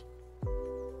thing's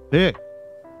thick.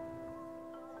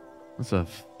 That's a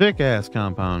thick ass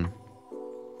compound.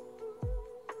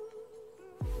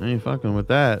 I ain't fucking with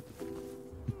that.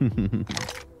 That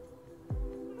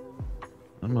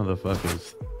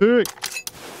motherfucker's thick.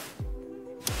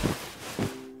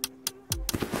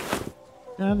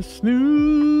 Got a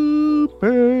snooper.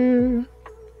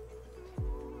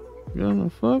 Gonna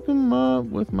fuck him up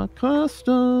with my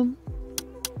custom.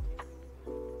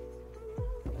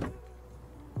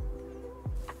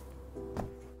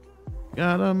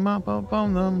 Gotta mop up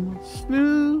on them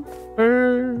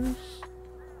snoopers.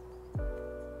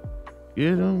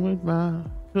 Get them with my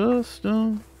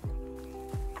custom.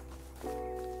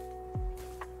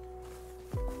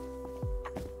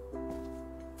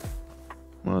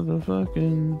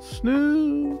 Motherfucking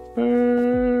snooper.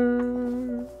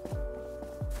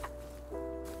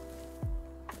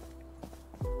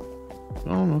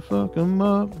 Gonna fuck him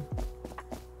up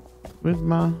with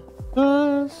my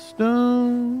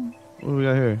custom. What do we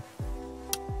got here?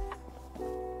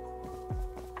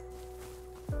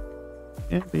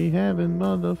 Can't be having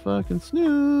motherfucking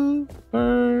snoopers.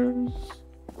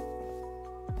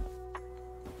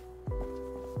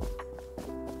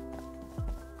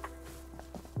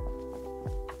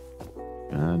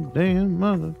 Goddamn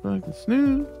motherfucking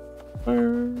snooper.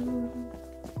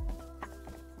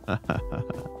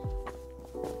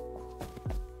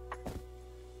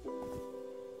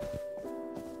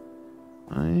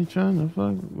 I ain't trying to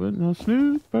fuck with no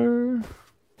snooper.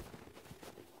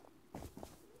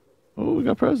 Oh, we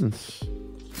got presents.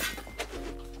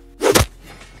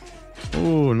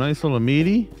 Oh, nice little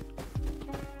meaty.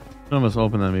 I almost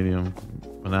open that medium,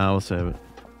 but now we'll save it.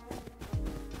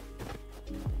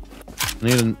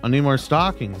 I need more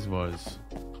stockings, boys.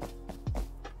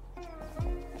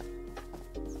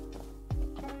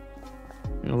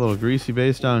 Got a little greasy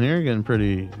base down here, getting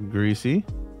pretty greasy.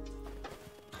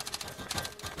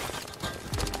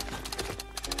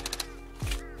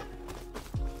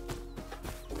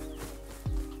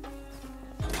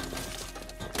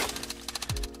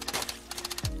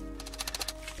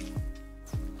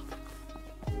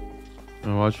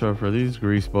 Watch out for these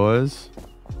grease boys.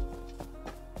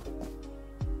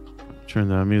 Turn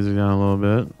that music down a little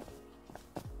bit.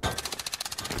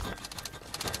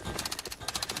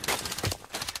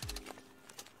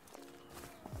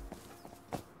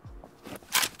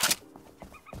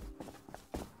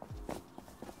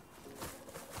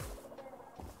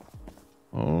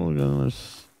 Oh, we got another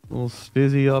little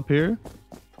stizzy up here.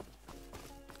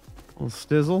 Little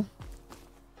stizzle.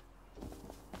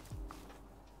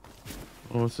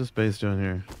 Oh, what's this base doing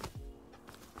here?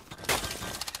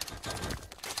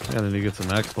 I gotta need to get some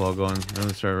X-Ball going. I'm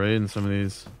gonna start raiding some of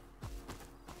these.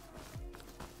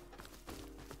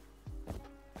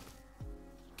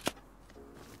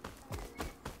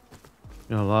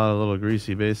 Got a lot of little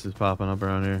greasy bases popping up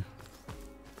around here.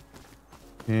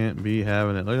 Can't be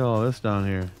having it. Look at all this down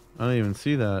here. I don't even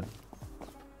see that.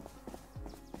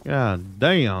 God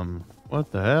damn.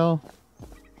 What the hell?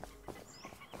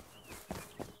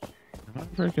 I'm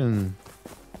freaking...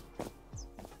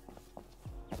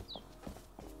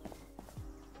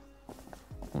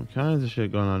 All kinds of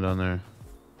shit going on down there.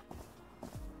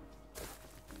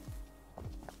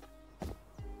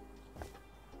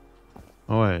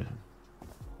 Oh wait.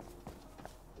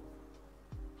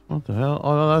 What the hell?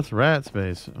 Oh no, that's rat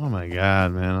space. Oh my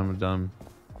god, man, I'm dumb.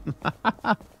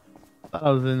 Thought I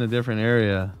was in a different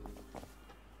area.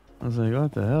 I was like,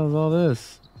 what the hell is all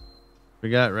this? We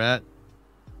got rat.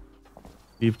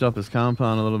 Beefed up his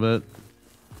compound a little bit.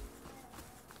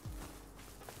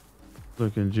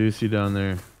 Looking juicy down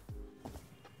there.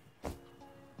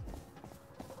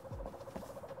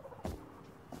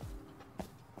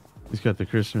 He's got the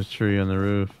Christmas tree on the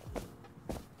roof.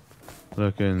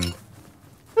 Looking.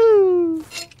 Woo!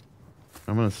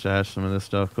 I'm gonna stash some of this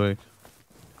stuff quick.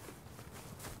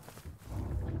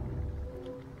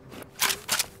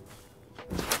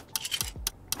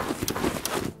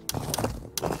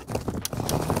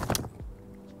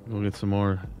 We'll get some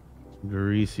more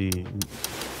greasy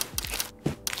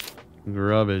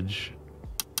grubbage.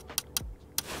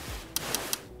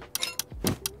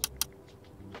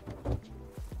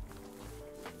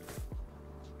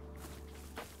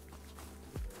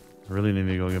 I really need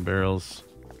to go get barrels.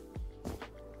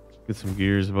 Get some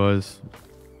gears, boys.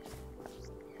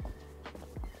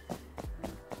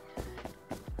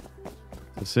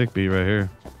 It's a sick beat right here.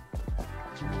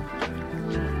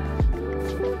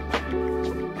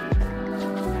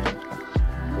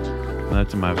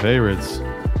 That's my favorites.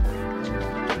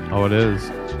 Oh, it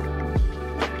is.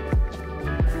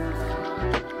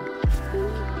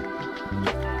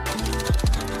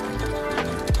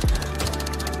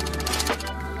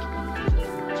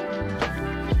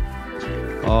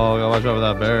 Oh, gotta watch out for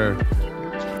that bear.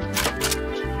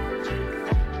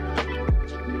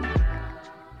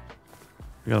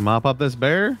 You gotta mop up this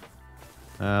bear?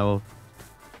 Well,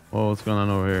 oh, what's going on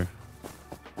over here?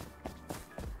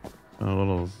 A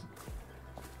little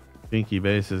stinky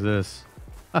base is this?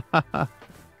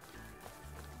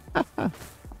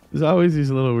 There's always these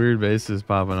little weird bases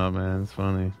popping up, man. It's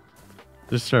funny.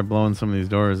 Just start blowing some of these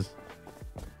doors.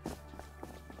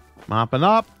 Mopping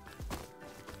up.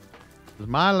 This is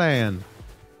my land.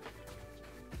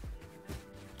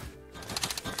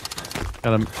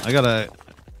 I gotta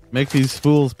make these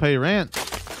fools pay rent.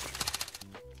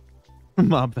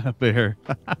 Mop that bear.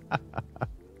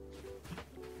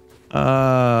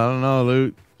 I don't know,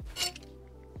 loot.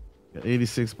 Got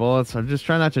 86 bullets. I'm just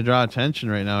trying not to draw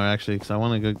attention right now, actually, because I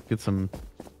want to go get some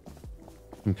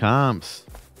comps.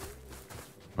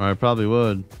 Or I probably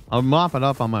would. I'll mop it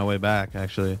up on my way back,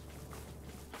 actually.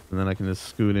 And then I can just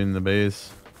scoot in the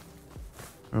base.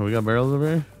 Oh, we got barrels over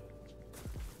here?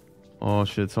 Oh,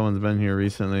 shit. Someone's been here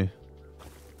recently.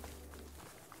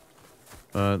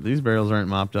 These barrels aren't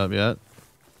mopped up yet.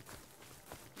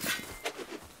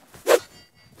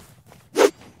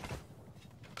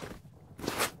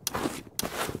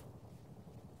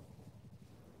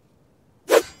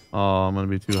 Oh, I'm gonna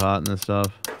be too hot in this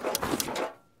stuff.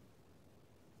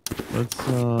 Let's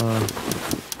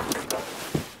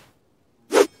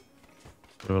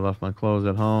I left my clothes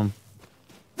at home.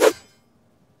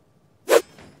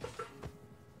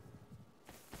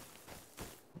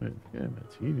 Wait, yeah, my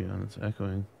TV on, it's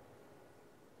echoing.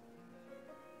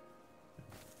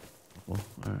 Well,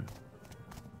 alright.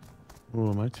 Oh,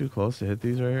 am I too close to hit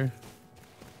these right here?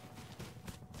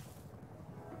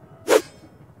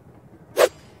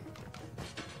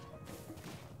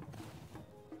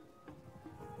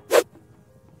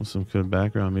 Some good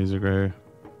background music right here.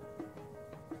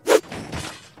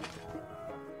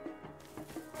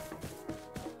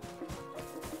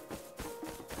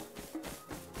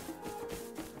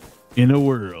 In a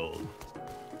world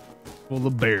full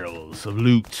of barrels of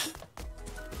loot.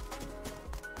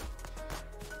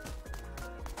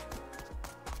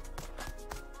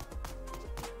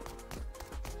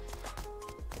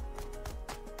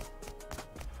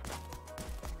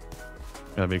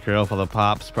 Gotta be careful, the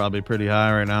pop's probably pretty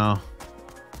high right now.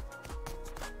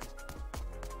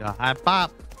 Got a high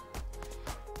pop.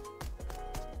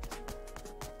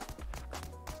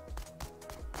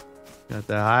 Got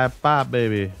that high pop,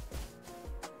 baby.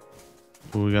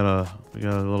 Ooh, we got a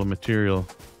little material.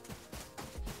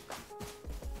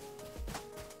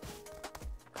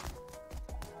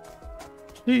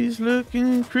 He's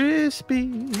looking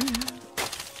crispy.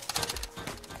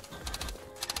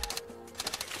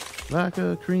 Like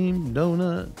a cream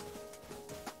donut.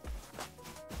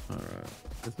 Alright.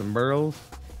 Get some barrels.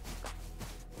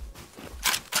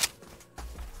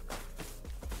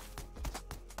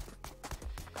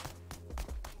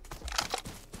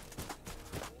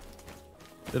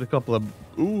 Did a couple of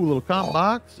little comp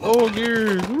box. Oh,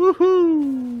 gears.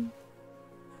 Woohoo!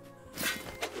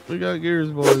 We got gears,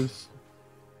 boys.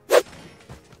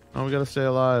 Oh, we gotta stay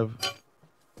alive.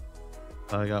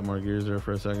 I got more gears there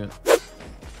for a second.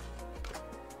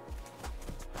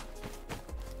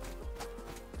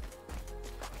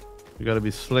 You gotta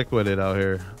be slick with it out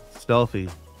here. Stealthy.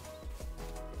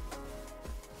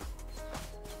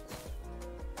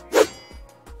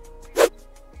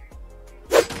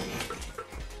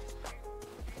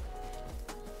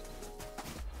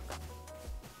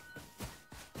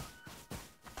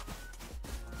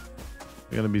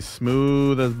 You gotta be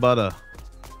smooth as butter.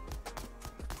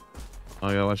 Oh,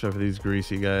 I gotta watch out for these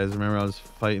greasy guys. Remember I was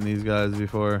fighting these guys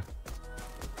before.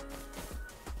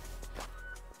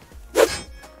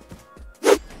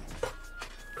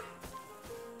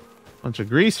 Bunch of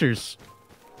greasers.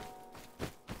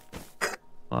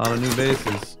 A lot of new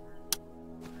bases.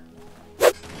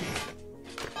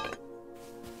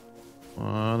 A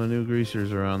lot of new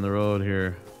greasers around the road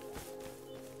here.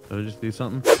 Did I just do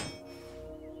something?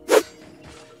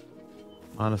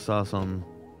 I saw something.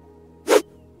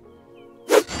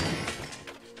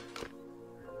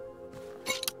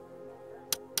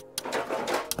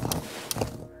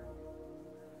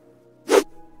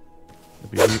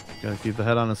 Gotta keep the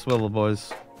head on a swivel,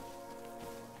 boys.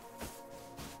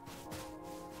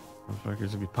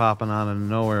 Motherfuckers will be popping out of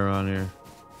nowhere around here.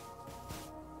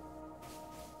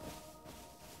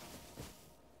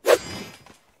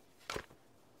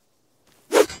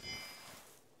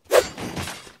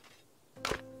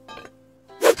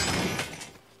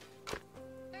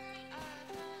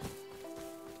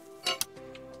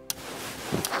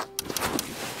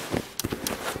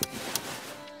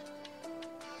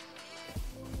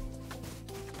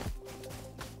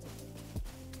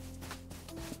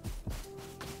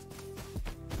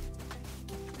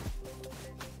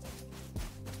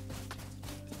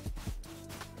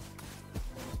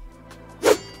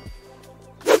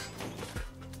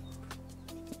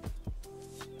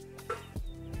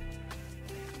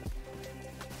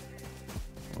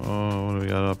 Oh, what do we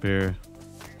got up here?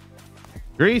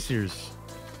 Greasers.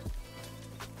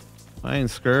 I ain't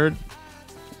scared.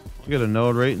 We got a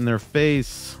node right in their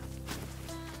face.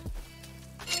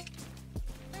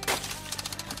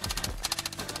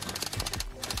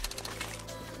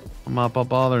 I'll mop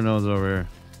up all their nodes over here.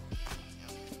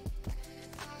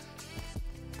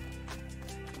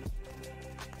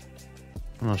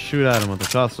 And I'll shoot at them with the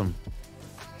custom.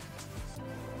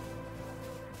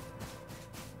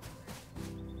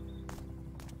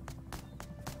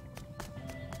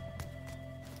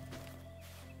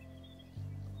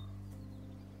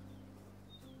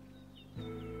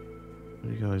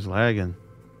 There you go, he's lagging.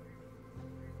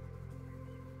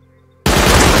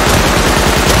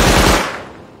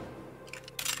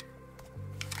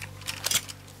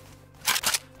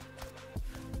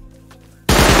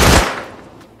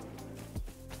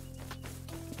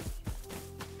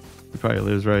 He probably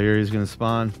lives right here. He's gonna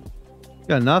spawn.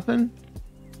 Got nothing?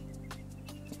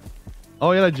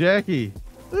 Oh, yeah, Jackie.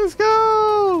 Let's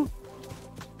go!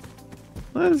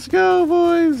 Let's go,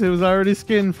 boys. It was already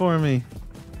skinned for me.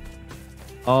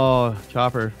 Oh,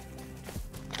 chopper.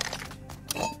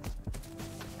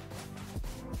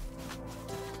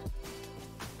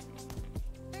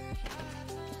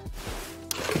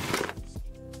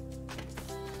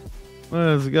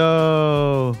 Let's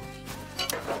go.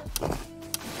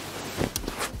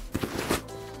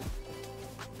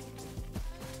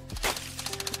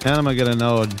 And I'm gonna get a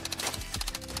node.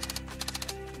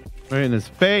 Right in his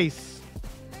face.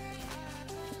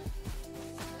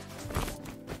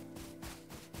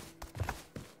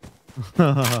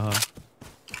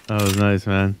 That was nice,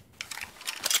 man.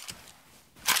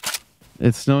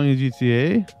 It's snowing in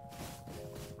GTA?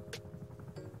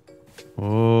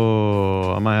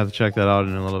 Oh, I might have to check that out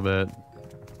in a little bit.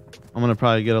 I'm gonna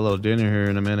probably get a little dinner here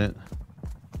in a minute.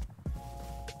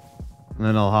 And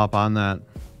then I'll hop on that.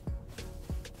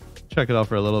 Check it out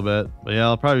for a little bit. But yeah,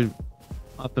 I'll probably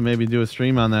have to maybe do a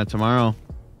stream on that tomorrow.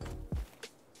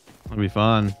 It'll be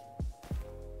fun.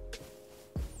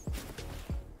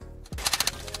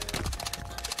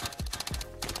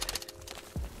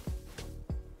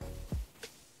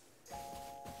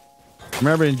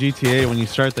 Remember in GTA when you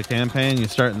start the campaign, you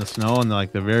start in the snow in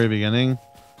like the very beginning.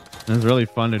 And it's really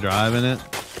fun to drive in it.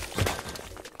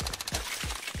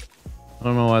 I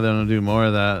don't know why they don't do more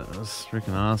of that. That's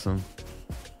freaking awesome.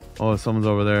 Oh, someone's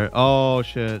over there. Oh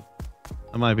shit.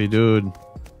 That might be dude.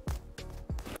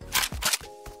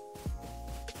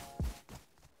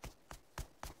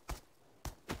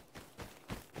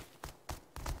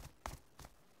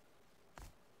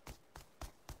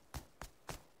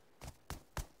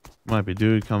 Might be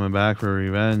dude coming back for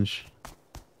revenge.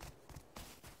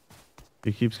 If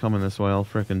he keeps coming this way, I'll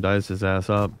frickin' dice his ass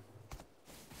up.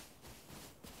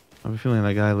 I have a feeling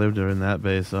that guy lived in that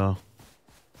base, though.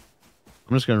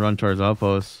 I'm just gonna run towards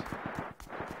outposts.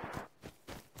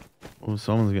 Oh,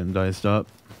 someone's getting diced up.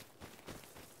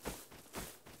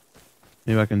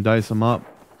 Maybe I can dice him up.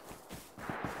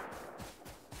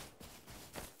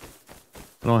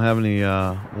 I don't have any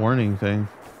warning thing.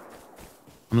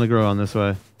 I'm gonna go on this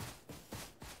way.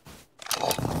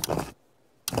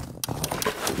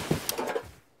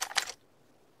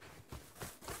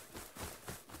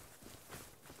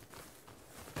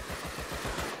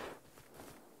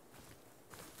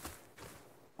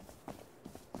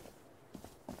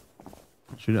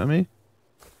 Shoot at me?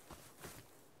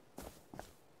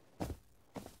 It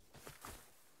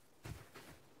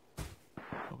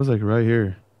was like right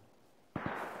here.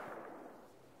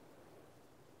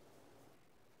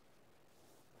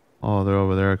 Oh, they're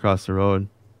over there across the road.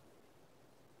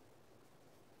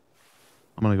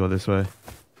 I'm gonna go this way.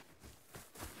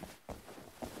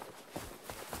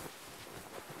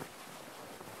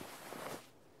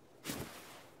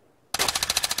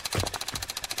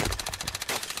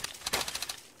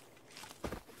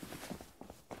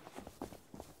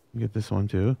 Get this one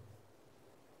too.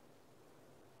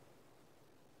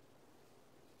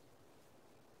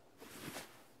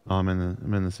 Oh, I'm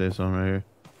in the safe zone right here.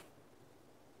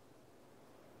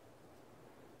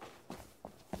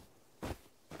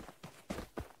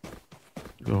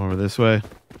 Go over this way.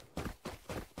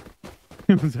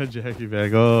 Was that Jackie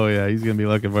back? Oh yeah, he's gonna be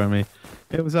looking for me.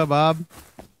 Hey, what's up, Bob?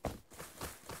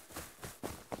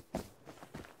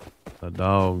 A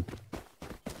dog.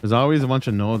 There's always a bunch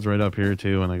of nodes right up here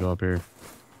too when I go up here.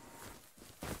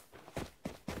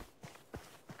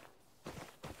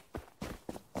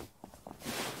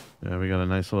 Yeah, we got a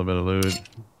nice little bit of loot.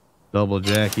 Double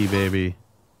Jackie, baby.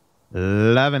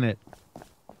 Loving it.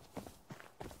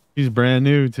 She's brand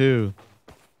new too.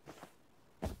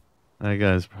 That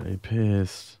guy's probably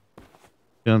pissed. You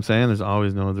know what I'm saying? There's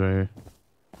always nodes right here.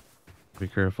 Be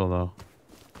careful though.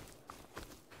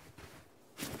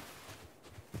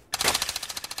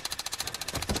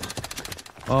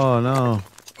 Oh no.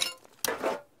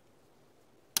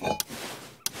 Oh,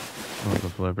 the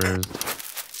flippers.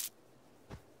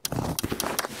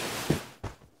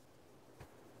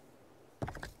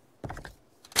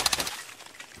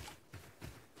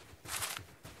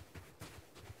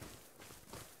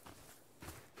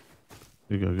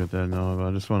 You go get that Nova.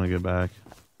 I just want to get back.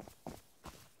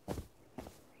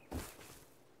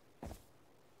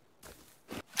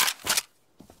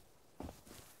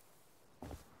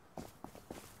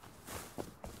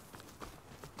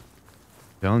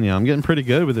 Telling you, I'm getting pretty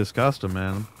good with this custom,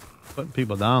 man. I'm putting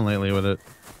people down lately with it.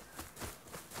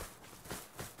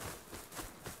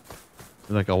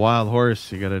 It's like a wild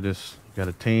horse. You gotta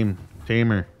tame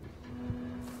her.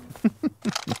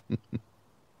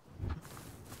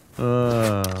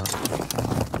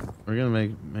 We're gonna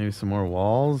make maybe some more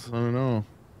walls. I don't know.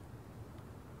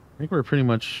 I think we're pretty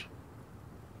much.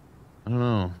 I don't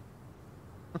know.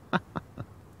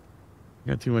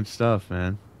 Got too much stuff,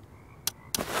 man.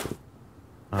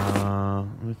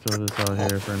 Let me throw this out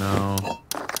here for now.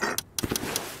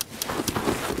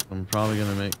 I'm probably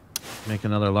gonna make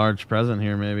another large present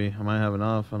here. Maybe I might have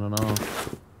enough. I don't know.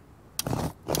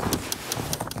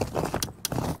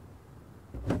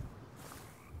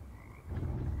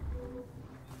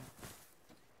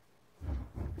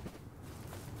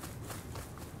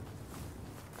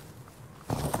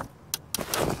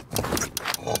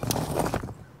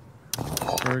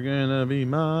 We're gonna be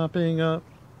mopping up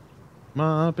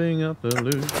the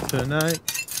loot tonight.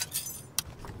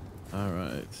 All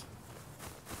right.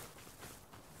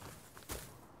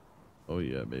 Oh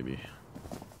yeah, baby.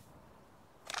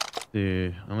 See,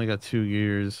 I only got 2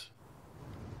 gears,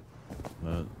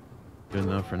 but good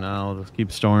enough for now. Just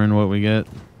keep storing what we get.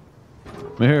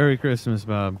 Merry Christmas,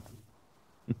 Bob.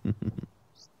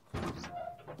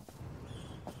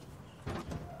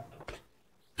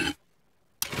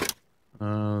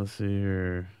 Let's see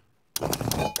here.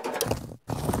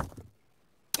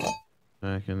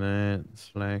 Slacking that,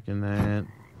 slacking that.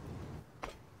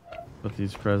 Put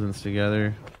these presents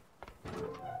together.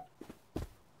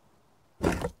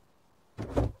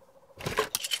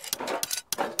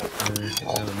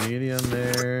 Got a medium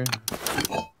there.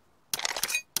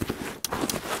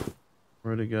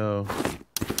 Where'd it go?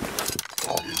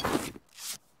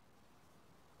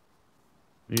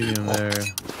 Medium there.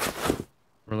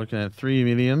 We're looking at 3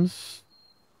 mediums.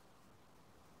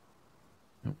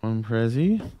 Got 1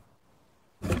 Prezi.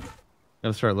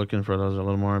 Gotta start looking for those a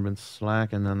little more. I've been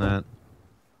slacking on that.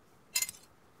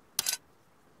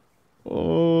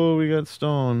 that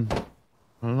stone.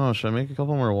 I don't know. Should I make a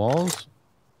couple more walls?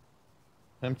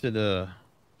 Tempted to.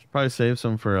 Should probably save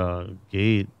some for a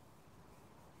gate.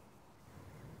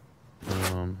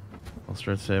 I'll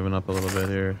start saving up a little bit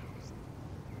here.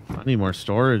 I need more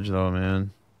storage though,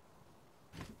 man.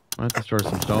 I have to store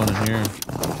some stone in here.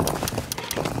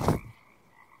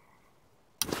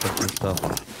 Put this stuff.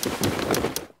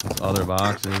 Other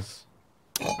boxes.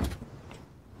 Yeah,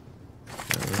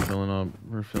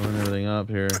 we're filling everything up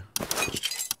here.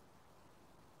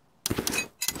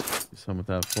 Do some with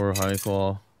that 4 high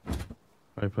wall.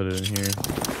 Probably put it in here.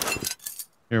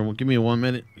 Here, well, give me 1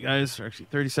 minute, guys. Or actually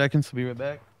 30 seconds. I'll be right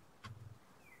back.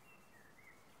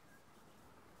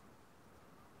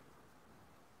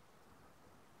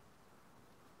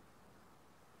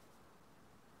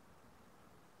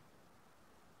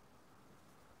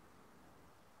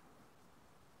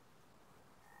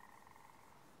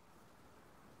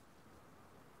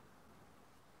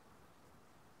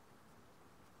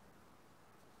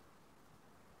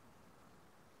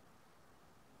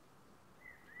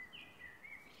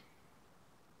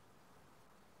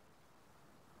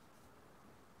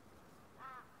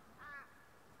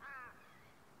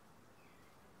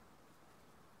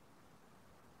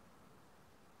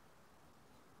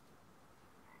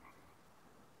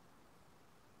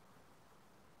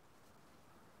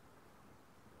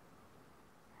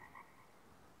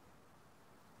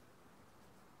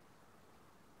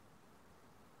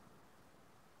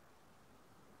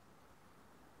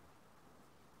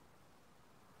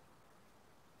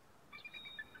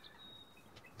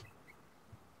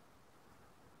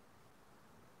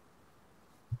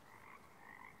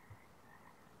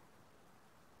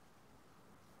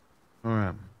 All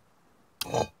right.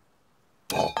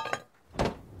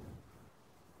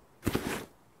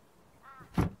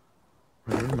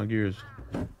 Where are my gears?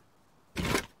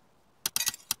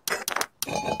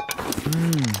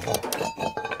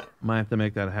 Might have to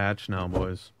make that hatch now,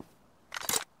 boys.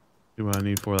 See what I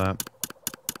need for that.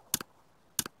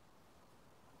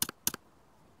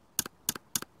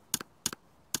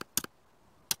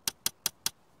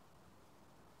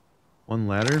 One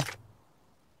ladder.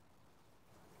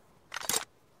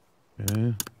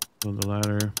 Okay, build the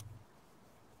ladder.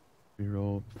 3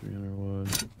 rope, 300 wood.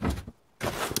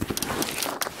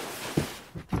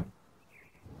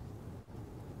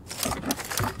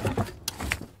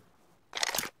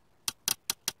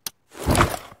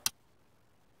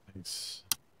 Nice.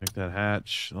 Make that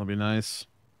hatch. That'll be nice.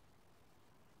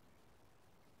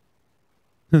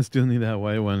 Still need that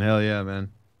white one. Hell yeah,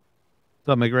 man.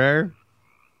 What's up, McRare?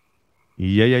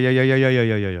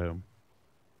 Yeah.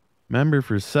 Member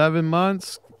for 7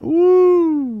 months.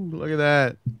 Woo! Look at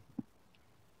that.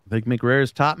 I think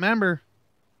McRare's top member.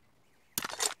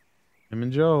 Him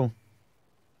and Joe. All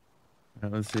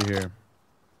right, let's see here.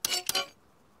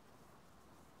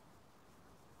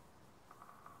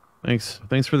 Thanks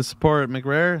for the support,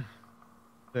 McRare.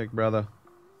 Sick, brother.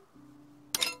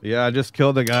 Yeah, I just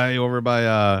killed a guy over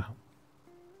by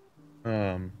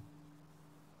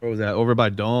what was that? Over by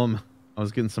Dome. I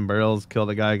was getting some barrels. Killed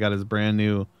a guy. Got his brand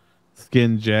new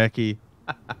skin Jackie.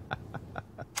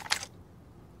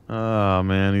 Oh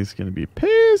man, he's gonna be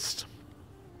pissed.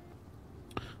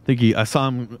 I saw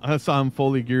him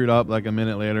fully geared up like a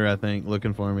minute later, I think,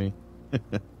 looking for me.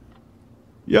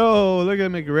 Yo, look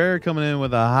at McRare coming in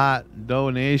with a hot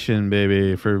donation,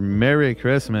 baby, for Merry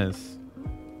Christmas.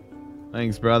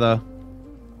 Thanks, brother.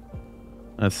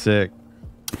 That's sick.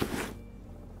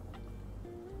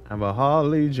 Have a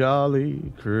holly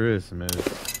jolly Christmas.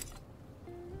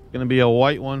 Gonna be a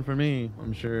white one for me,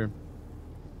 I'm sure.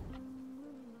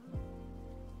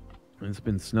 It's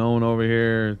been snowing over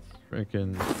here. It's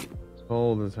freaking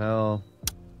cold as hell.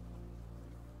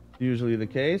 Usually the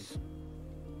case.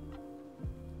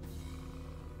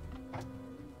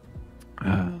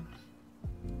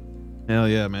 Hell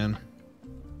yeah, man.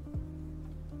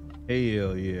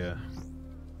 Hell yeah.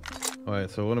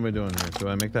 Alright, so what am I doing here? Do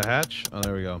I make the hatch? Oh,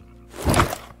 there we go.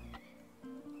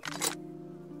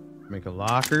 Make a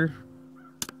locker.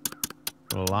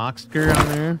 Put a locksker on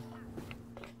there.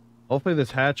 Hopefully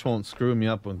this hatch won't screw me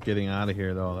up with getting out of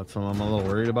here, though. That's what I'm a little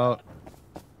worried about.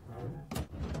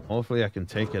 Hopefully I can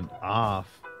take it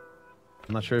off.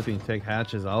 I'm not sure if you can take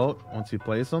hatches out once you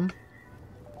place them.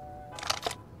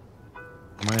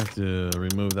 I might have to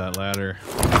remove that ladder.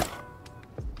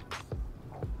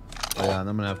 Oh yeah, and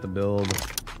I'm gonna have to build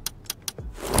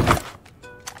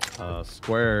a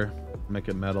square, make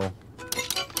it metal.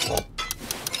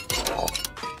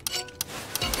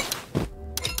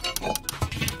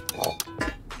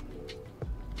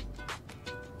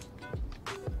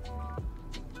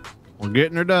 We're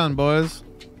getting her done, boys.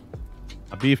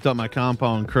 I beefed up my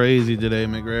compound crazy today,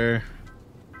 McRae.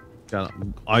 Got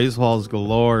ice walls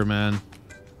galore, man.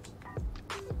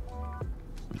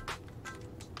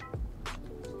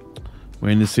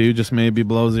 Waiting to see just maybe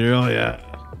below zero. Yeah,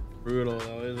 brutal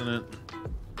though, isn't it?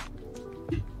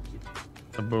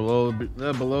 The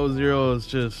below zero is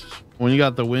just when you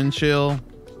got the wind chill.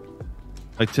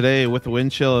 Like today with the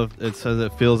wind chill, it says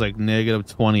it feels like negative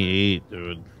 28,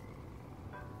 dude.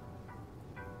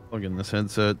 Look in this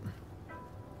headset.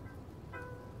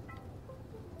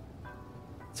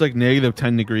 It's like negative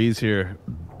 10 degrees here.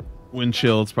 Wind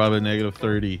chill, it's probably negative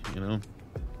 30, you know?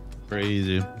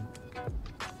 Crazy.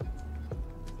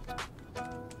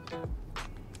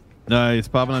 Nice.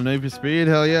 Popping on knife for speed.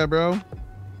 Hell yeah, bro.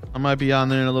 I might be on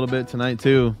there in a little bit tonight,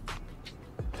 too.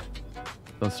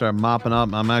 So start mopping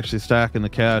up. I'm actually stacking the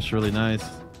cash really nice.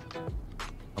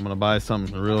 I'm going to buy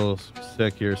something real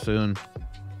sick here soon.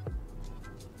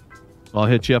 I'll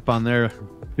hit you up on there.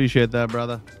 Appreciate that,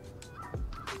 brother.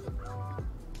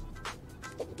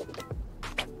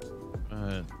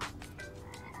 Alright.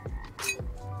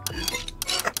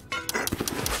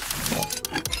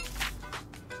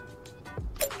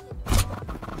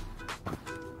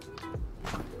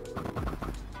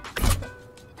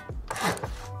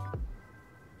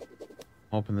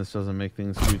 Hoping this doesn't make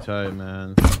things too tight,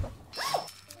 man.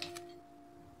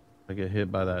 I get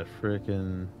hit by that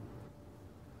frickin'...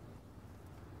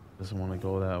 Doesn't want to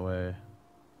go that way.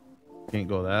 Can't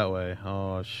go that way.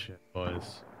 Oh shit,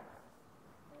 boys.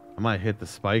 I might hit the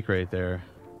spike right there.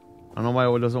 I don't know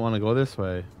why it doesn't want to go this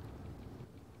way.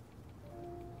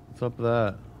 What's up with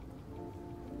that?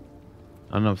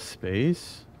 Not enough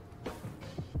space?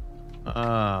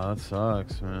 Ah, that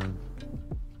sucks, man.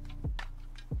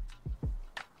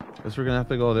 Guess we're gonna have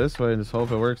to go this way and just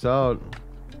hope it works out.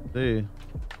 See.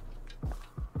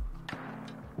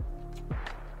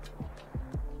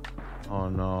 Oh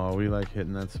no, are we like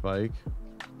hitting that spike?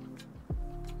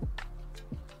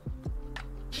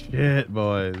 Shit,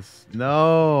 boys.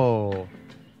 No.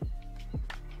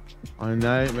 My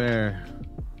nightmare.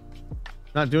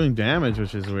 Not doing damage,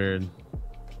 which is weird.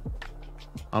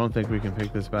 I don't think we can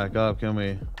pick this back up, can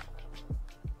we?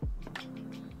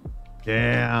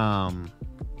 Damn.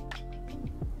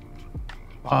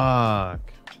 Fuck.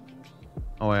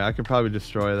 Oh wait, I could probably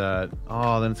destroy that.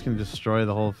 Oh, then it's gonna destroy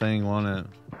the whole thing, won't it?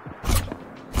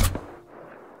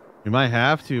 We might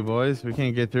have to, boys. We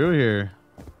can't get through here.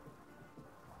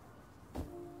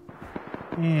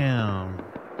 Damn.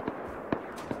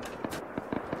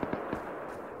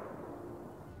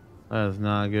 That is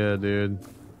not good, dude.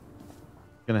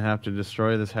 Gonna have to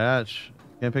destroy this hatch.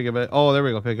 Can't pick it back. Oh, there we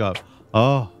go. Pick up.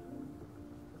 Oh.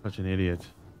 Such an idiot.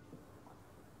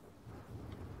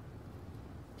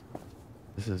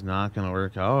 This is not gonna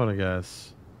work out, I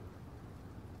guess.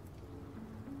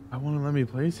 I want to let me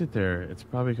place it there. It's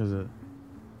probably because it...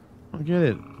 I don't get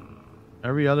it.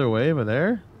 Every other way but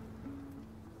there?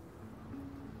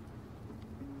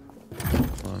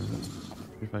 Hold on.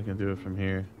 See if I can do it from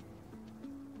here.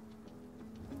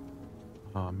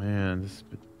 Oh man, this...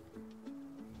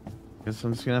 Guess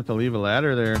I'm just gonna have to leave a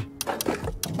ladder there.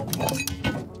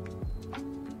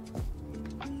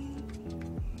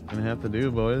 Gonna have to do,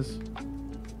 boys.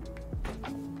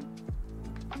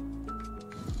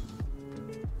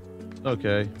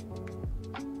 Okay.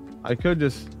 I could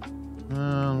just... I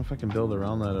don't know if I can build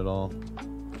around that at all.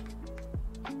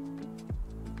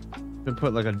 Could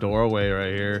put like a doorway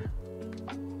right here.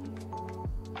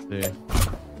 See.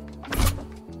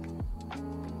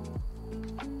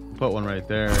 Put one right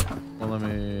there. Well, let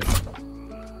me...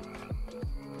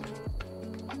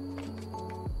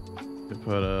 Could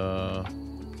put a...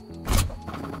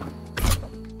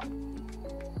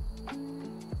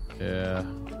 Yeah.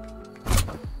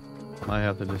 Might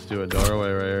have to just do a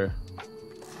doorway right here.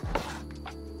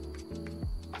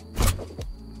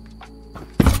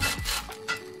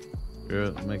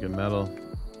 Good, make it metal.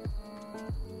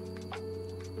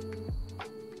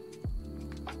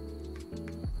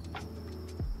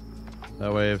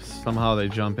 That way if somehow they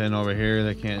jump in over here,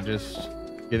 they can't just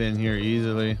get in here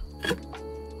easily.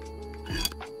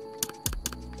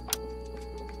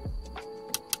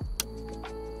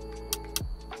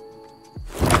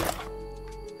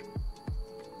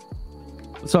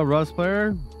 What's up, Rust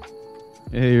player?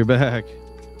 Hey, you're back.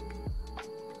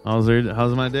 How's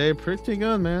my day? Pretty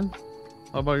good, man.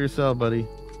 How about yourself, buddy?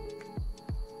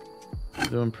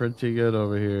 Doing pretty good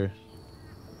over here.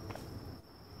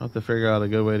 I'll have to figure out a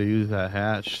good way to use that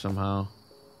hatch somehow.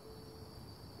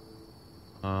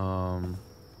 I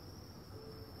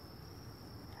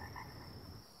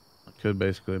could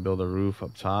basically build a roof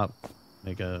up top,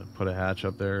 put a hatch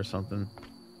up there or something.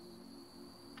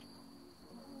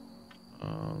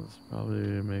 Let's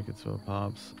probably make it so it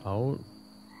pops out.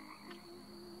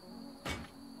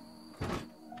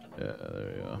 Yeah, there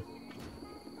we go.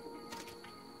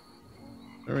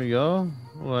 There we go.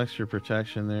 A little extra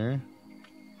protection there.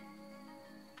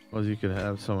 Well, you could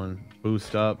have someone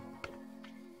boost up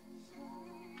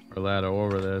or ladder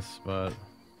over this, but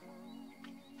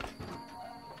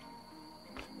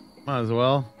might as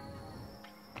well.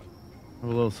 Have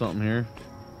a little something here.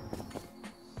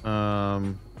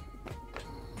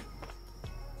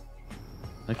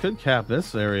 I could cap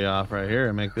this area off right here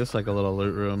and make this like a little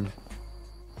loot room.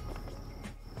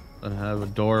 And have a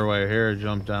doorway here,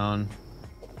 jump down.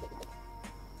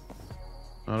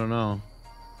 I don't know.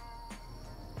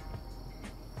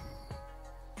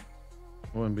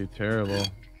 Wouldn't be terrible.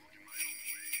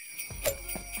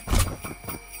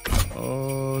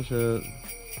 Oh shit.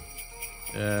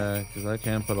 Yeah, because I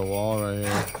can't put a wall right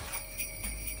here.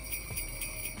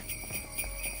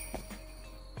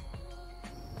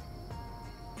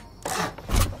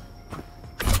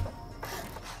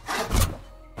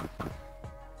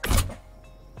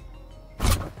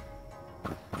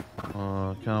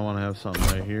 I kind of want to have something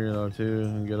right here though too,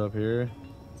 and get up here.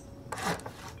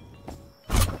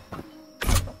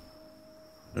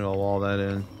 Maybe I'll wall that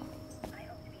in.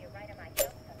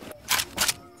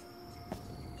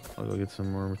 I'll go get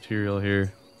some more material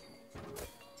here.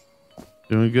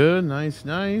 Doing good, nice,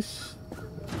 nice.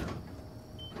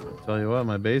 Tell you what,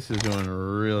 my base is doing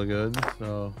real good,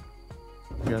 so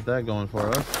we got that going for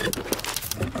us.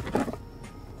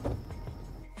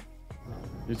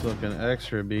 He's looking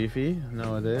extra beefy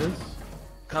nowadays.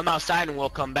 Come outside and we'll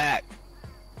come back.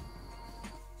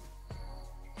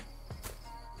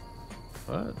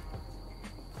 What?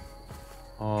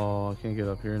 Oh, I can't get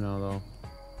up here now though.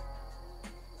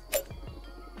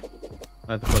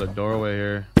 I have to put a doorway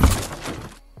here.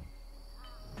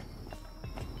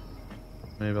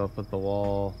 Maybe I'll put the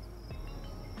wall.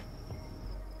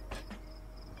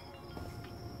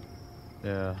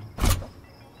 Yeah.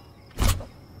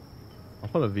 I'll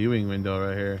put a viewing window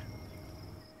right here.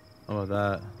 How about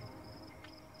that?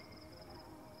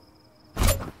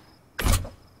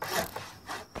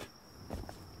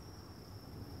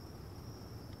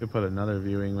 Could put another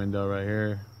viewing window right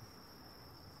here.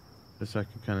 Just so I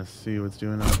can kind of see what's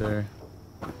doing out there.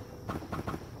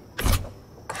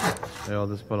 Okay, I'll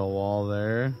just put a wall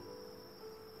there.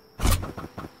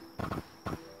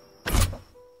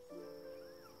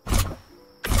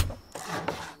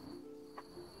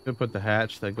 Could put the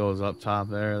hatch that goes up top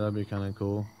there. That'd be kind of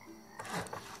cool.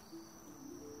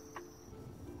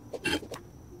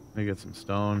 Let me get some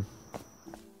stone.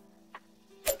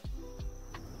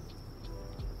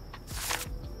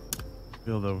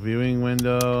 Build a viewing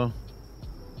window.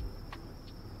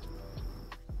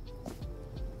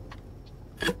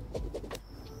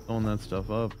 Stone that stuff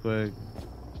up quick.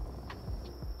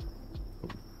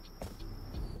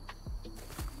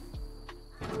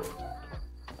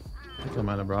 I think I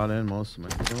might have brought in most of my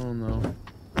stone though.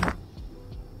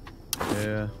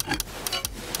 Yeah.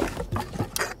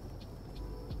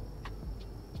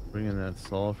 Bring in that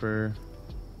sulfur.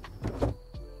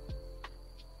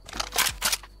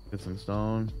 Get some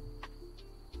stone.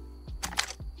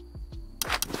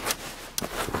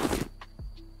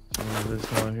 Some of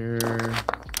this out here.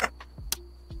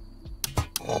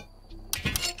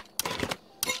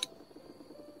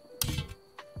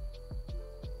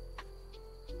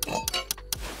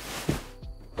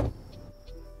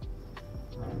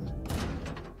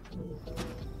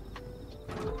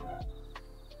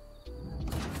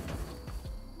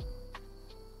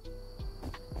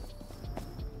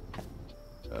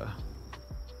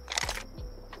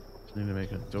 Need to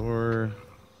make a door.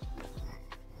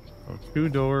 Oh, 2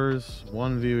 doors,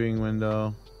 1 viewing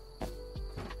window.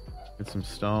 Get some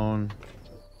stone.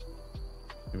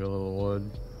 Maybe a little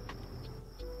wood.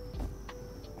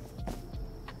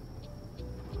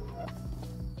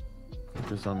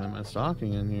 There's something in my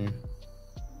stocking in here.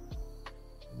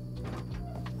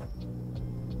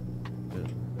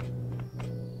 Good.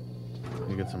 Let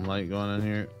me get some light going in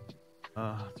here.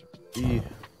 Ah, it's a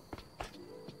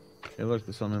Hey, look,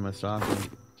 there's something in my stocking.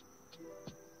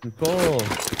 Coal!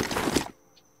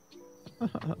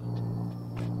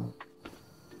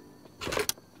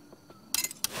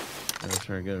 Gotta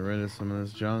try to get rid of some of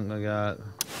this junk I got.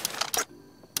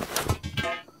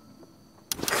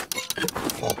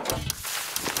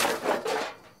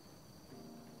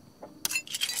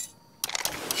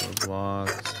 Those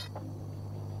blocks.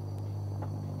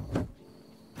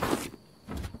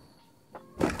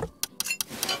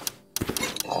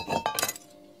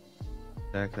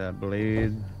 Stack that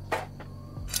blade.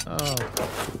 Oh.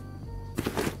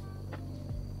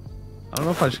 I don't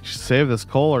know if I should save this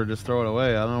coal or just throw it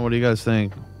away. I don't know. What do you guys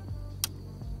think?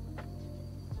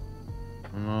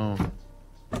 I don't know.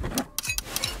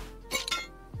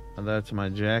 Add that to my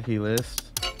Jackie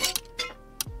list.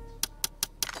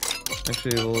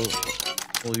 Actually,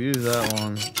 we'll use that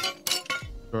one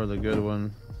for the good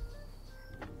one.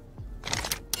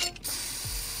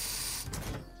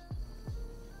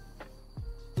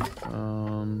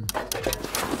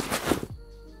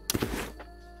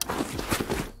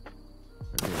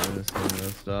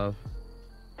 Stuff.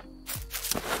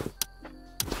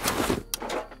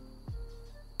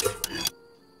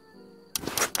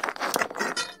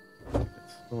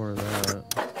 Store that.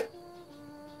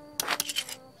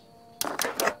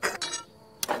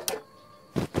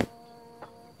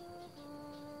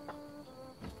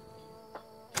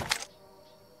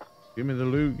 Give me the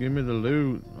loot, give me the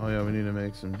loot. Oh yeah, we need to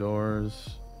make some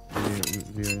doors.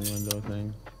 Viewing window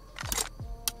thing.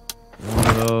 One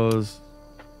of those.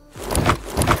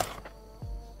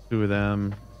 Two of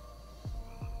them.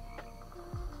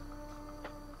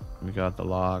 We got the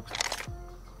locks.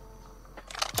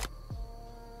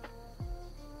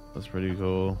 That's pretty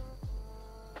cool.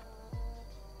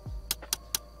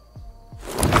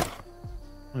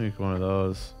 Make one of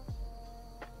those.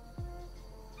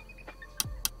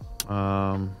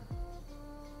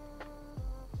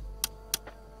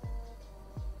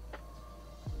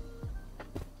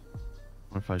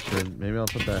 What if I should? Maybe I'll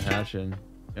put that hatch in.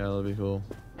 Yeah, that'll be cool.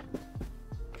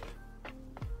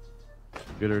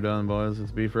 Get her done, boys.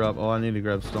 Let's beef her up. Oh, I need to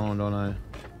grab stone, don't I?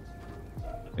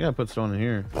 I gotta put stone in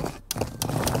here.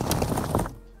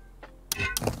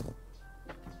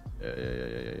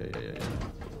 Yeah.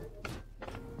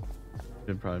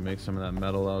 Should probably make some of that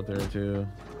metal out there too.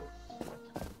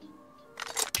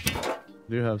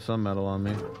 Do have some metal on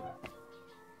me.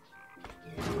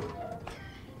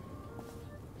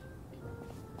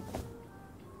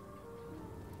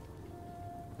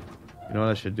 You know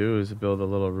what I should do is build a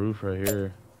little roof right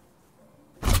here.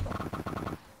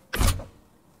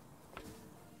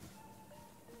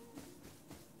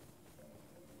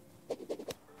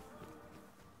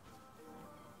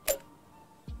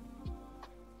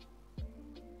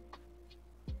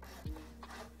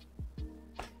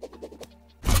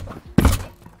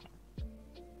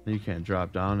 You can't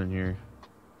drop down in here.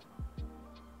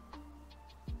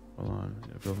 Hold on,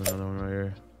 I build another one right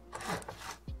here.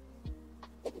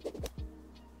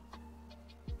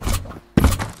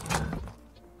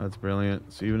 That's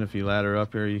brilliant. So even if you ladder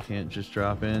up here, you can't just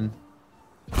drop in.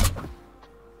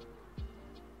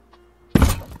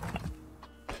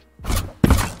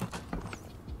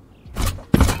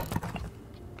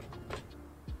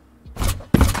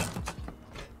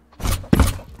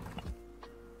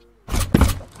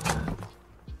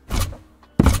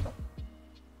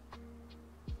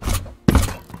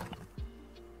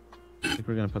 I think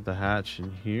we're gonna put the hatch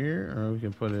in here, or we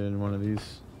can put it in one of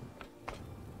these.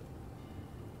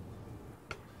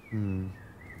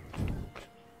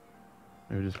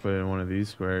 Maybe just put it in one of these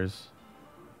squares.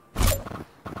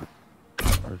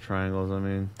 Or triangles, I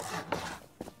mean.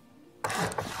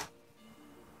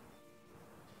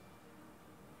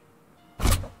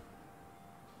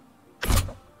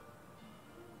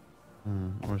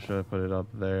 Or should I put it up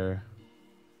there?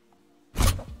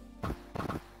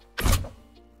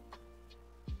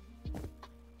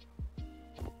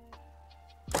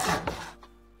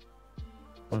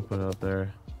 I'll put it up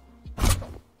there.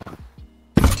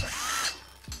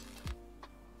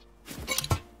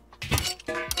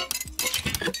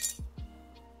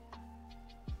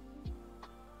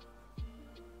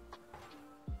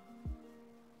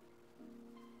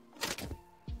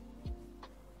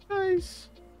 Nice.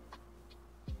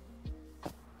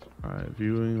 Alright,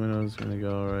 viewing window is gonna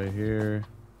go right here.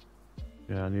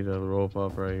 Yeah, I need a rope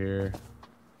up right here.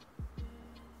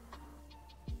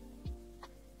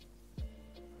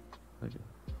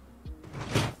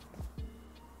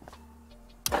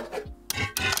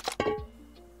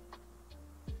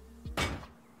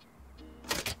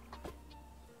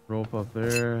 Rope up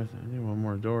there. I need one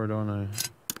more door, don't I?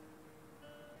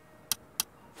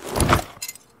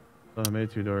 Oh, I made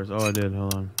two doors. Oh, I did.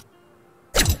 Hold on.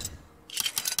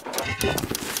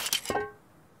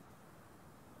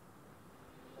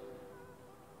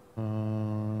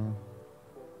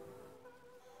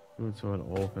 Do it so it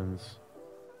opens.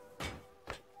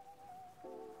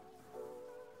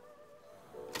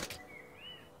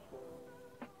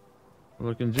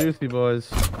 Looking juicy,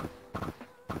 boys.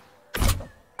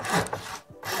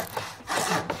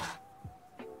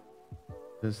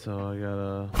 So I got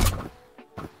a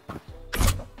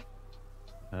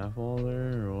half wall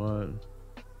there or what?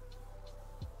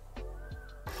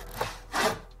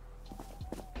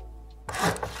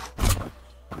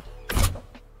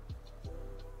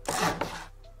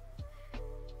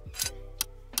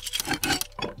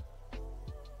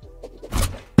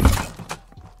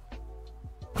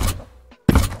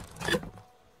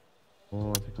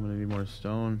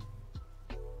 stone.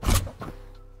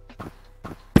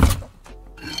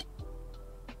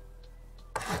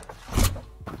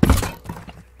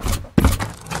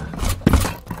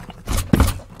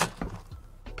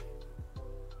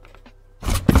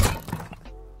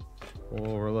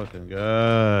 Oh, we're looking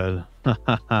good.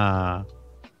 The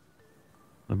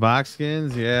box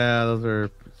skins, yeah, those are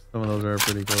some of those are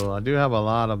pretty cool. I do have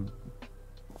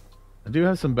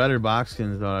some better box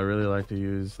skins though. I really like to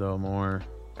use though more.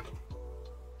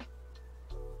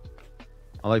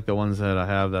 I like the ones that I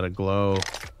have that glow,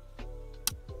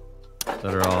 that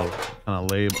are all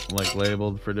kind of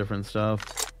labeled for different stuff.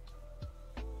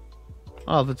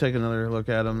 I'll have to take another look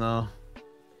at them though.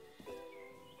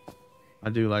 I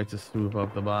do like to swoop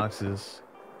up the boxes.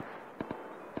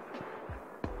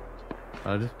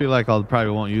 I just feel like I probably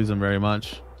won't use them very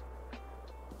much.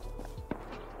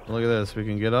 Look at this. We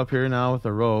can get up here now with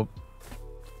a rope.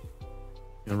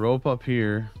 You can rope up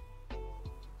here.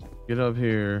 Get up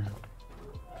here.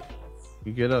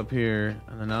 You get up here.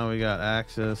 And then now we got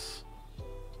access.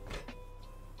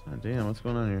 God damn, what's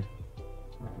going on here?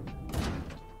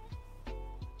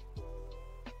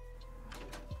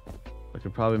 I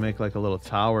could probably make like a little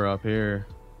tower up here.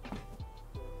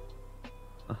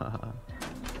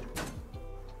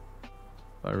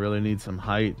 I really need some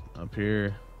height up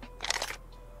here.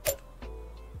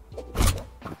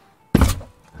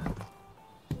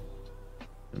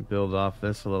 And build off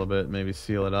this a little bit, maybe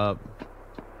seal it up.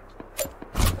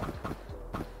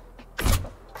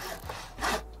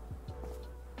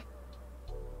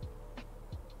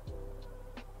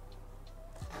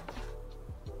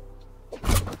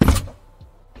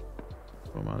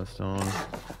 I'm out of stone.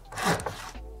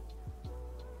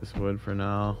 This wood for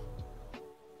now.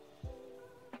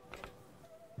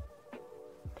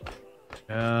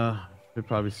 Yeah, should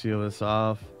probably seal this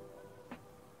off.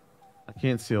 I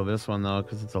can't seal this one though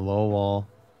because it's a low wall.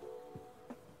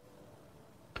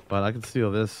 But I could seal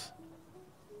this.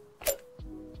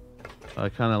 I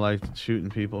kind of like shooting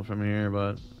people from here,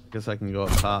 but I guess I can go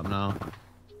up top now.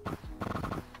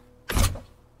 I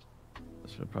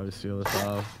should probably seal this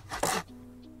off.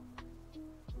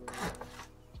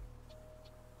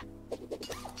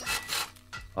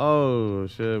 Oh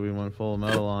shit, we went full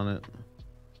metal on it.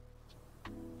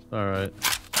 Alright.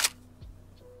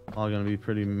 All gonna be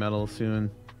pretty metal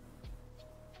soon.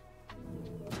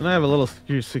 And I have a little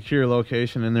secure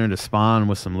location in there to spawn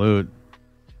with some loot.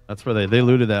 That's where they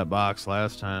looted that box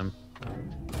last time.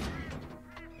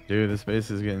 Dude, this base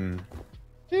is getting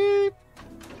deep.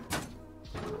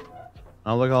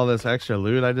 Oh, look at all this extra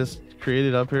loot I just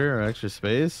created up here, or extra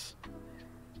space.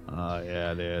 Oh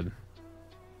yeah, dude.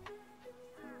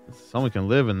 Someone can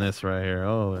live in this right here.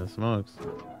 Oh, smokes.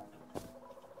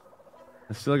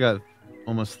 I still got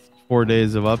almost 4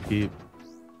 days of upkeep.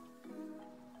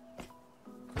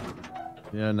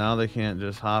 Yeah, now they can't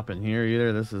just hop in here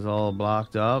either. This is all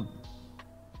blocked up.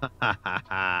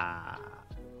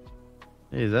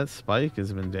 Hey, that spike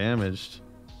has been damaged.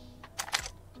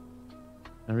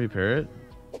 Can I repair it?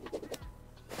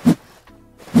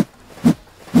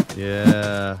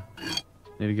 Yeah.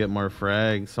 Need to get more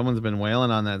frags. Someone's been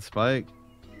wailing on that spike,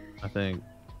 I think.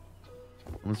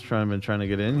 Someone's been trying to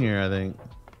get in here, I think.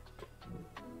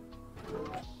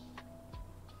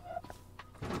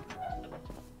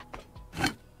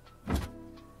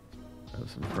 Have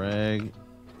some frag.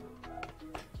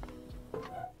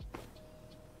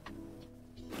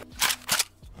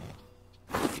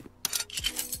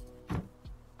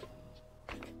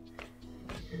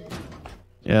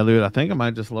 Yeah, dude, I think I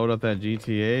might just load up that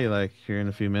GTA like here in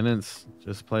a few minutes.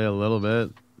 Just play a little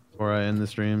bit before I end the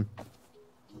stream.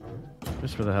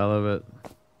 Just for the hell of it.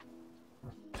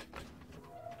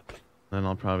 Then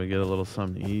I'll probably get a little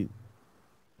something to eat.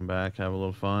 Come back, have a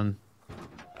little fun.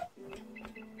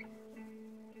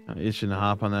 I'm itching to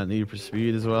hop on that Need for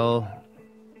Speed as well.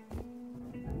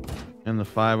 And the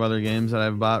 5 other games that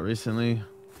I've bought recently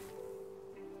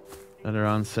that are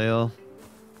on sale.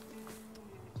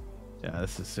 Yeah,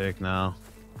 this is sick now.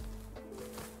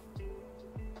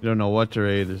 You don't know what to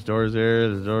raid. There's doors there,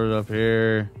 there's doors up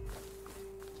here.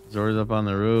 There's doors up on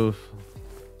the roof.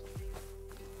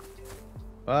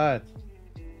 What?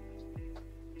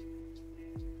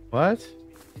 What?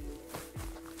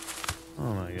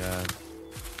 Oh my god.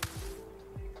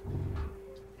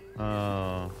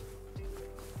 Oh.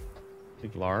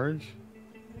 Think large?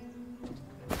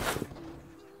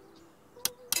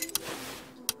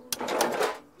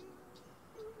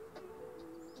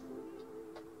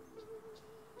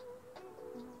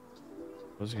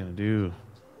 What's it gonna do?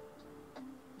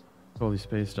 Totally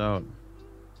spaced out.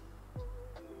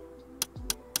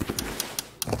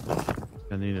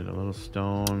 Gonna needed a little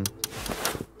stone.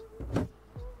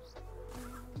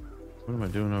 What am I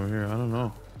doing over here? I don't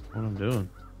know what I'm doing.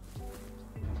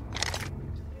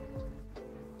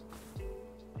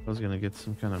 I was gonna get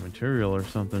some kind of material or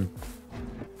something.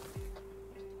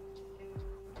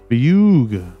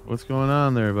 Bug, what's going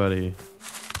on there, buddy?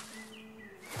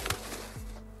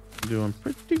 Doing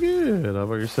pretty good. How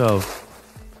about yourself?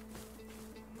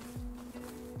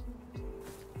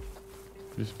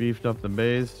 Just beefed up the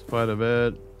base quite a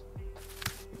bit.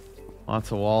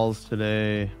 Lots of walls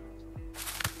today.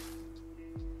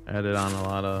 Added on a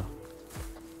lot of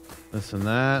this and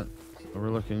that. So we're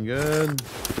looking good.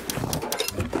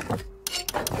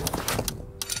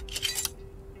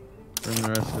 Bring the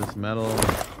rest of this metal.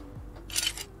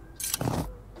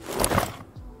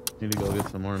 Need to go get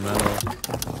some more metal.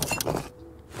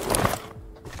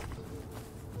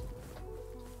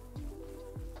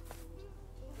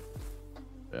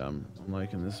 Yeah, I'm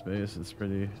liking this space. It's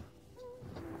pretty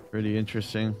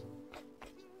interesting.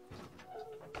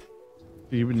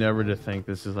 You would never to think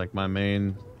this is like my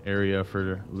main area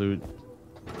for loot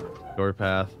door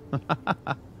path.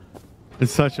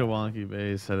 It's such a wonky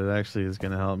base that it actually is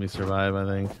going to help me survive, I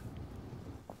think.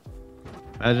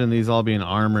 Imagine these all being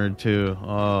armored too.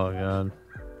 Oh god.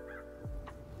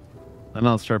 Then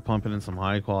I'll start pumping in some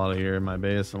high quality here in my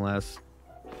base in the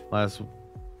last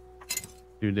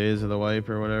few days of the wipe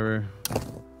or whatever.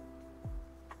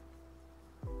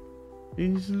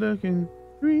 He's looking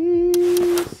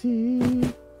greasy.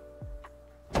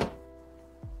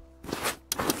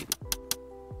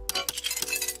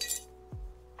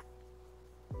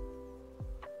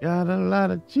 Got a lot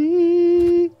of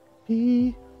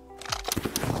GP.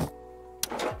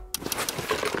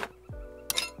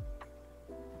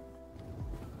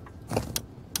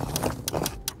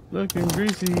 Looking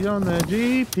greasy on that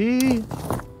GP.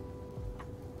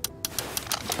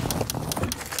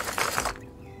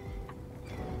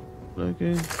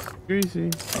 Looking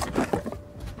greasy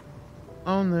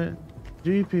on that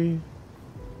GP.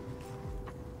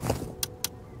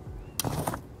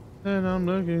 And I'm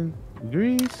looking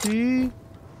greasy.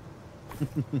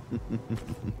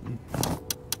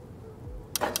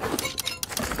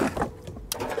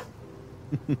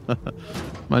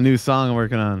 My new song I'm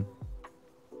working on.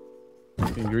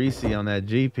 Looking greasy on that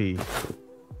GP.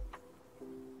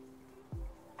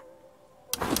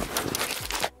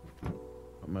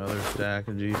 My other stack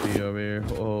of GP over here.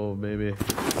 Oh, baby.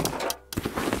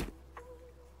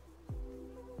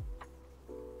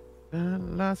 Got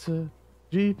lots of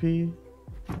GP.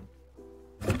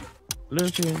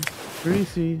 Looking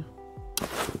greasy.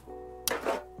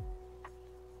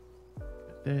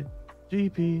 Got that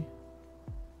GP.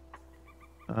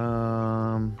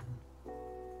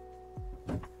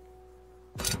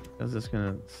 I was just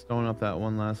gonna stone up that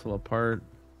one last little part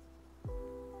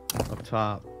up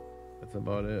top. That's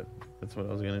about it. That's what I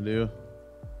was gonna do.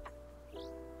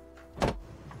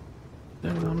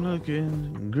 Then I'm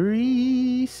looking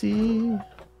greasy.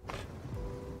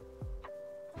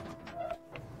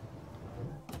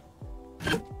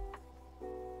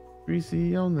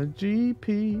 Greasy on the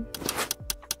GP.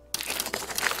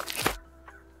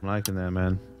 I'm liking that,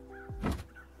 man.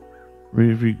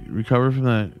 Recover from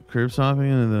that curb stomping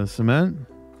into the cement?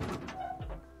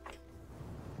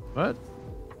 What?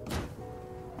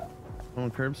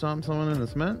 Someone curb stomp someone in the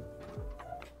cement?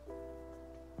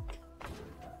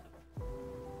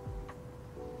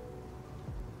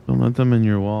 Don't let them in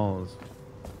your walls.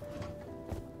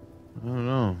 I don't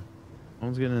know.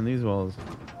 Someone's getting in these walls.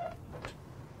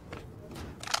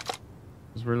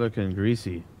 Because we're looking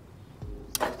greasy.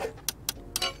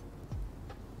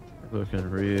 Looking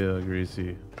real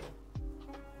greasy.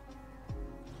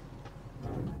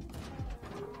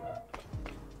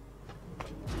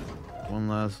 One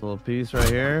last little piece right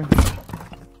here.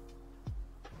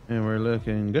 And we're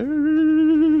looking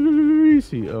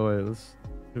greasy. Oh wait, let's see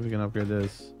if we can upgrade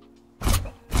this.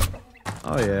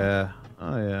 Oh yeah.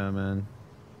 Oh yeah, man.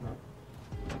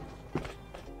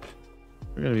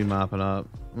 We're gonna be mopping up.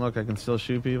 Look, I can still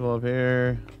shoot people up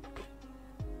here.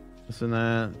 This and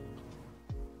that.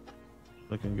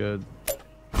 Looking good.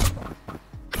 Can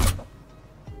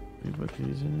you put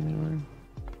these in anywhere?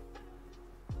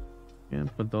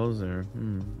 Can't put those there.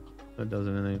 That does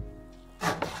anything.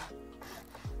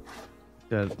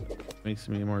 That makes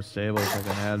me more stable if I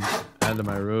can add to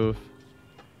my roof.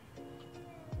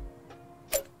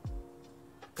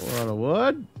 A lot of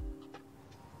wood.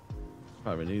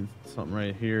 Probably need something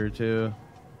right here too.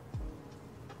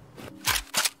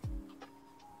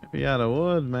 Be out of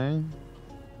wood, man.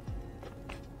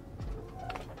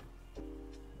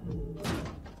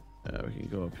 Yeah, we can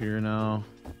go up here now.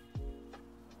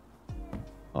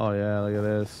 Oh yeah, look at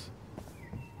this.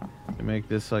 You make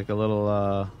this like a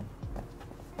little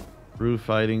roof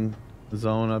fighting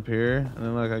zone up here, and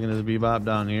then look, I can just bebop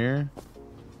down here.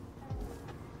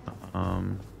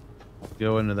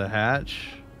 Go into the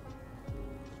hatch.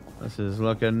 This is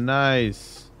looking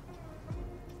nice.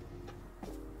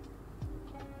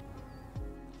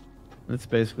 It's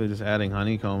basically just adding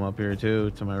honeycomb up here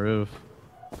too to my roof.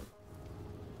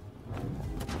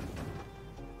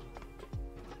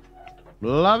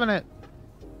 Loving it.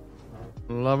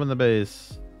 Loving the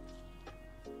base.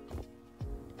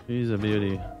 She's a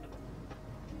beauty.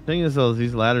 Thing is though,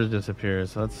 these ladders disappear,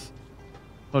 so that's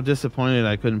so disappointed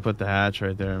I couldn't put the hatch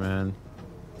right there, man.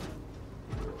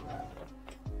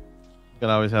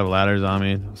 Gotta always have ladders on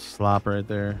me. Slop right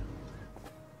there.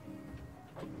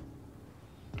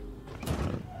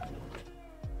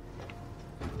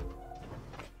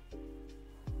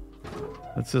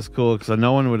 That's just cool because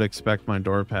no one would expect my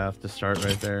door path to start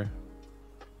right there.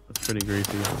 That's pretty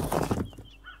greasy.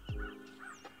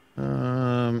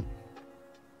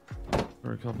 For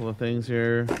a couple of things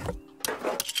here.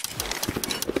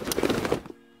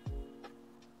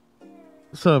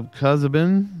 What's up,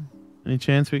 Kazabin? Any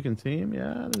chance we can team?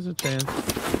 Yeah, there's a chance.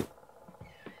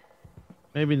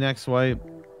 Maybe next wipe.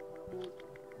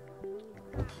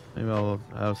 Maybe I'll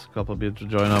have a couple of people to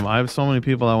join them. I have so many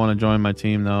people I want to join my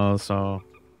team though, so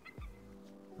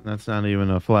that's not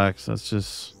even a flex. That's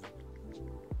just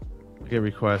I get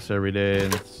requests every day,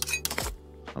 and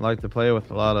I like to play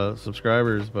with a lot of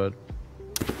subscribers, but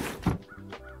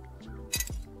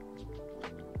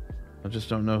I just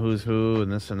don't know who's who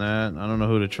and this and that. I don't know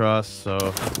who to trust, so.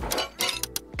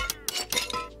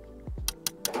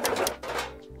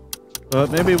 But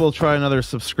maybe we'll try another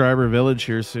subscriber village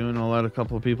here soon. I'll let a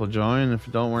couple of people join. If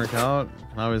it don't work out, I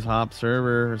can always hop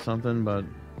server or something, but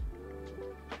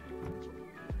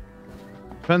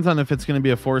depends on if it's going to be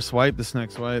a forced wipe this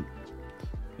next wipe.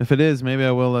 If it is, maybe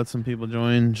I will let some people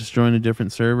join. Just join a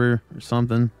different server or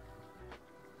something.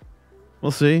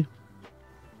 We'll see.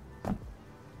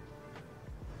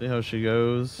 See how she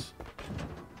goes.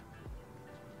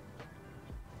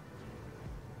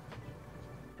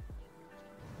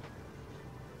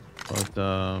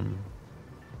 But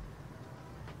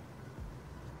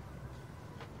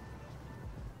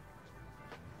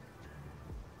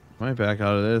might back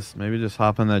out of this. Maybe just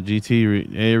hop on that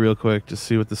GTA real quick. Just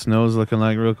see what the snow's looking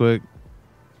like real quick.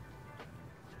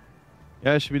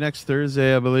 Yeah, it should be next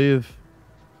Thursday, I believe.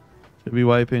 Should be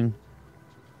wiping.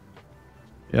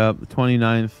 Yep, the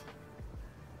 29th.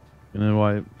 Gonna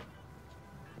wipe.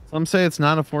 Some say it's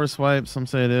not a force wipe. Some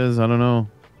say it is. I don't know.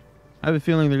 I have a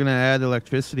feeling they're gonna add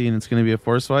electricity and it's gonna be a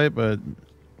force wipe, but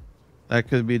that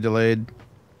could be delayed.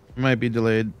 It might be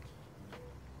delayed.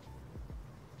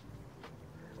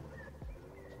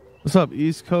 What's up,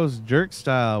 East Coast Jerk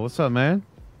Style? What's up, man?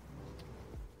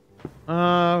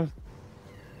 Plan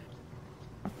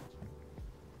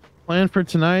for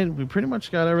tonight. We pretty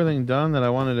much got everything done that I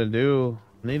wanted to do.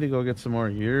 I need to go get some more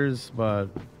gears, but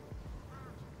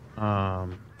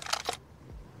got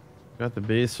the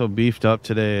base so beefed up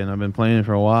today, and I've been playing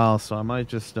for a while, so I might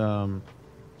just I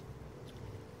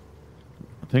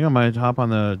think I might hop on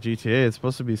the GTA. It's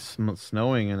supposed to be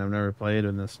snowing, and I've never played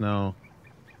in the snow.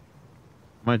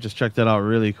 Might just check that out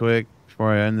really quick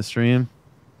before I end the stream.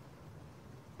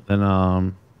 Then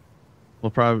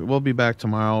we'll be back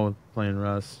tomorrow with playing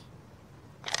Rust.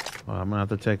 I'm gonna have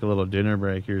to take a little dinner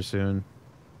break here soon.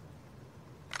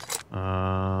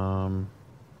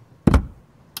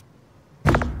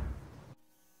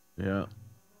 Yeah.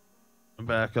 I'm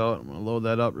back out. I'm gonna load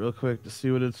that up real quick to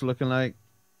see what it's looking like.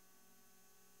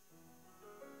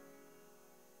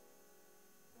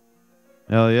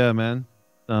 Hell yeah, man.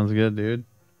 Sounds good, dude.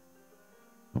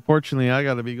 Unfortunately, I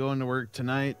gotta be going to work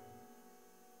tonight,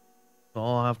 so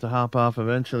I'll have to hop off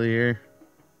eventually here.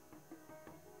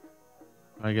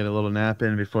 I get a little nap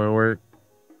in before work.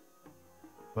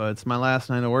 But it's my last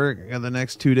night of work. I got the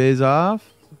next 2 days off.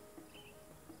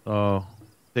 So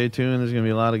stay tuned. There's going to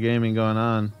be a lot of gaming going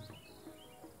on.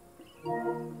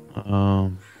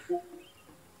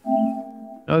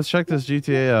 Let's check this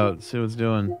GTA out. See what it's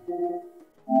doing.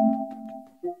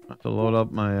 I have to load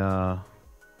up my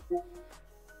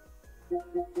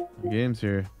games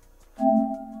here.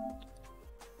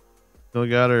 Still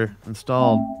got her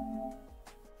installed.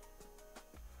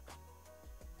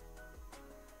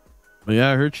 But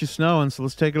yeah, I heard she's snowing, so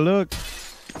let's take a look.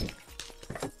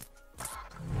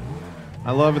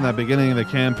 I love in that beginning of the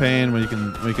campaign when you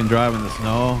can drive in the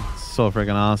snow. It's so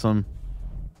freaking awesome.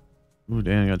 Ooh,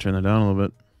 damn, I gotta turn that down a little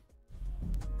bit.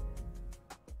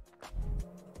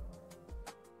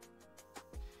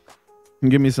 Can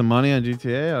give me some money on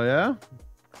GTA? Oh yeah?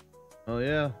 Oh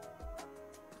yeah.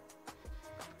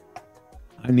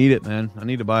 I need it, man. I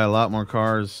need to buy a lot more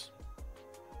cars.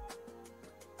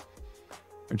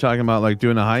 You're talking about like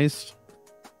doing a heist?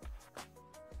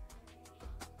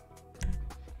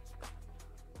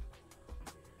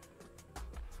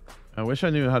 I wish I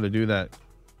knew how to do that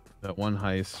one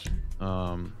heist.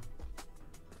 Oh,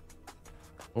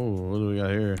 what do we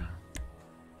got here?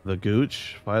 The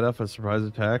Gooch. Fight off a surprise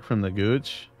attack from the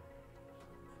Gooch.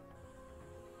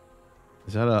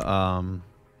 Is that a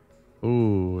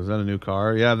ooh, is that a new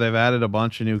car? Yeah, they've added a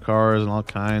bunch of new cars and all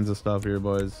kinds of stuff here,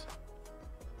 boys.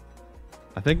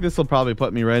 I think this will probably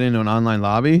put me right into an online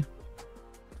lobby.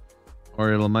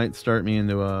 Or it might start me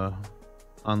into a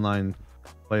online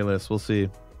playlist. We'll see.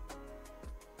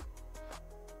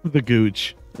 The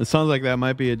Gooch. It sounds like that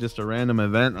might be just a random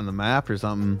event on the map or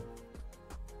something.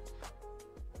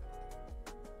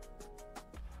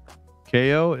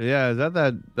 KO? Yeah, is that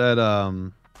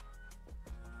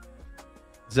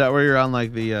is that where you're on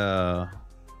like the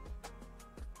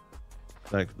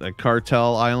like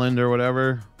cartel island or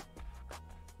whatever?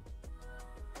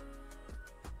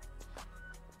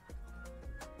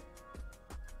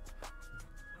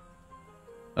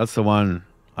 That's the one.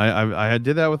 I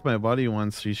did that with my buddy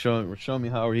once. He showed me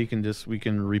how we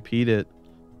can repeat it.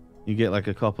 You get like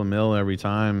a couple mil every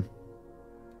time.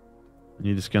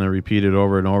 You're just gonna repeat it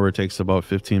over and over. It takes about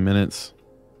 15 minutes.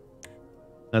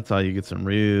 That's how you get some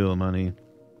real money.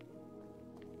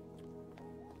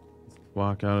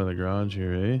 Walk out of the garage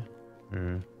here, eh?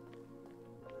 Or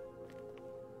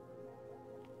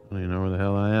I don't even know where the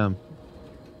hell I am.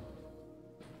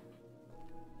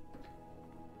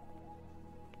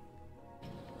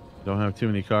 Don't have too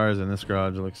many cars in this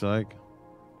garage, it looks like.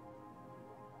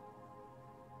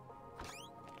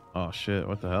 Oh shit,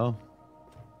 what the hell?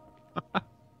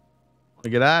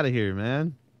 Get out of here,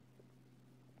 man.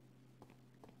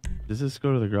 Does this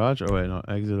go to the garage? Oh wait, no,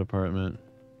 exit apartment.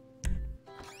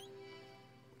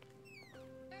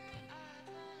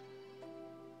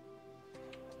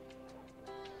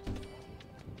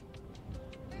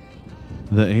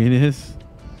 The anus?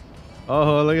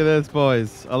 Oh, look at this,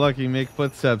 boys. Oh, look, you make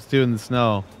footsteps too in the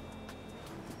snow.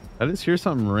 I just hear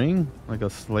something ring, like a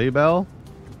sleigh bell.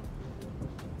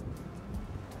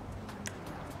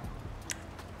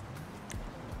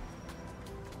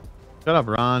 Shut up,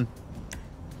 Ron.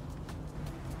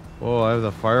 Oh, I have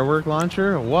the firework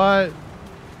launcher? What?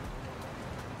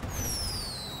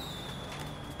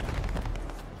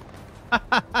 Look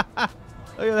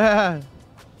at that.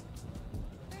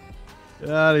 Get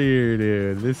out of here,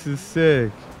 dude. This is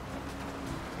sick.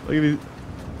 Look at these.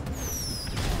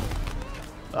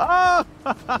 Ah!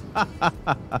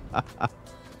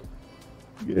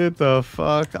 Get the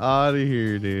fuck out of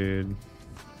here, dude.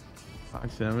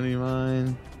 Proximity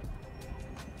mine.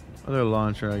 Other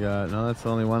launcher I got. No, that's the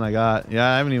only one I got. Yeah,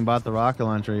 I haven't even bought the rocket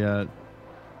launcher yet.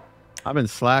 I've been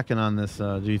slacking on this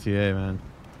GTA, man.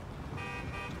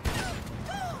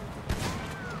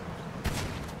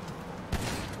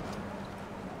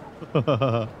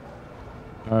 Alright,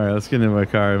 let's get into my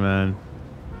car, man.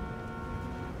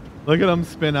 Look at them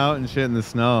spin out and shit in the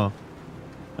snow.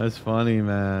 That's funny,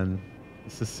 man.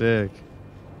 This is sick.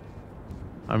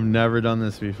 I've never done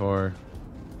this before.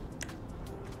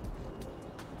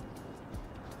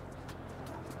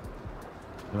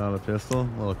 Get out a pistol,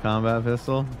 a little combat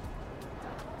pistol.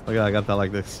 Look at, I got that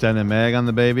like the extended mag on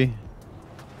the baby.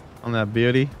 On that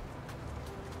beauty.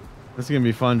 This is gonna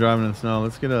be fun driving in the snow.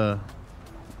 Let's get a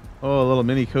a little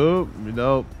mini coupe. Be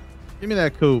dope. Give me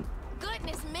that coupe.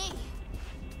 Goodness me.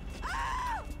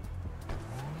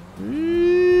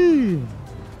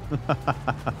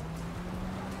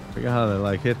 Forgot how to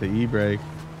like hit the e-brake.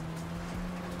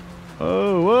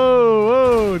 Oh, whoa,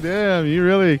 whoa, damn! You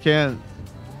really can't.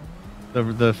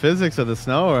 The physics of the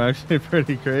snow are actually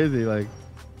pretty crazy. Like,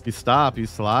 you stop, you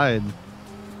slide.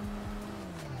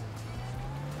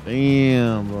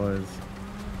 Damn, boys.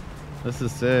 This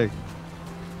is sick.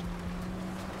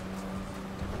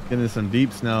 Getting some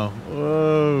deep snow.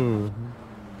 Whoa.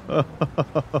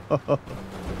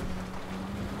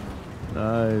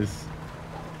 Nice.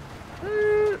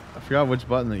 I forgot which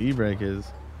button the e-brake is.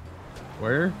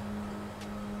 Where?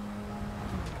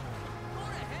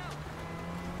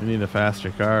 We need a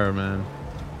faster car, man.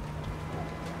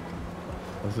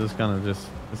 This is kind of just,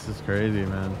 this is crazy,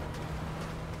 man.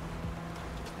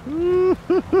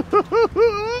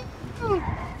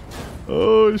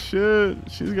 Oh shit,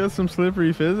 she's got some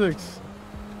slippery physics.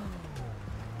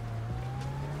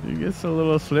 It gets a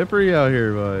little slippery out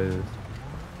here, boys.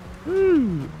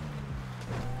 Woo.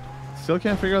 Still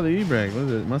can't figure out the e-brake. What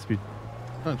is it? It must be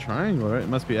not triangle, right? It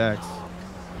must be X.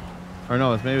 Or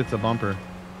no, maybe it's a bumper.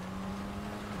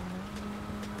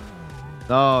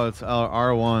 No, it's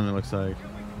R1. It looks like.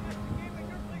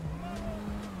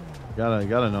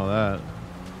 Gotta know that.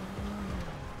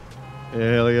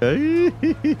 Hell yeah!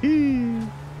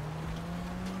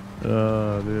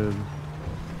 Oh, dude.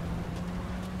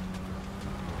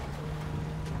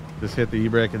 Just hit the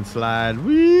e-brake and slide.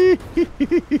 Whee!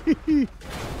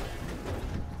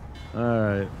 All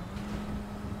right.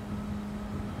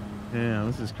 Damn,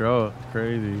 this is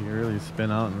crazy. You really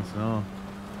spin out in the snow.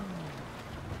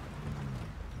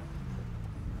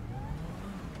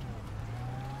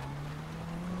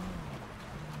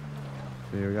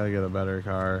 See, we gotta get a better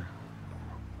car.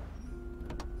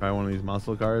 Try one of these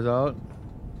muscle cars out.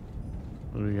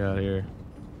 What do we got here?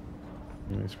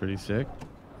 It's pretty sick.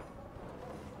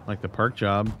 Like the park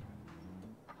job.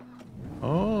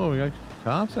 Oh, we got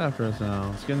cops after us now.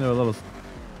 Let's get into a little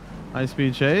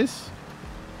high-speed chase.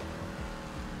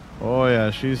 Oh yeah,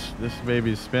 this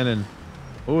baby's spinning.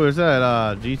 Oh, there's that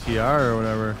GTR or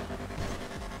whatever.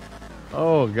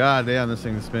 Oh god damn, this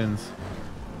thing spins.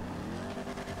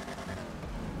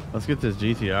 Let's get this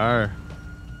GTR.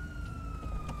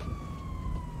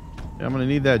 Yeah, I'm gonna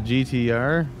need that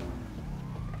GTR.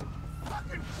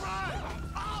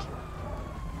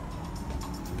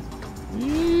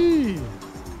 Yee.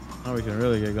 Now we can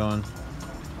really get going.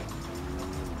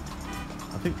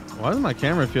 I think, why does my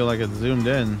camera feel like it's zoomed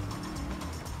in?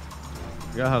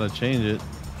 Forgot how to change it.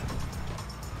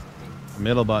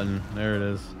 Middle button, there it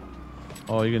is.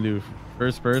 Oh, you can do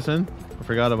first person? I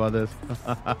forgot about this.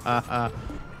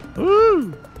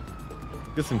 Woo!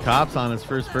 Get some cops on its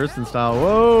first person style.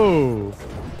 Whoa!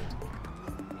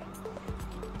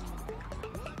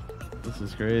 This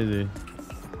is crazy.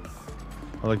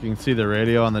 Oh, look, you can see the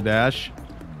radio on the dash.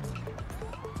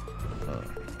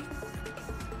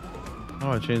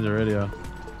 Oh, I changed the radio.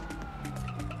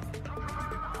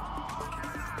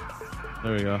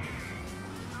 There we go.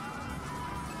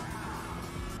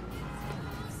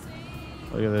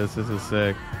 Look at this. This is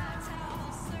sick.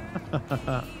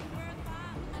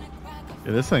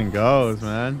 Yeah, this thing goes,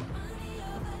 man.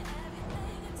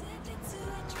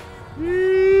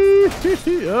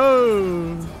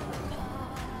 Oh.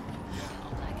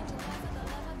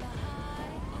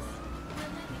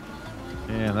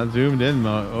 Man, that zoomed in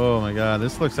mode. Oh my god,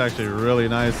 this looks actually really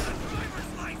nice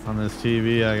on this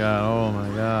TV I got. Oh my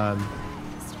god.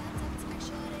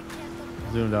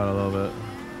 Zoomed out a little bit.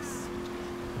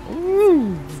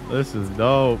 Ooh, this is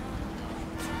dope.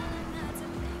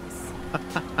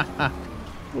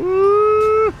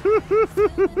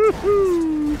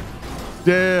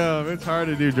 Damn, it's hard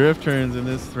to do drift turns in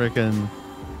this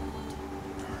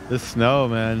snow,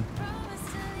 man.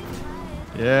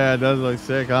 Yeah, it does look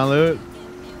sick, huh, Loot?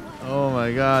 Oh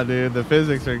my god, dude, the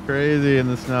physics are crazy in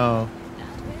the snow.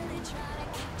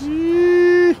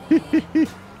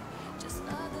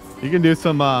 You can do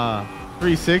some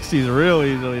 360s real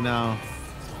easily now.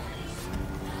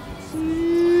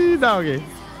 Doggy.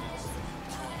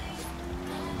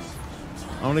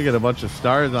 I'm gonna get a bunch of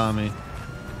stars on me.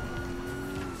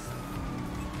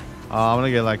 I'm gonna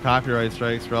get like copyright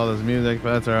strikes for all this music,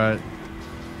 but that's alright.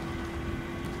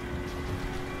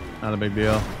 Not a big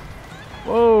deal.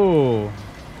 Whoa!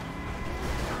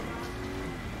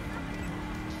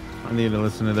 I need to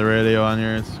listen to the radio on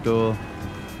here. It's cool.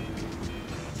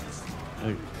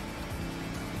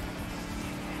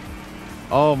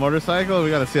 Oh, motorcycle? We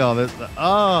gotta see all this.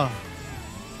 Oh!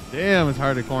 Damn, it's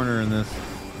hard to corner in this.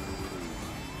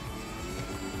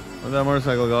 Where'd that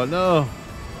motorcycle go? No!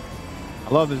 I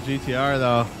love this GTR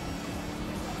though.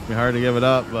 It'd be hard to give it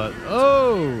up, but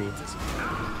oh!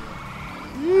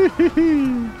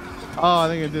 Oh, I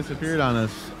think it disappeared on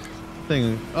us.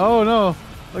 Thing. Oh no!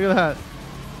 Look at that.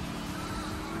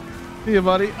 See you,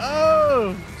 buddy.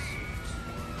 Oh!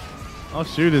 I'll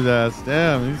shoot his ass.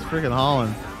 Damn, he's freaking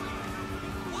hauling.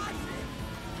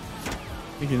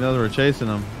 I think he knows we're chasing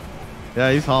him.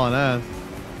 Yeah, he's hauling ass.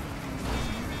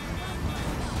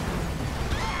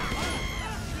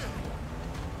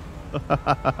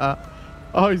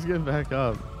 Oh, he's getting back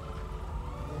up.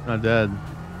 Not dead.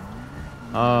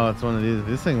 Oh, it's one of these.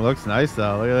 This thing looks nice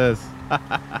though. Look at this.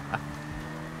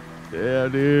 Yeah,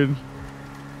 dude.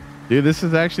 Dude, this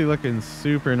is actually looking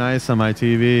super nice on my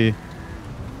TV.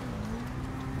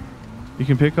 You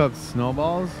can pick up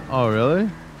snowballs? Oh, really?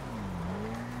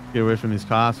 Get away from these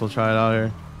cops. We'll try it out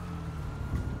here.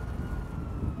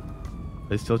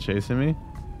 They still chasing me?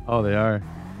 Oh, they are.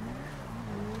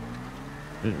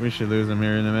 We should lose them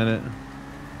here in a minute.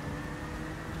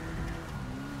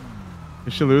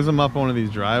 We should lose them up one of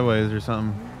these driveways or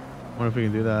something. I wonder if we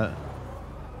can do that.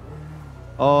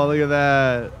 Oh, look at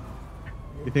that.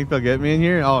 You think they'll get me in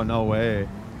here? Oh, no way.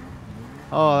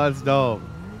 Oh, that's dope.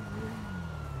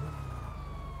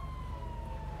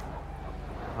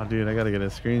 Oh, dude, I gotta get a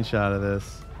screenshot of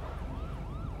this.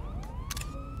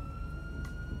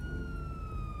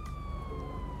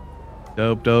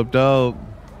 Dope, dope, dope.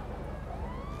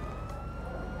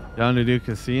 Down to do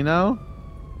casino?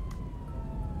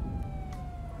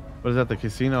 What is that, the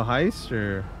casino heist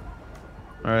or?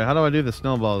 Alright, how do I do the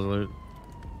snowballs loot?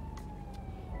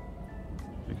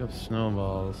 Pick up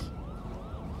snowballs.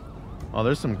 Oh,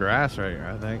 there's some grass right here,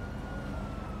 I think.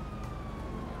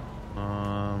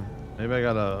 Maybe I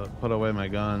gotta put away my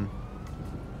gun.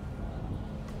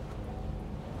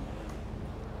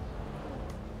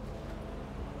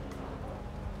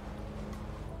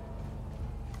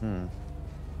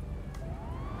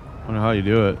 Wonder how you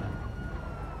do it.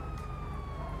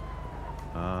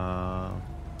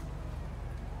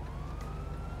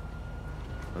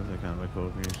 That's kind of a cool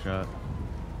green shot.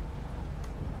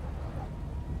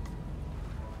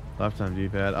 Left on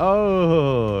D-pad.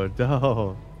 Oh,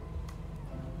 dope.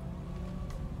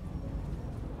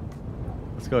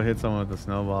 Let's go hit someone with the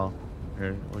snowball.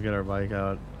 Here, we'll get our bike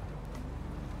out.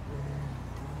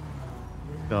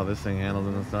 Look at all this thing handles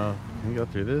and stuff. Can you go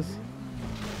through this?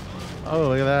 Oh,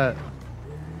 look at that.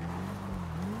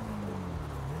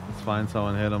 Let's find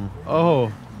someone, hit him.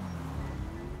 Oh!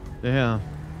 Damn.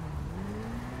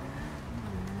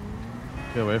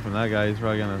 Get away from that guy, he's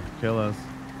probably gonna kill us.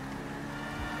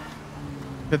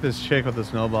 Hit this chick with the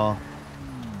snowball.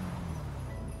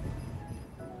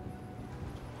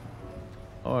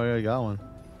 Oh, yeah, I got one.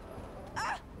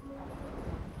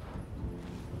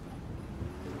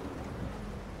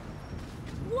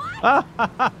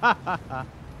 What?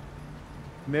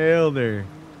 Nailed her.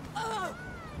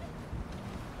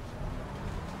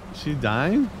 Is she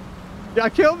dying? Yeah, I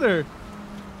killed her.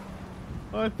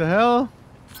 What the hell?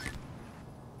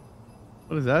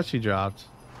 What is that she dropped?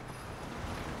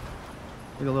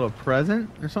 Like a little present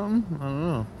or something? I don't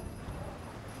know.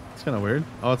 It's kind of weird.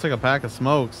 Oh, it's like a pack of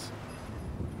smokes.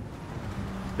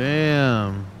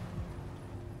 Damn.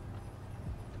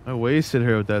 I wasted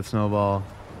her with that snowball.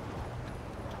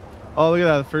 Oh, look at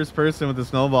that first person with the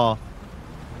snowball.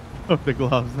 With the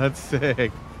gloves. That's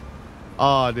sick.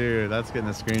 Oh, dude. That's getting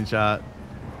a screenshot.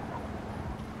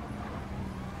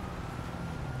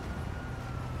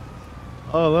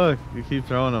 Oh, look. You keep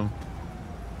throwing them.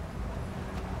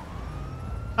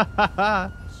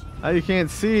 Now you can't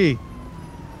see.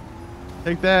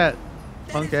 Take that,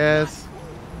 punk ass.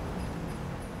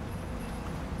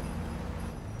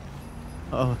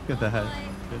 Oh, look at that.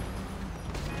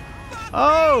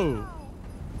 Oh!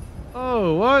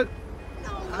 Oh, what?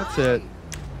 That's it.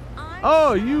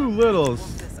 Oh, you little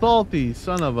salty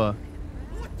son of a...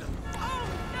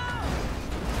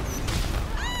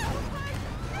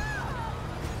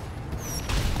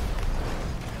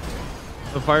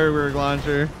 The firework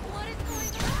launcher.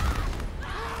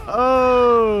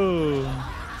 Oh!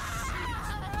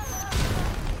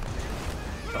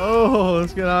 Oh,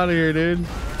 let's get out of here, dude.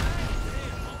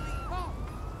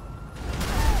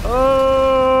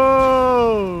 Oh!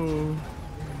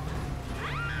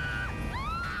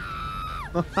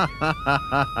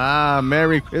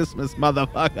 Merry Christmas,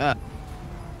 motherfucker.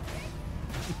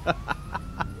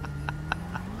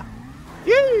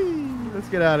 Yee! Let's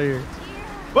get out of here.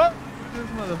 What? This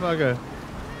motherfucker.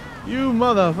 You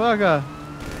motherfucker.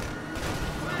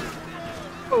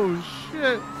 Oh,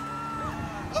 shit.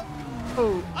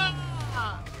 Oh. Ah.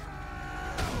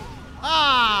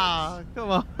 Ah.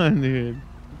 Come on, dude.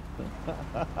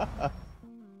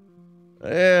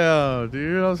 Yeah,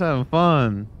 dude. I was having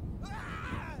fun.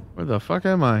 Where the fuck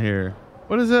am I here?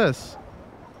 What is this?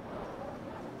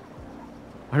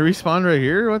 I respawned right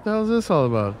here? What the hell is this all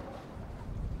about?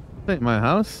 This ain't my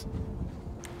house.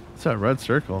 What's that red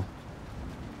circle?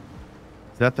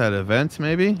 Is that event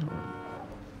maybe?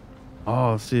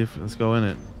 Oh, let's see if let's go in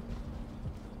it.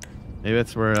 Maybe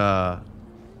that's where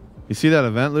you see that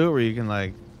event loot where you can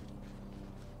like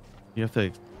you have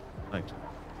to like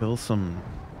kill some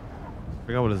I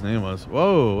forgot what his name was.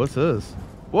 Whoa, what's this?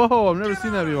 Whoa, I've never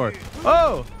seen that before.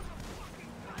 Oh!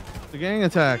 It's a gang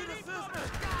attack.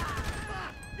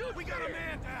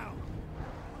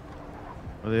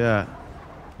 Where they at?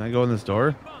 Can I go in this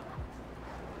door?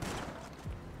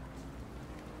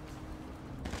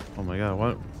 Oh my god,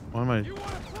 what am I?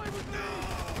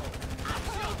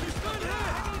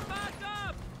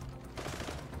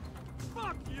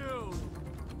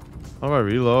 How do I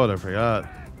reload? I forgot.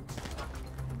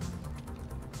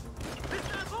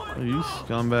 Oh, you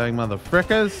scumbag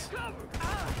motherfrickers.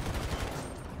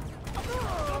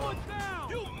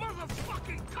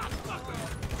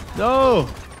 No!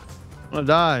 I'm gonna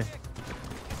die.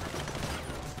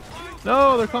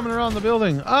 No, they're coming around the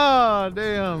building. Ah,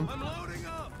 damn.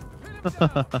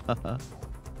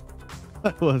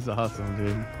 That was awesome,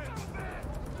 dude.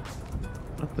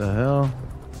 What the hell?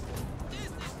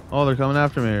 Oh, they're coming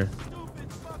after me here.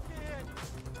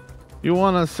 You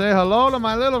want to say hello to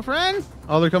my little friend?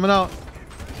 Oh, they're coming out.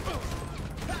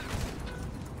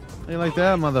 You like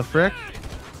that, mother frick?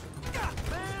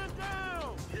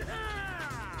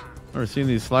 Never seen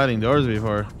these sliding doors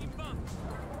before.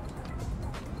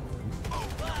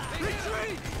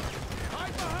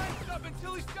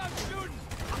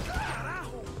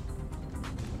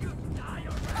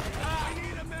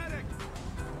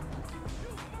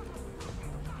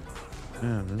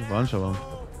 Yeah, there's a bunch of them.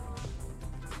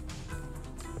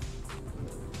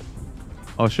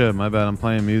 Oh shit, my bad. I'm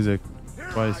playing music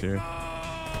twice here.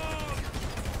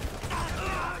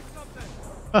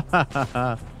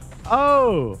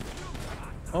 Oh!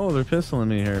 Oh, they're pistoling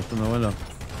me here from the window.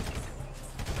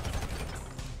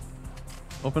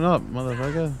 Open up,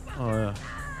 motherfucker. Oh yeah.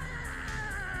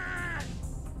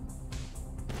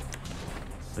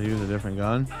 They use a different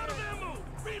gun.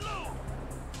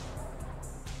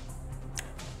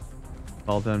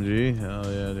 Alt MG? Hell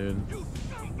yeah, dude.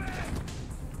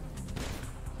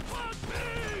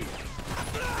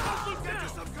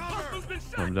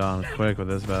 I'm down quick with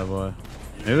this bad boy.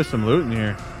 Maybe there's some loot in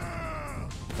here.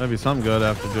 That'd be something good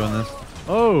after doing this.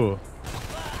 Oh!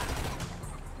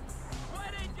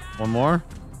 One more?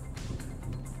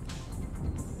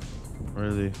 Where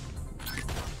is he?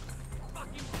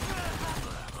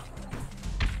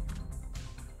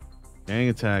 Gang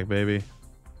attack, baby.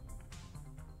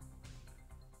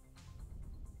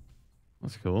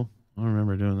 That's cool. I don't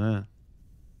remember doing that.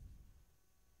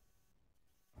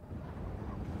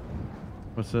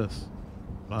 What's this?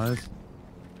 Lies?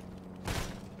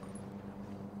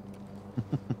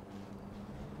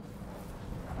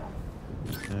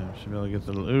 Yeah, should be able to get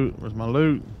the loot. Where's my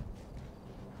loot?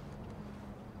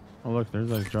 Oh look, there's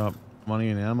like drop money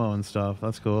and ammo and stuff.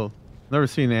 That's cool. Never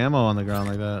seen ammo on the ground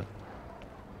like that.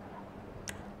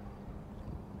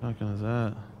 What kind is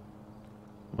that?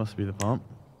 Must be the pump.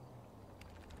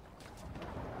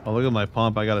 Oh, look at my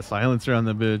pump. I got a silencer on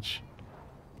the bitch.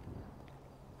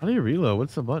 How do you reload?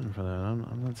 What's the button for that?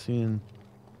 I'm not seeing.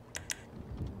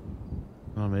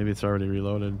 Oh, maybe it's already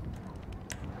reloaded.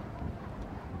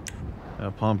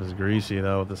 That pump is greasy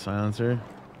though with the silencer.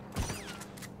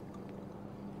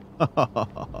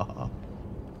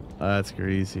 That's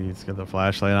greasy. It's got the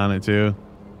flashlight on it too.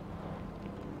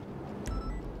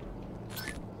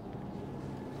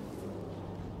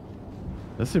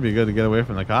 This would be good to get away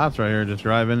from the cops right here. Just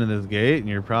drive into this gate and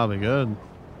you're probably good.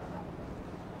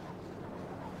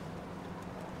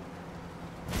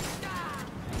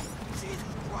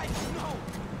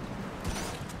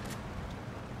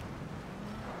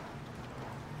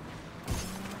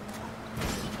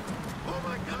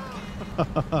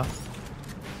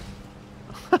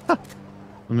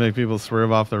 Make people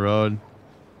swerve off the road.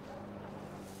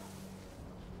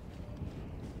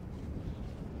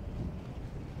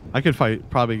 I could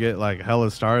probably get like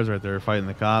hella stars right there fighting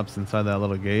the cops inside that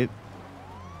little gate.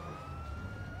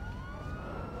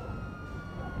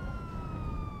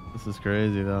 This is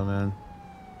crazy though, man.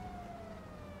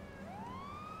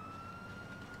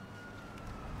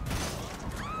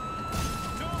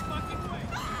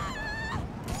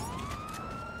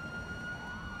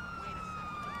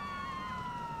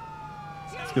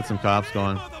 Let's get some cops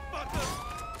going.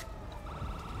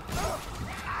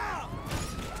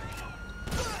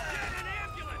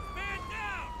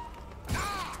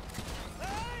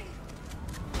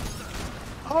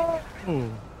 Oh,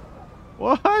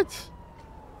 what?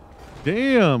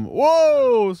 Damn.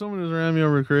 Whoa, someone just ran me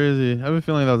over crazy. I have a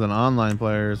feeling that was an online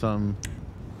player or something.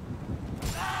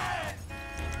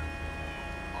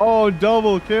 Oh,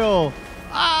 double kill.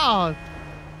 Ah.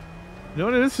 You know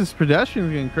what? This is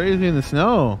pedestrians getting crazy in the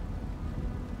snow.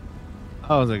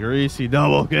 That was a greasy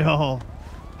double kill.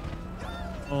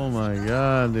 Oh my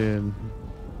god, dude.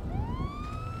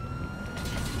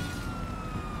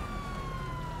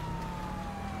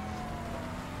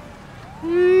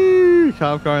 Whee!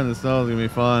 Cop car in the snow is gonna be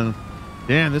fun.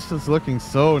 Damn, this is looking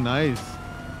so nice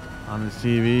on this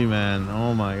TV, man.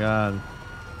 Oh my god.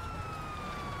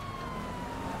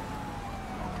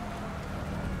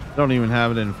 Don't even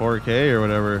have it in 4K or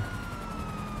whatever.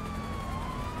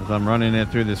 As I'm running it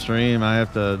through the stream, I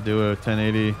have to do a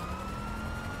 1080.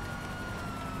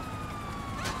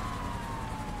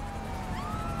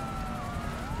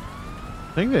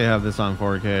 I think they have this on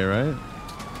 4K, right?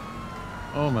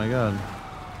 Oh my god.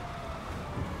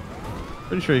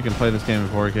 Pretty sure you can play this game in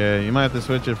 4K. You might have to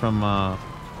switch it from the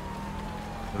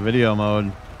video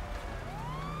mode.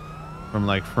 From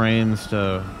like frames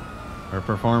to, or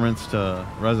performance to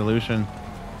resolution.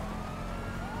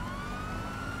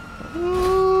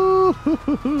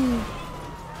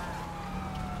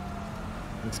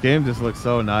 This game just looks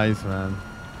so nice, man.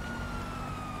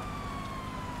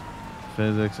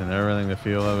 Physics and everything, the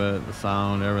feel of it, the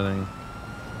sound, everything.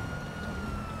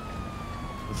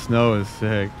 The snow is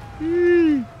sick.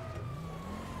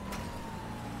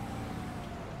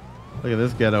 Look at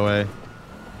this getaway.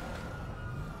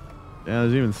 Yeah,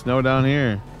 there's even snow down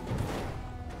here.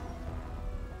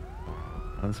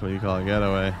 That's what you call a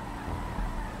getaway.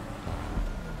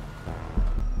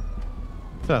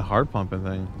 What's that heart pumping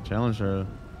thing? Challenger.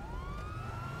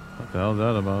 What the hell is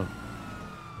that about?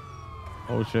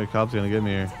 Oh shit, cop's gonna get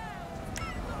me here.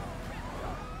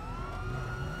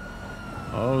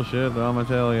 Oh shit, they're on my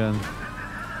tail again.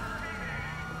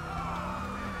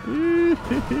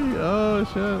 Oh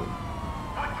shit.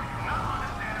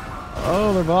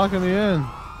 Oh, they're blocking me in.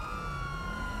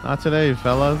 Not today,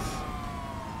 fellas.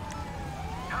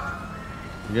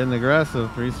 You're getting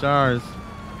aggressive. 3 stars.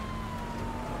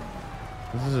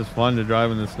 This is just fun to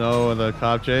drive in the snow with a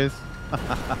cop chase.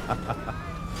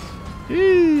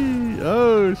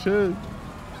 Oh shit.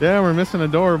 Damn, we're missing a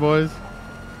door, boys.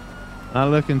 Not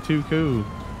looking too cool.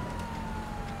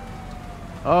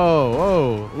 Oh,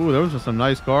 whoa. Ooh, those are some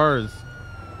nice cars.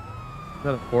 Is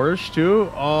that a Porsche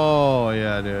too? Oh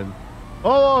yeah, dude.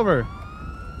 All over.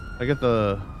 I get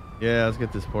the... Yeah, let's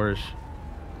get this Porsche.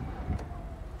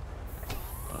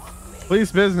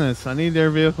 Police business. I need their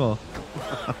vehicle.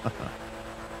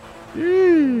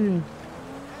 Is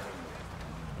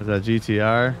that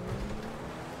GTR?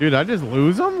 Dude, I just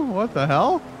lose them? What the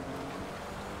hell?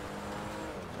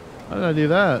 How did I do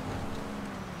that?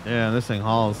 Yeah, this thing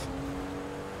hauls.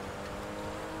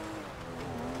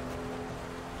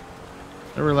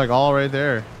 They were like all right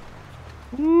there.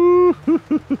 Woo!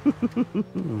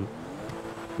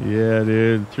 Yeah,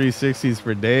 dude. 360s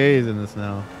for days in the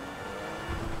snow.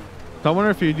 So I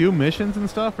wonder if you do missions and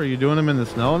stuff, are you doing them in the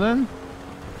snow then?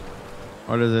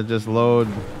 Or does it just load?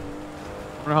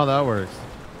 I wonder how that works.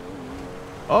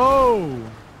 Oh!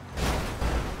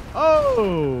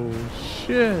 Oh!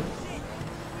 Shit!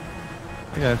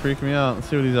 That guy freaked me out. Let's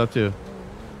see what he's up to.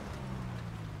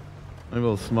 Maybe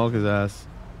we'll smoke his ass.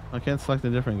 I can't select a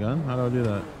different gun? How do I do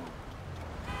that?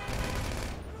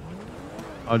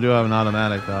 I do have an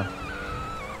automatic though.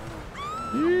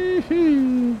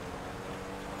 Yee-hee.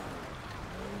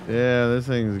 Yeah, this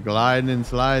thing's gliding and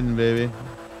sliding, baby.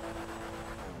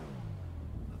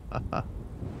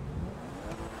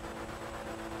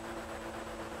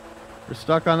 We're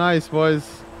stuck on ice,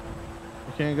 boys.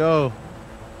 We can't go.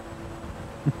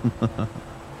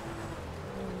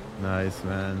 Nice,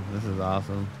 man. This is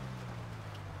awesome.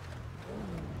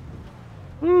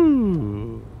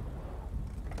 Woo.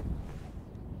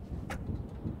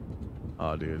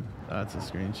 Oh, dude. That's a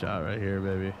screenshot right here,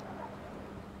 baby.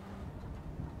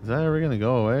 Is that ever going to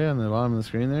go away on the bottom of the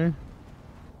screen there?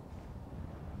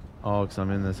 Oh, because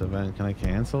I'm in this event. Can I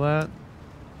cancel that?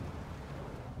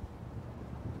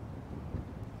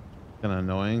 Kind of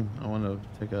annoying. I want to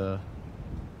take a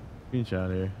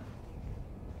screenshot here.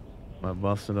 My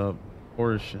busted up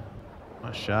Porsche.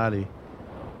 My shoddy.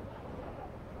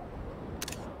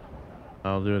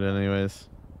 I'll do it anyways.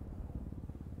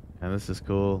 And this is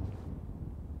cool.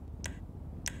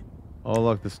 Oh,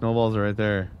 look, the snowballs are right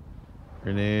there.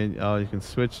 Grenade. Oh, you can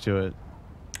switch to it.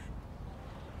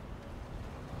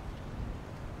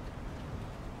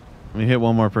 Let me hit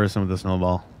one more person with the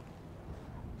snowball.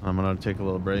 I'm gonna take a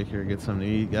little break here, get something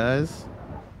to eat, guys.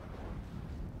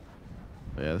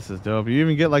 But yeah, this is dope. You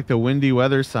even get like the windy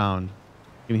weather sound.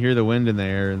 You can hear the wind in the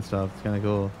air and stuff. It's kind of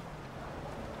cool.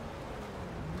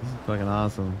 This is fucking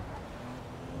awesome.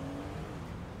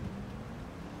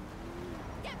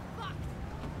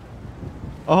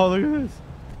 Oh, look at this.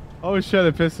 Oh shit,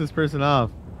 I pissed this person off.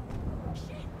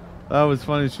 That was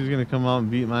funny. She was gonna come out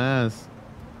and beat my ass.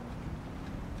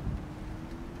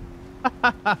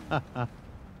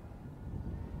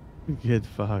 Get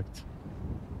fucked.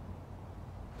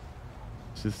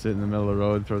 Just sit in the middle of the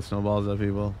road, throw snowballs at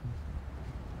people.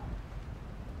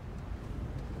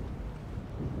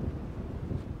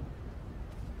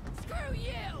 Screw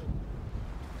you!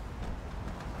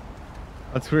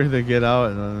 That's where they get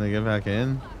out and then they get back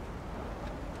in.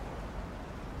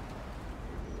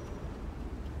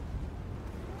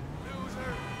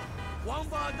 Loser! One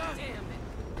by damn it!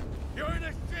 You're in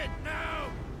a shit now!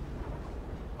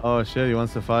 Oh shit, he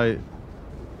wants to fight.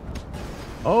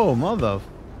 Oh, mother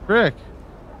frick.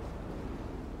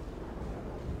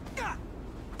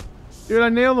 Dude, I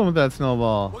nailed him with that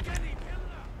snowball.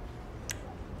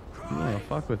 You wanna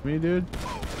fuck with me, dude?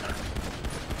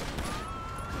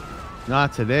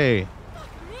 Not today.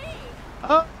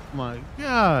 Oh my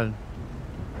god.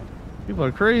 People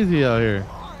are crazy out here.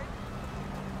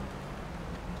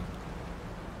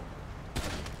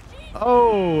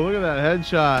 Oh, look at that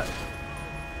headshot.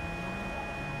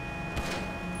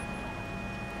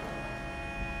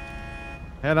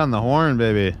 Head on the horn,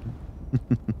 baby.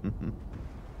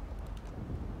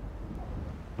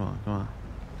 Come on, come on.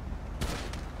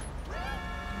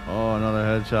 Oh,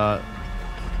 another headshot.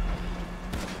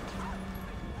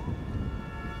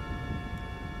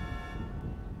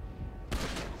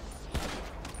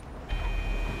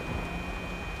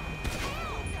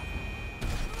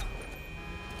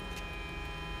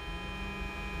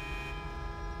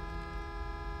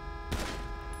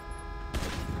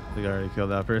 I think I already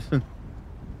killed that person.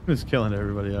 Just killing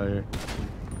everybody out here.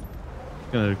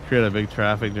 Gonna create a big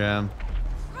traffic jam.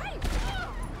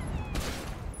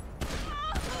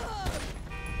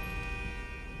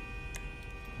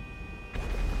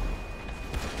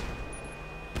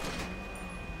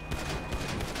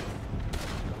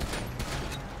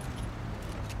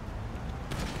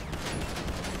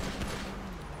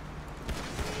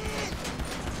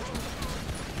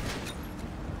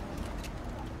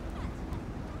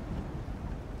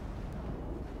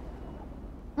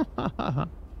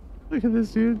 Look at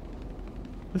this, dude.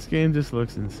 This game just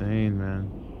looks insane, man.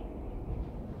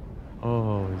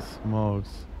 Holy smokes.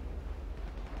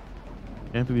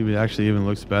 Can't believe it actually even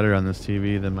looks better on this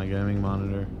TV than my gaming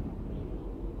monitor.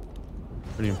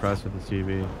 Pretty impressed with the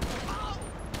TV.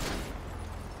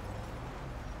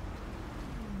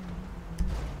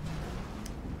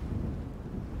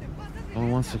 No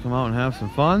one wants to come out and have some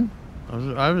fun?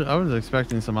 I was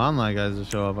expecting some online guys to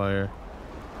show up out here.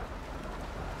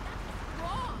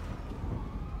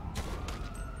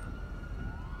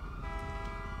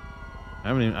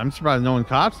 I'm surprised no one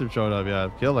cops have showed up yet.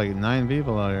 I've killed like 9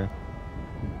 people out here.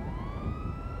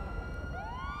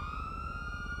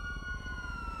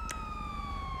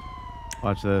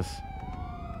 Watch this.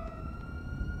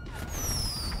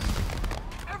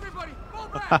 Everybody, fall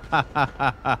back!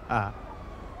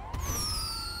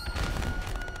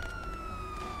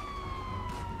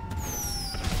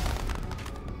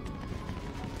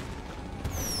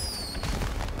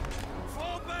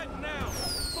 Fall back now!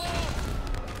 Fall!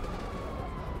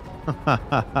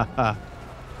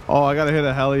 Oh, I gotta hit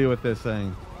a heli with this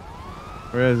thing.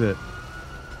 Where is it?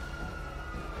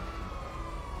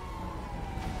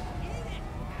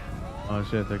 Oh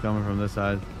shit, they're coming from this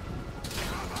side.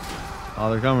 Oh,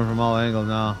 they're coming from all angles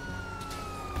now.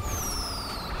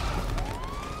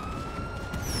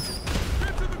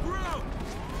 Get to the ground!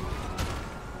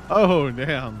 Oh,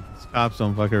 damn. These cops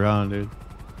don't fuck around, dude.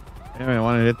 Damn, I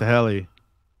want to hit the heli.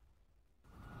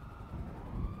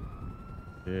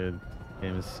 Dude,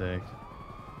 game is sick.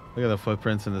 Look at the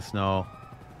footprints in the snow.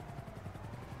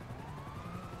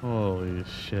 Holy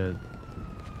shit.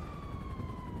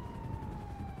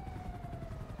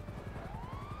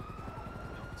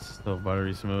 So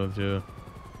buttery smooth too.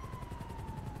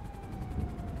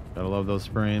 Gotta love those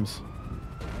frames.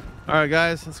 Alright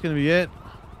guys, that's gonna be it.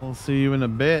 We'll see you in a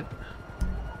bit.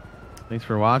 Thanks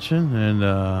for watching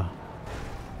and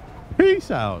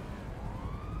peace out.